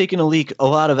probably taken a leak. A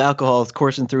lot of alcohol is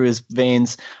coursing through his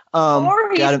veins. Or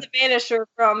he's the Vanisher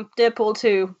from Deadpool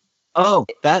 2. Oh,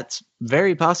 that's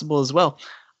very possible as well.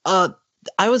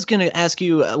 I was going to ask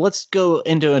you, let's go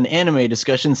into an anime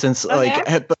discussion since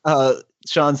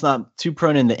Sean's not too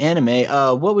prone into anime.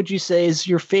 What would you say is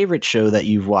your favorite show that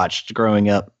you've watched growing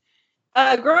up?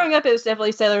 Growing up, it was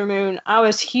definitely Sailor Moon. I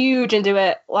was huge into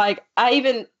it. Like,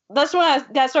 that's when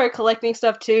I started collecting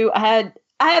stuff too. I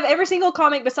have every single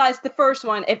comic besides the first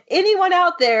one. If anyone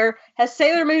out there has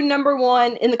Sailor Moon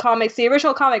 #1 in the comics, the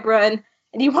original comic run,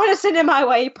 and you want to send it my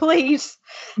way, please.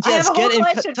 Yes, I have a whole get in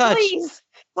collection, touch. please.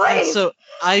 So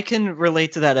I can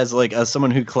relate to that as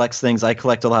someone who collects things. I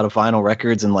collect a lot of vinyl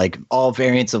records and like all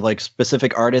variants of like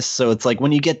specific artists. So it's like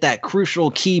when you get that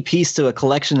crucial key piece to a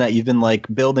collection that you've been like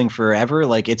building forever,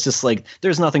 like it's just like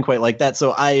there's nothing quite like that.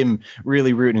 So I am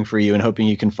really rooting for you and hoping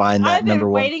you can find that #1. I've been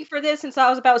waiting for this since I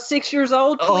was about 6 years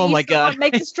old. Please, oh my God,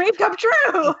 make this dream come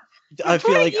true. I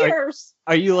feel like years.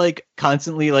 Are you like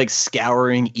constantly like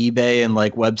scouring eBay and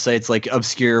like websites, like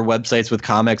obscure websites with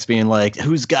comics being like,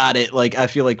 who's got it? Like, I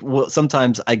feel like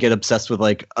sometimes I get obsessed with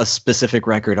like a specific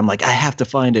record. I'm like, I have to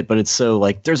find it, but it's so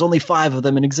like, there's only 5 of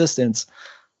them in existence.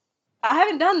 I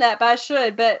haven't done that, but I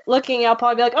should. But looking, I'll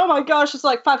probably be like, oh my gosh, it's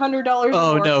like $500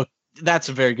 Oh, more. no, that's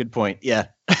a very good point. Yeah.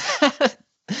 If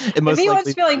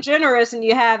anyone's feeling generous and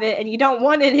you have it and you don't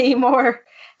want it anymore,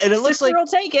 and it looks like we'll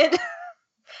take it.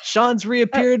 Sean's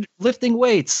reappeared lifting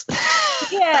weights.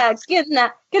 Yeah, getting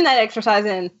that exercise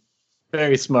in.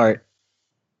 Very smart.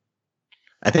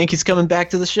 I think he's coming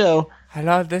back to the show.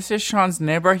 Hello, this is Sean's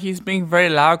neighbor. He's being very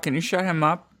loud. Can you shut him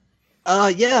up?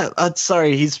 Yeah.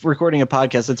 Sorry, he's recording a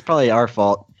podcast. It's probably our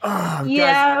fault. Oh,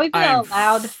 yeah, guys, we've been out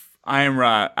loud. I am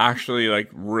actually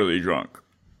like really drunk.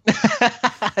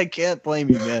 I can't blame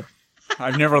you, man.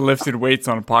 I've never lifted weights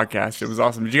on a podcast. It was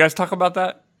awesome. Did you guys talk about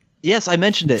that? Yes, I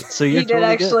mentioned it. So you're did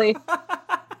actually.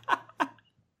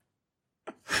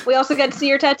 We also got to see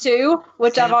your tattoo,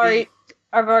 which I've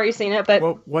already seen it.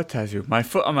 But what tattoo? My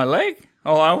foot on my leg?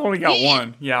 Oh, I only got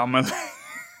one. Yeah, on my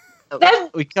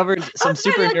leg. We covered some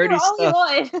super nerdy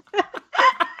stuff.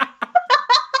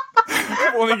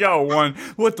 I've only got one.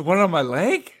 What, the one on my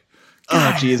leg?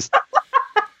 Oh, jeez.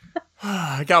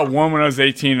 I got one when I was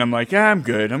 18. I'm like, yeah, I'm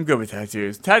good. I'm good with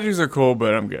tattoos. Tattoos are cool,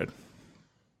 but I'm good.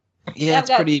 Yeah, it's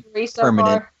pretty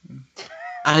permanent.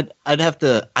 I'd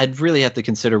really have to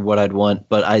consider what I'd want,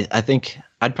 but I think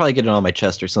I'd probably get it on my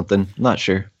chest or something. I'm not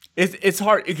sure. It's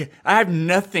hard. I have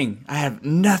nothing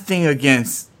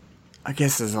against, I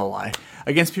guess this is a lie,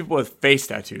 against people with face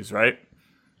tattoos, right?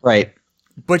 Right.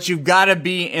 But you've got to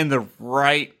be in the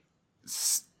right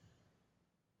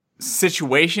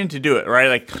situation to do it, right?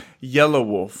 Like Yellow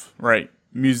Wolf, right?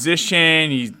 Musician,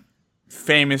 he's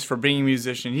famous for being a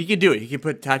musician. He could do it. He could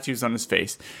put tattoos on his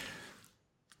face.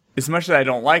 As much as I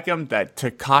don't like him, that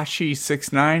Tekashi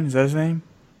 6ix9ine, is that his name?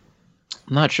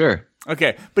 I'm not sure.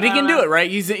 Okay, but he can do it, right?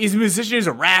 He's a musician, he's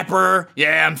a rapper.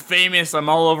 Yeah, I'm famous, I'm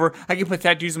all over. I can put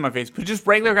tattoos on my face. But just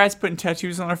regular guys putting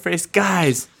tattoos on their face,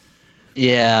 guys.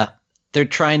 Yeah, they're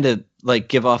trying to like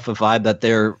give off a vibe that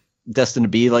they're destined to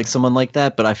be like someone like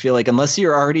that. But I feel like unless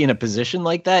you're already in a position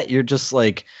like that, you're just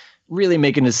like really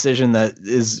making a decision that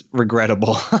is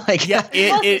regrettable. Like, yeah,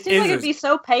 it seems like it'd be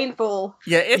so painful.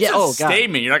 Yeah, it's a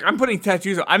statement. You're like, I'm putting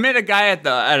tattoos on. I met a guy at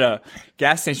a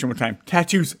gas station one time.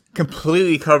 Tattoos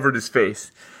completely covered his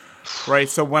face. Right,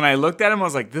 so when I looked at him, I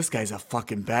was like, this guy's a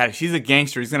fucking badass. He's a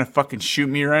gangster. He's gonna fucking shoot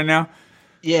me right now.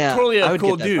 Yeah, totally a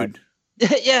cool dude.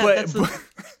 Yeah,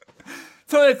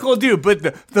 totally a cool dude. But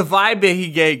the vibe that he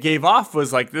gave off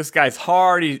was like, this guy's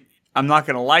hard. I'm not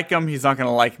gonna like him. He's not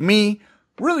gonna like me.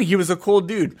 Really, he was a cool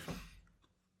dude.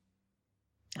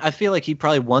 I feel like he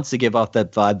probably wants to give off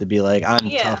that vibe to be like, I'm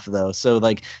tough though. So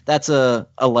like that's a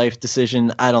life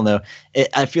decision. I don't know.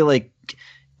 I feel like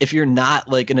if you're not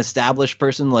like an established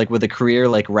person, like with a career,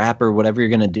 like rap or whatever you're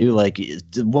going to do, like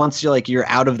once you're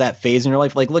out of that phase in your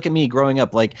life, like look at me growing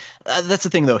up, like that's the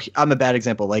thing though. I'm a bad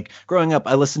example. Like growing up,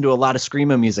 I listened to a lot of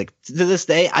Screamo music. To this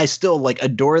day, I still like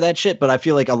adore that shit, but I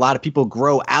feel like a lot of people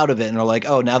grow out of it and are like,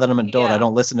 oh, now that I'm an adult, I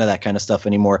don't listen to that kind of stuff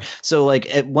anymore. So like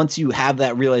once you have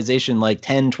that realization, like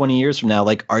 10, 20 years from now,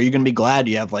 like, are you going to be glad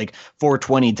you have like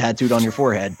 420 tattooed on your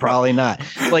forehead? Probably not.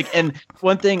 Like, and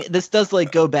one thing, this does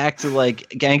like go back to like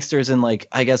gangsters in like,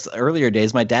 I guess earlier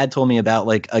days. My dad told me about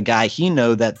like a guy he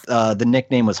know that the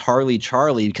nickname was Harley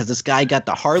Charlie because this guy got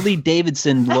the Harley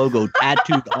Davidson logo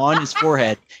tattooed on his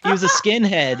forehead. He was a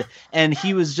skinhead and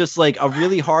he was just like a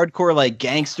really hardcore like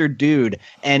gangster dude,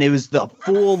 and it was the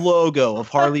full logo of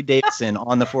Harley Davidson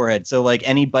on the forehead. So like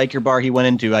any biker bar he went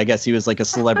into, I guess he was like a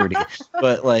celebrity.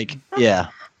 But like, yeah.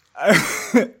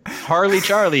 Harley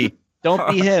Charlie, don't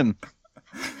be him.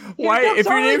 Why, if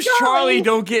your name's Charlie,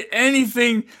 don't get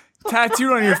anything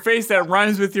tattooed on your face that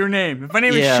rhymes with your name. If my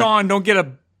name is Sean, don't get a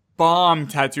bomb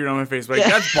tattooed on my face. Like,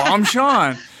 that's Bomb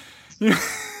Sean.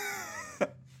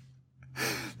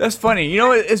 That's funny. You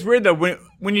know, it's weird though,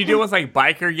 when you deal with like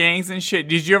biker gangs and shit.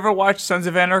 Did you ever watch Sons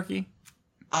of Anarchy?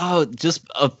 Oh, just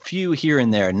a few here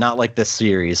and there, not like this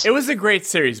series. It was a great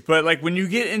series, but like when you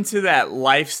get into that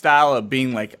lifestyle of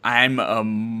being like, I'm a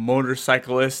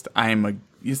motorcyclist,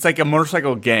 it's like a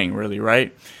motorcycle gang, really,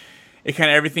 right? It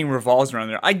kind of everything revolves around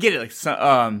there. I get it, like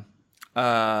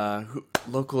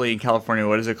locally in California,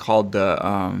 what is it called?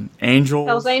 The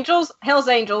Angels, Hell's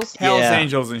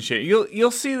Angels and shit.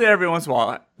 You'll see that every once in a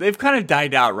while. They've kind of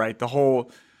died out, right? The whole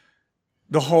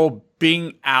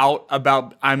being out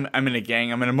about I'm in a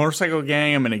gang, I'm in a motorcycle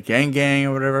gang, I'm in a gang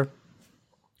or whatever.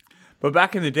 But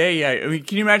back in the day, yeah, I mean,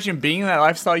 can you imagine being in that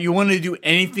lifestyle? You want to do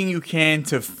anything you can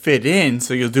to fit in,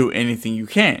 so you'll do anything you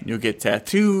can. You'll get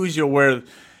tattoos, you'll wear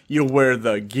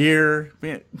the gear.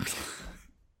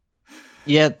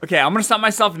 Yeah. Okay, I'm gonna stop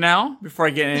myself now before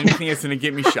I get anything that's gonna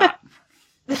get me shot.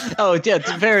 Oh yeah,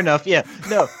 fair enough. Yeah,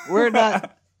 no, we're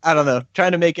not. I don't know,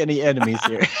 trying to make any enemies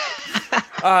here.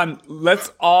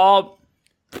 Let's all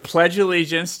pledge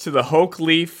allegiance to the Hoke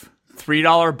Leaf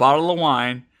 $3 bottle of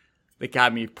wine that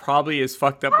got me probably as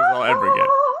fucked up as I'll ever get.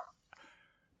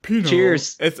 Pinot.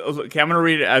 Cheers. Okay, I'm gonna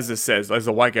read it as it says, as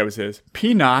the white guy says.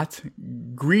 Pinot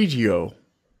Grigio.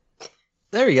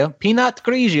 There you go. Pinot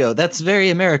Grigio. That's very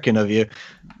American of you.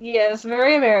 Yes,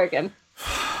 very American.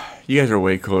 You guys are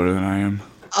way cooler than I am.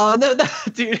 Oh no,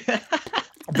 dude.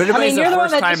 But I mean, you're the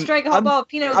one that just drank a whole bottle of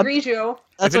Pinot Grigio.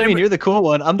 That's what I mean. You're the cool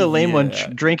one. I'm the lame one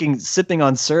sipping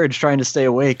on Surge, trying to stay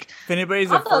awake. If anybody's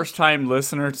a first-time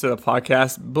listener to the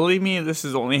podcast, believe me, this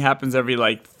only happens every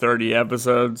like 30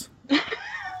 episodes.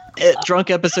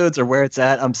 Drunk episodes are where it's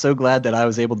at. I'm so glad that I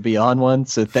was able to be on one.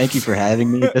 So thank you for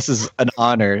having me. This is an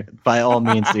honor, by all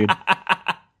means, dude.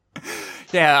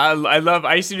 Yeah,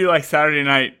 I used to do like Saturday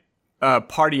night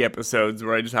party episodes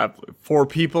where I just have 4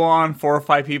 or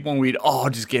 5 people, and we'd all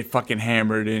just get fucking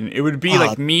hammered, and it would be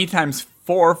like me times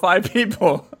 4 or 5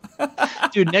 people.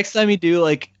 Dude, next time you do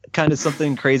like kind of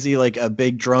something crazy, like a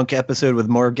big drunk episode with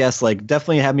more guests, like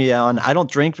definitely have me on. I don't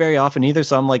drink very often either,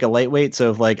 so I'm like a lightweight. So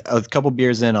if like a couple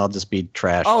beers in, I'll just be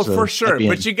trash. Oh, so for sure.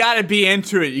 But you got to be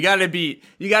into it. You got to be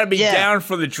down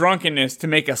for the drunkenness to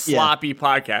make a sloppy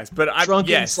podcast. But I'm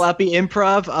drunken, sloppy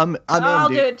improv. I'll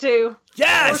do it too.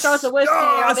 Yes. I'll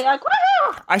be like,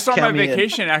 woo! I start my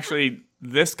vacation actually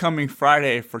this coming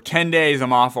Friday for 10 days.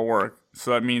 I'm off of work.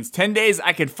 So that means 10 days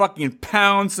I could fucking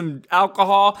pound some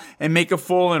alcohol and make a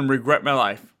fool and regret my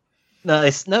life.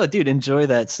 Nice. No, dude, enjoy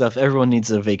that stuff. Everyone needs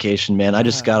a vacation, man. I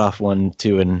just got off one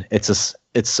too, and it's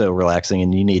so relaxing,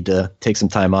 and you need to take some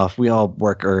time off. We all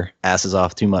work our asses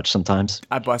off too much sometimes.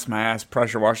 I bust my ass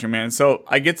pressure washing, man. So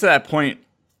I get to that point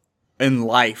in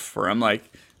life where I'm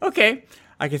like, okay,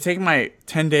 I can take my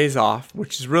 10 days off,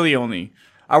 which is really only,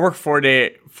 I work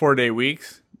 4-day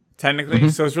weeks. Technically,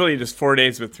 so it's really just 4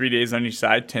 days with 3 days on each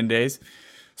side, 10 days.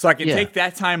 So I can take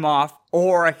that time off,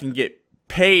 or I can get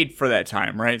paid for that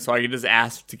time, right? So I can just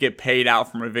ask to get paid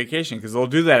out for my vacation because they'll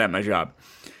do that at my job.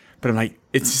 But I'm like,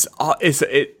 it's just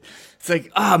it's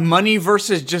like money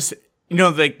versus just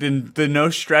like the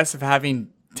no stress of having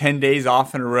 10 days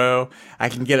off in a row. I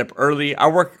can get up early. I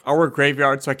work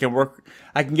graveyard, so I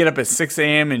can get up at 6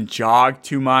 a.m. and jog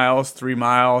 2 miles, 3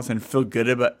 miles, and feel good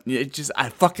about it. I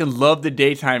fucking love the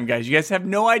daytime, guys. You guys have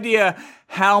no idea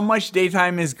how much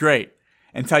daytime is great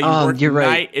until you work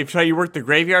night. Until you work the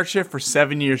graveyard shift for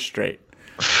 7 years straight.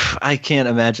 I can't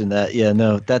imagine that. Yeah,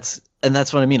 no, that's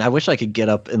what I mean. I wish I could get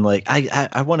up and like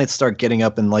I want to start getting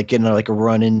up and like getting like a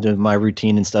run into my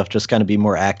routine and stuff. Just kind of be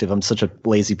more active. I'm such a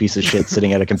lazy piece of shit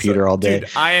sitting at a computer all day. Dude,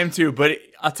 I am too. But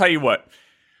I'll tell you what.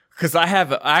 because I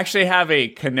actually have a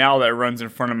canal that runs in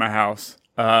front of my house.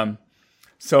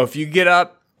 So if I get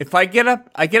up at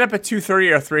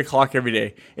 2:30 or 3 o'clock every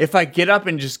day. If I get up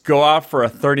and just go out for a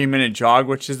 30-minute jog,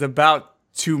 which is about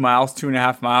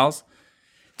 2.5 miles,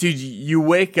 dude, you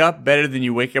wake up better than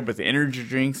you wake up with energy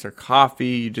drinks or coffee.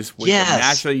 You just wake up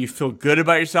naturally. You feel good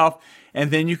about yourself,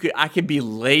 and then I could be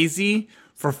lazy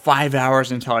for 5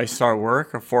 hours until I start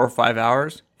work, or 4 or 5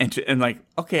 hours, and like,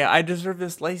 okay, I deserve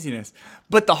this laziness.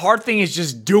 But the hard thing is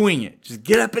just doing it. Just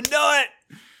get up and do it.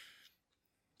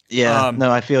 Yeah, no,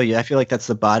 I feel you. I feel like that's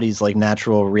the body's like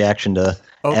natural reaction to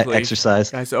exercise.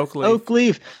 Guys, Oak Leaf. Oak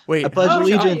Leaf. Wait, I pledge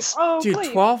allegiance. Dude,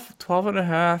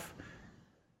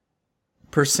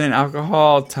 12.5%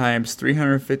 alcohol times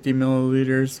 350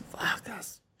 milliliters. Fuck,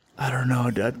 I don't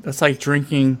know, dude. That's like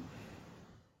drinking.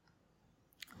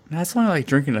 That's only like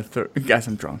drinking a third. Guys,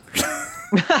 I'm drunk. You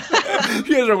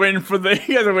guys are waiting for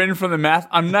the math.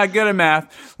 I'm not good at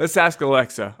math. Let's ask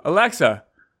Alexa. Alexa,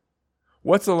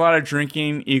 what's a lot of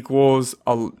drinking equals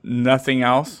nothing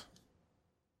else?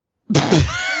 In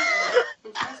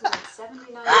Fresno,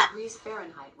 79 degrees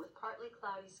Fahrenheit with partly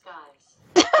cloudy skies.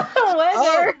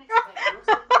 Weather.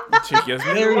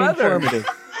 Very informative.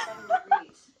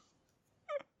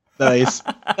 Nice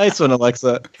one,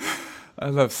 Alexa. I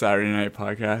love Saturday Night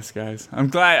Podcasts, guys. I'm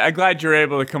glad you're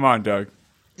able to come on, Doug.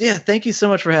 Yeah, thank you so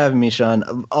much for having me,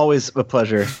 Sean. Always a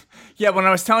pleasure. Yeah, when I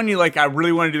was telling you, like, I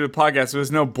really want to do the podcast, there was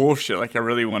no bullshit. Like, I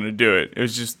really want to do it. It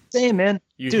was just... Same, man.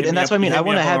 Dude, and that's what I mean. I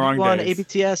want to have you on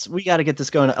ABTS. We got to get this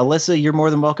going. Alyssa, you're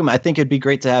more than welcome. I think it'd be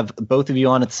great to have both of you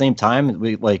on at the same time.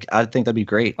 I think that'd be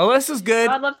great. Alyssa's good.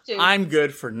 I'd love to. I'm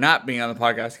good for not being on the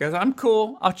podcast, guys. I'm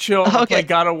cool. I'll chill. I'll play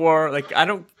God of War. Like, I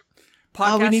don't...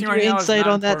 we need your insight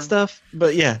on that stuff.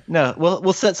 But yeah, no,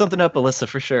 we'll set something up, Alyssa,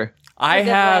 for sure.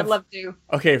 I'd love to.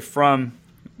 Okay,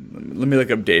 let me look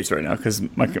up dates right now because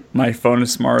my phone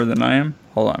is smarter than I am.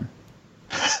 Hold on.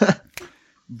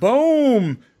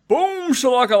 Boom,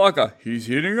 shakalaka. He's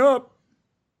heating up.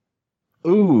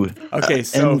 Ooh. Okay,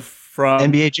 so from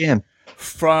NBA Jam.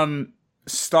 From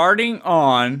starting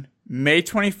on May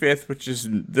 25th, which is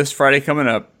this Friday coming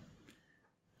up,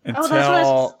 until that's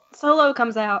when Solo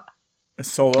comes out.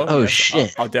 Solo. Oh, yes,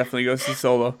 shit. I'll definitely go see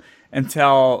Solo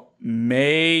until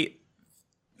June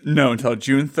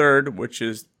 3rd, which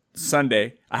is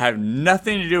Sunday. I have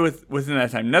nothing to do within that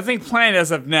time. Nothing planned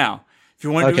as of now. If you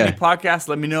want to do any podcasts,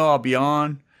 let me know. I'll be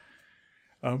on.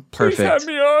 Please Perfect. have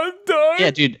me on, Doug.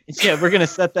 Yeah, dude. Yeah, we're gonna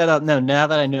set that up. No, now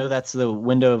that I know that's the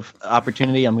window of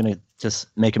opportunity, I'm gonna just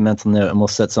make a mental note and we'll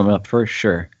set something up for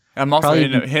sure. I'm also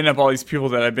hitting up all these people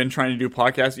that I've been trying to do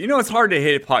podcasts. You know, it's hard to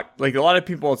hit like a lot of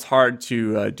people. It's hard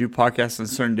to do podcasts on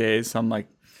certain days. So I'm like,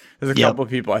 there's a couple of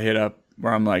people I hit up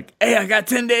where I'm like, hey, I got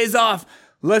 10 days off.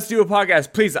 Let's do a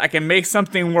podcast, please. I can make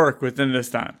something work within this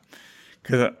time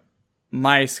because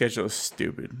my schedule is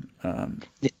stupid.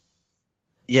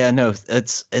 Yeah, no,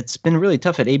 it's been really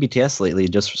tough at ABTS lately,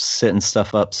 just setting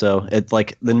stuff up. So it's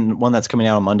like the one that's coming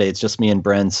out on Monday. It's just me and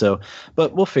Bren. So,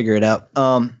 but we'll figure it out.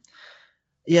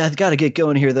 Yeah, I've got to get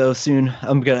going here though soon.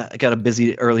 I got a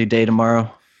busy early day tomorrow,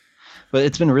 but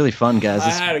it's been really fun, guys.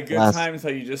 I had a good time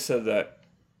until you just said that.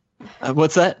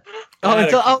 What's that?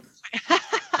 I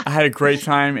had a great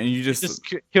time, and you just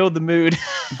killed the mood.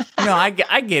 No, I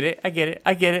get it.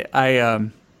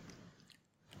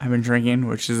 I've been drinking,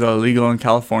 which is illegal in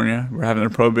California. We're having a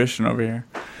prohibition over here.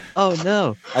 Oh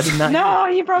no, I did not. No,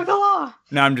 you broke the law.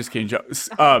 No, I'm just kidding.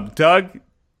 Doug,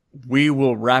 we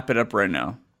will wrap it up right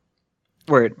now.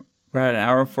 Word. We're at 1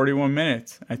 hour and 41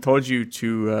 minutes. I told you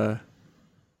to.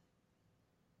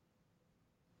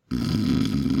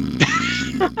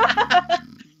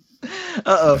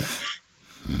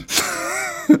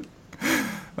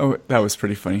 Oh, that was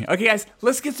pretty funny. Okay, guys,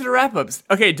 let's get to the wrap-ups.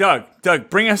 Okay, Doug,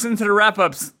 bring us into the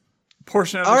wrap-ups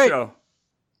portion of the show.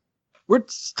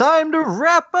 It's time to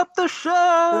wrap up the show.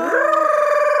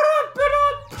 Wrap it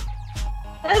up.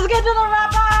 Let's get to the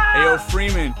wrap-up. Hey, yo,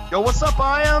 Freeman. Yo, what's up,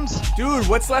 IAMS? Dude,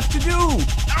 what's left to do?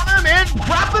 I don't know, man.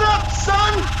 Wrap it up,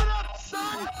 son.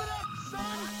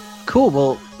 Cool.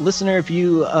 Well, listener, if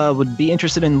you would be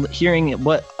interested in hearing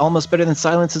what Almost Better Than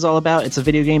Silence is all about, it's a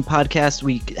video game podcast.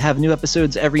 We have new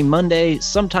episodes every Monday.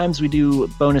 Sometimes we do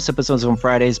bonus episodes on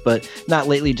Fridays, but not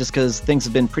lately just because things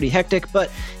have been pretty hectic. But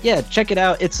yeah, check it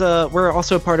out. It's we're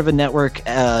also a part of a network.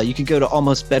 You can go to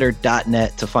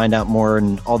almostbetter.net to find out more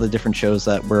and all the different shows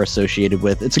that we're associated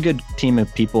with. It's a good team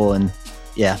of people and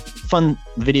yeah, fun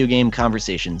video game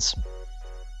conversations.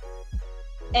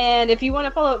 And if you want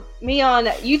to follow me on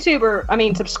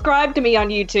YouTube, subscribe to me on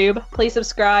YouTube, please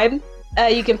subscribe.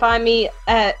 You can find me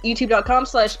at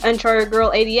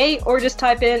youtube.com/unchartedgirl88 or just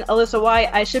type in Alyssa White.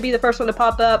 I should be the first one to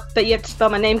pop up, but you have to spell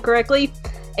my name correctly.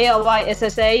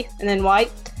 ALYSSA and then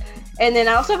White. And then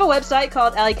I also have a website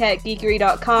called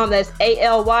alleycatgeekery.com. That's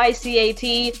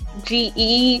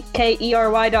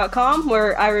ALYCATGEEKERY.com,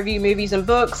 where I review movies and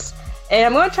books. And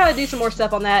I'm going to try to do some more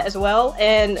stuff on that as well.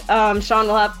 And Sean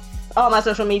will have all my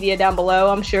social media down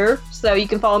below, I'm sure. So you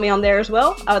can follow me on there as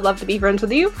well. I would love to be friends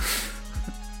with you.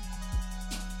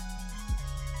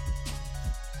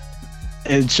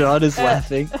 And Sean is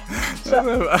laughing.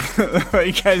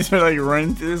 You guys are like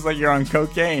running through this like you're on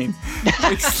cocaine.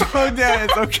 Like, slow down.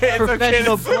 It's okay. It's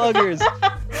Professional okay. pluggers.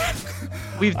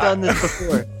 We've done this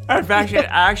before. I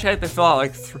actually had to fill out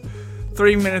like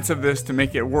 3 minutes of this to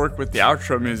make it work with the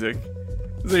outro music.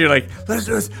 So you're like, let's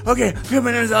do this. Okay,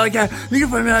 my name is Alicat. You can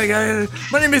find me on Alicat.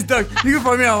 My name is Doug. You can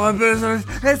find me on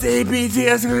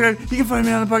SAPTS. You can find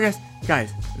me on the podcast.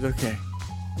 Guys, it's okay.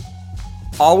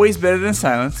 Always better than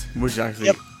silence, which is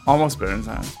actually almost better than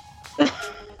silence.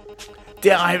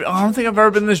 Damn, I don't think I've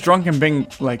ever been this drunk and been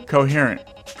like coherent.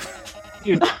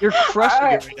 Dude, you're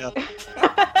crushing it right now.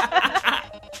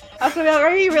 I was gonna be like,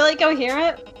 are you really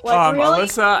coherent? Like, really?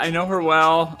 Alyssa, I know her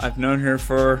well. I've known her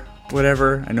for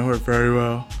whatever. I know her very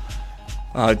well.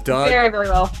 Doug. Very, very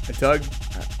well. Doug,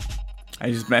 I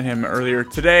just met him earlier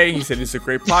today. He said it's a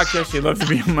great podcast. He'd love to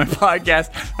be on my podcast.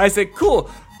 I said,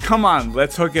 cool. Come on,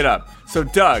 let's hook it up. So,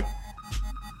 Doug,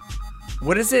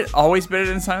 what is it? Always better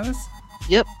than silence?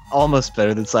 Yep, almost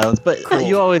better than silence. But Cool.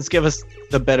 You always give us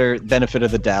the better benefit of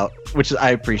the doubt, which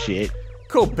I appreciate.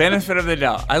 Cool, benefit of the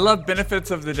doubt. I love benefits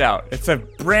of the doubt. It's a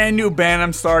brand new band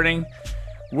I'm starting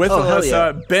with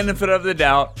Alyssa. Yeah. Benefit of the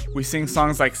doubt. We sing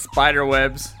songs like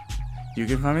Spiderwebs. You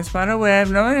can find me Spiderweb.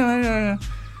 No.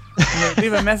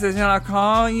 Leave a message and I'll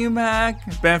call you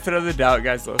back. Benefit of the doubt,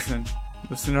 guys. Listen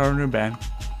to our new band.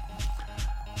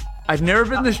 I've never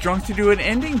been this drunk to do an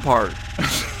ending part.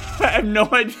 I have no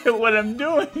idea what I'm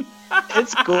doing.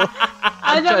 It's cool.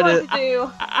 I know what to do.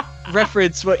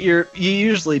 Reference what you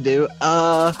usually do.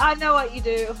 I know what you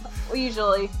do,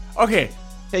 usually. Okay.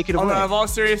 Take it away. I'm all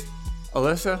serious.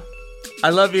 Alyssa, I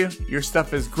love you. Your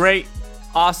stuff is great.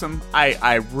 Awesome.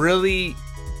 I really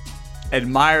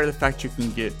admire the fact you can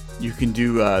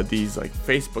do these like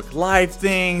Facebook Live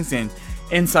things and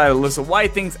Inside Alyssa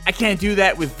White things. I can't do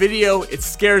that with video. It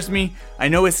scares me. I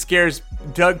know it scares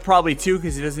Doug probably too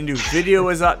because he doesn't do video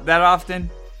that often.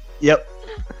 Yep.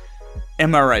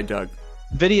 Am I right, Doug?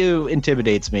 Video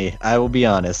intimidates me. I will be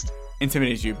honest.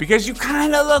 Intimidates you because you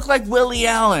kind of look like Willie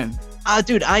Allen.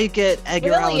 Dude, I get Edgar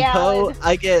Willie Allan Poe. Allen.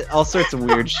 I get all sorts of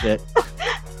weird shit.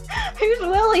 Who's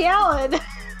Willie Allen?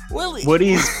 Willie.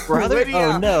 Woody's brother? Woody Oh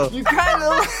Allen. no. You kind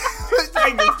of look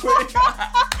like Woody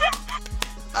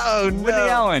Oh no. Woody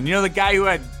Allen. You know the guy who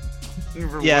had.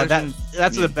 Yeah,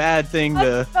 that's a bad thing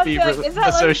to be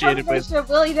associated with. Of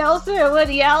Willie Nelson and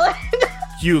Woody Allen?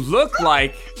 You look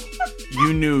like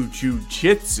you knew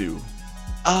jujitsu.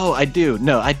 Oh, I do.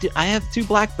 No, I do. I have 2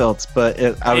 black belts, but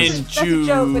I was In That's a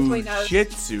joke between us.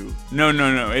 jujitsu.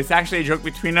 No. It's actually a joke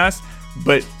between us,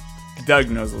 but Doug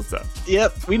knows what's up.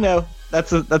 Yep, we know.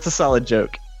 That's a solid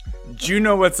joke. You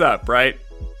know what's up, right?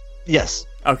 Yes.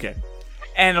 Okay.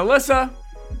 And Alyssa,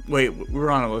 wait,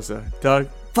 we're on Alyssa. Doug,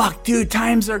 fuck, dude,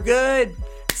 times are good.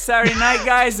 Saturday night,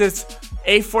 guys. It's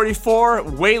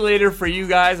 8:44. Way later for you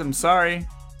guys. I'm sorry.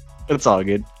 It's all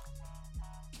good.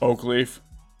 Oakleaf.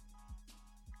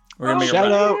 We're gonna make a Shout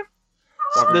rap.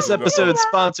 out. This episode is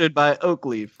sponsored by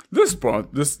Oakleaf. This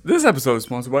episode is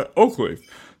sponsored by Oakleaf.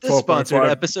 This sponsored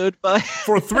 12.5. episode by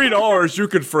For $3, you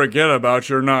could forget about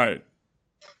your night.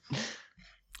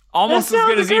 Almost That as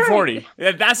good as sounds E40.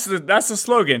 Yeah, that's the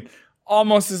slogan.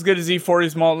 Almost as good as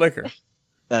E40's malt liquor.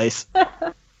 Nice.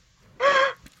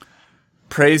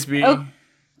 Praise be. all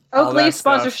Oakleaf that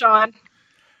sponsor stuff.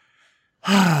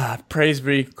 Sean. Praise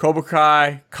be. Cobra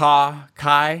Kai.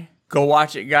 Go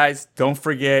watch it, guys. Don't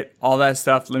forget all that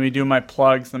stuff. Let me do my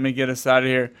plugs. Let me get us out of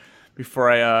here before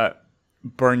I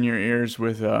burn your ears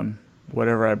with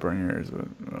whatever I burn your ears with.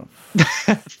 Oh,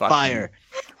 Fire.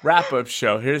 Wrap-up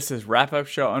show. Here it says wrap-up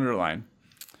show underline.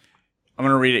 I'm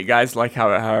going to read it, guys, like how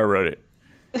I wrote it.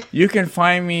 You can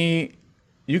find the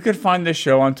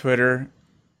show on Twitter,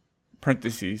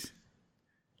 parentheses,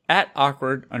 at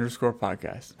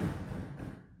 @awkward_podcast.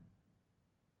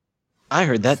 I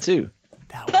heard that too.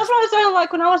 That's what I sounded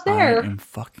like when I was there. I am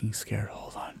fucking scared.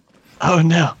 Hold on. Oh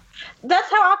no. That's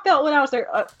how I felt when I was there.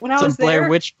 When I Some was there, Blair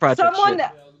Witch Project someone shit.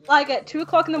 like at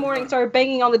 2:00 in the morning started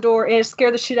banging on the door, and it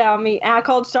scared the shit out of me. And I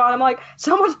called Sean. I'm like,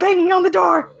 someone's banging on the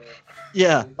door.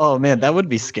 Yeah. Oh man, that would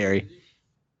be scary.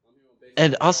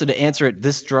 And also to answer it,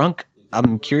 this drunk,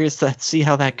 I'm curious to see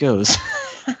how that goes.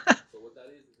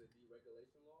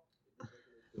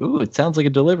 Ooh, it sounds like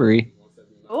a delivery.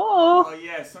 Oh,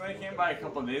 yeah, somebody came by a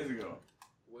couple days ago.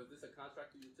 Was this a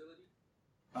contracted utility?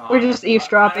 we're just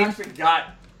eavesdropping. I actually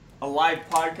got a live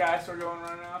podcast we're going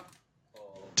right now.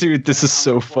 Dude, this is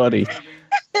so funny.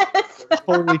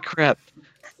 Holy crap.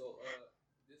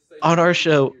 On our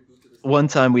show, one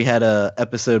time we had a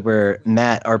episode where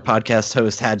Matt, our podcast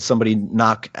host, had somebody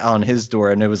knock on his door,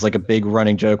 and it was like a big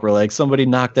running joke. We're like, somebody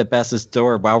knocked at Bess's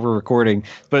door while we're recording.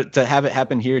 But to have it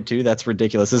happen here too, that's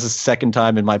ridiculous. This is the second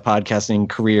time in my podcasting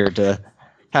career to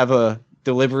have a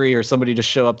delivery or somebody to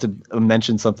show up to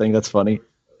mention something. That's funny.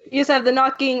 You just have the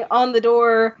knocking on the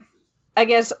door, I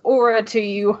guess, aura to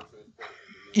you.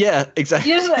 Yeah,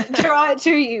 exactly. You just draw it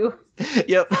to you.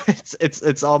 Yep,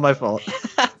 it's all my fault.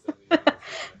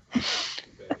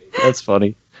 That's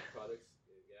funny.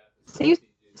 Seems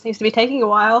to be taking a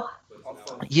while.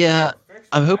 Yeah,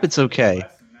 I hope it's okay.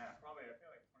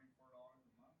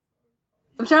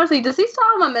 I'm trying to see. Does he still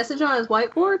have my message on his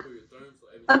whiteboard?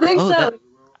 I think so.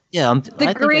 Yeah, I the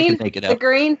think I green. can make it The out.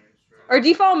 green. Or do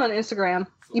you follow him on Instagram?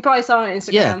 You probably saw it on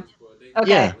Instagram. Yeah. Okay.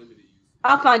 Yeah.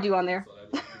 I'll find you on there.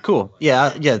 Cool.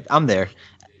 Yeah, I'm there.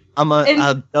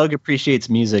 Doug appreciates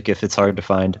music if it's hard to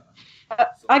find.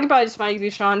 I could probably just find you through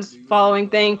Sean's following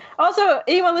thing. Also,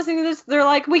 anyone listening to this, they're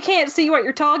like, we can't see what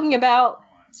you're talking about.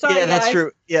 Sorry, Yeah, that's guys.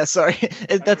 true. Yeah, sorry.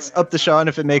 That's up to Sean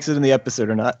if it makes it in the episode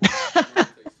or not. Yeah, I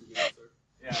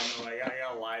know, like, I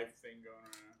got a live thing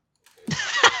going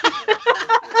on.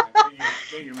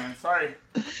 Thank you, man. Sorry.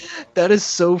 That is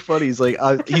so funny. He's like,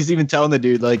 he's even telling the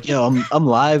dude, like, yo, I'm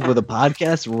live with a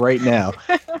podcast right now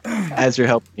as you're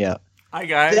helping me out. Hi,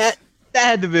 guys. That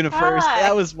had to have been a first. Hi.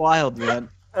 That was wild, man.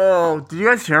 Oh, did you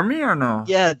guys hear me or no?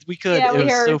 Yeah, we could. Yeah, it we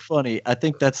was heard. so funny. I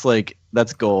think that's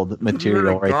gold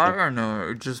material right there. Or no,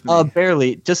 or just me?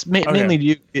 Barely. Just mainly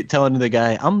you telling the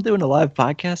guy, I'm doing a live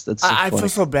podcast. That's so I funny. feel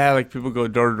so bad. Like, people go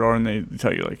door to door and they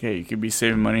tell you, like, hey, you could be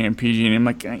saving money on PG&E. And I'm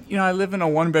like, you know, I live in a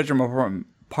one-bedroom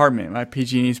apartment. My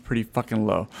PG&E is pretty fucking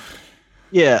low.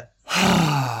 Yeah.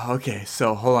 Okay,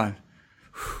 so hold on.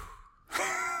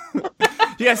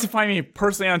 You guys can find me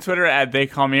personally on Twitter at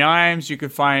TheyCallMeIams. You can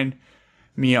find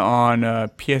me on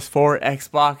PS4,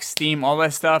 Xbox, Steam, all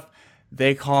that stuff.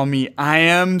 They call me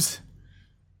Iams.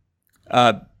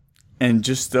 And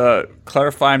just to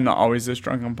clarify, I'm not always this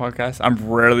drunk on podcast. I'm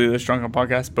rarely this drunk on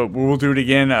podcast, but we'll do it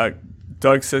again.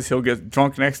 Doug says he'll get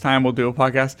drunk next time. We'll do a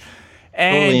podcast.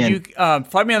 And you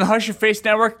find me on the Hush Your Face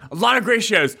Network. A lot of great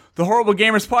shows. The Horrible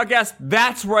Gamers Podcast.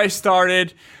 That's where I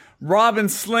started. Rob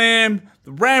and Slim.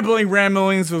 The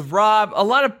Ramblings with Rob. A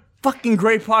lot of fucking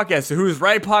great podcasts. The Who's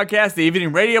Right Podcast. The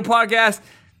Evening Radio Podcast.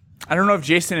 I don't know if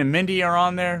Jason and Mindy are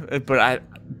on there, but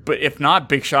if not,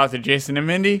 big shout out to Jason and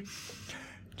Mindy.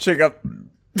 Check out.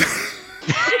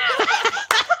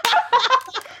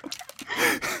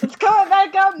 It's coming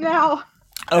back up now.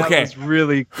 Okay. That was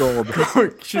really gold.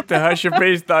 Shoot to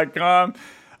hushyourface.com.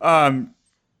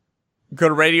 Go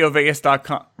to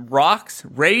RadioVegas.com.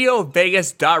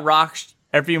 RadioVegas.rocks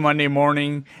every Monday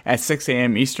morning at 6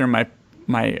 a.m. Eastern.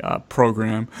 My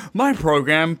program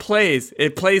plays.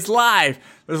 It plays live.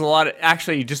 There's a lot of,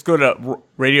 actually, you just go to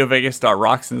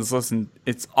RadioVegas.rocks and just listen.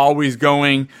 It's always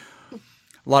going.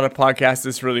 A lot of podcasts.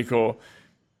 It's really cool.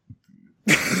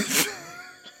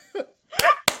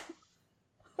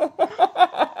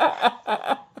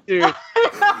 Dude.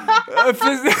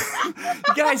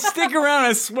 Guys, stick around.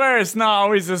 I swear it's not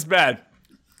always this bad.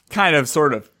 Kind of,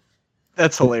 sort of.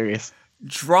 That's hilarious.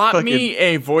 Drop me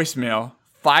a voicemail.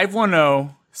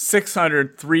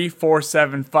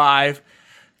 510-600-3475.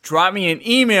 Drop me an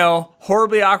email,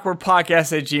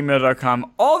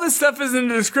 horriblyawkwardpodcast@gmail.com. All this stuff is in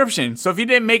the description. So if you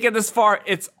didn't make it this far,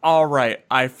 it's all right.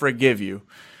 I forgive you.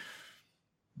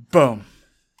 Boom.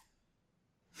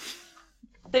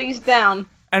 Things down.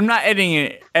 I'm not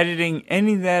editing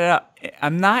any of that out.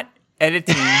 I'm not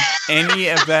editing any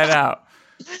of that out.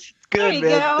 Good,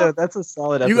 man. No, that's a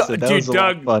solid episode. That was a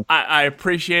lot of fun. I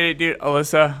appreciate it, dude.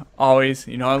 Alyssa, always.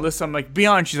 You know, Alyssa, I'm like, be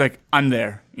on. She's like, I'm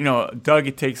there. You know, Doug,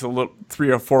 it takes a little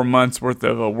 3 or 4 months worth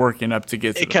of working up to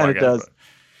get to the podcast. It kind of does.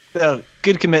 So,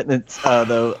 good commitment,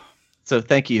 though. So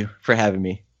thank you for having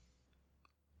me.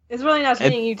 It's really nice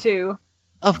meeting you too.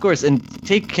 Of course, and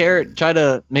take care. Try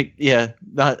to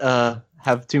not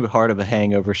have too hard of a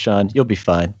hangover, Sean. You'll be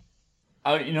fine.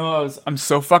 You know, I'm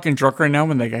so fucking drunk right now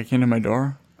when that guy came to my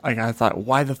door. Like, I thought,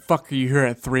 why the fuck are you here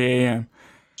at 3 a.m.?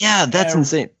 Yeah, that's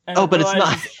insane. But it's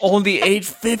not. It's only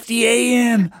 8:50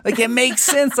 a.m. Like, it makes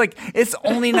sense. Like, it's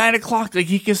only 9 o'clock. Like,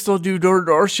 he can still do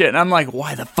door-to-door shit. And I'm like,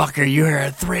 why the fuck are you here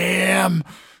at 3 a.m.?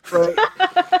 Right.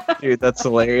 Dude, that's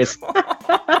hilarious.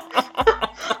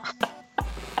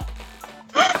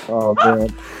 Oh man.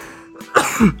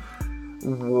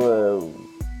 Whoa.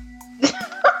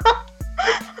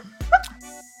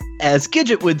 As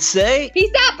Gidget would say, peace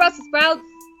out, Brussels sprouts.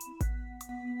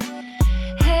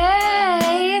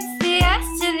 Hey, it's the S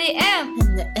to the M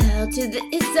and the L to the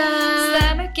Izza.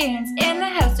 Slammerkins in the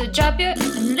house, so drop your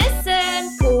and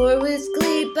listen. Poor with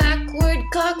glee, backward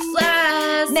cock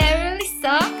flash. Merrily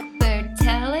Sockbird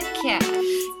telling cat.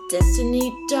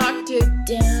 Destiny Doctor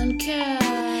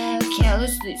downcast.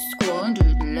 Carelessly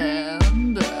squandered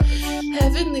lambast.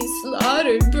 Heavenly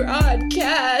slaughtered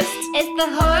broadcast. It's the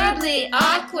Horribly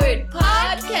Awkward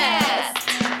Podcast.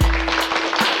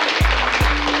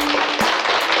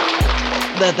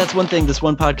 That's one thing. This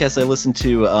one podcast I listened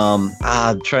to, I'm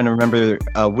trying to remember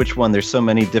which one. There's so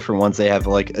many different ones they have.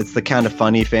 Like, it's the Kind of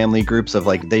Funny family groups of,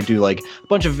 like, they do like a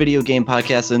bunch of video game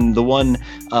podcasts. And the one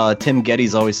Tim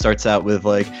Geddes always starts out with,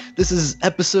 like, this is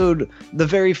the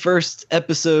very first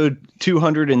episode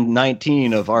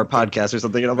 219 of our podcast or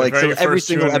something. And I'm like, so every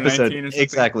single episode,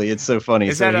 exactly. It's so funny.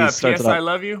 Is so that he P.S. I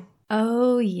Love You?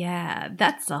 Oh yeah,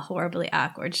 that's a Horribly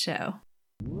Awkward show.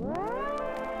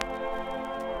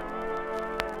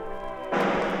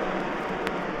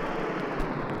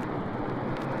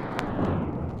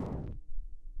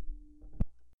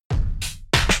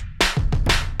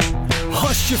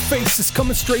 Hush Your Face is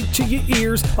coming straight to your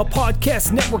ears. A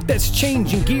podcast network that's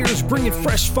changing gears, bringing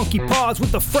fresh funky pods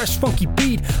with a fresh funky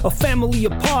beat. A family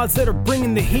of pods that are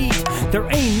bringing the heat. There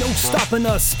ain't no stopping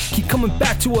us. Keep coming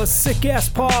back to us, sick ass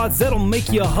pods that'll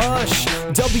make you hush.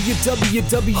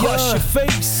 www Hush Your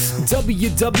Face.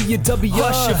 www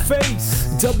Hush Your Face.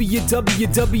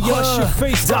 www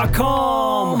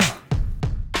hushyourface.com.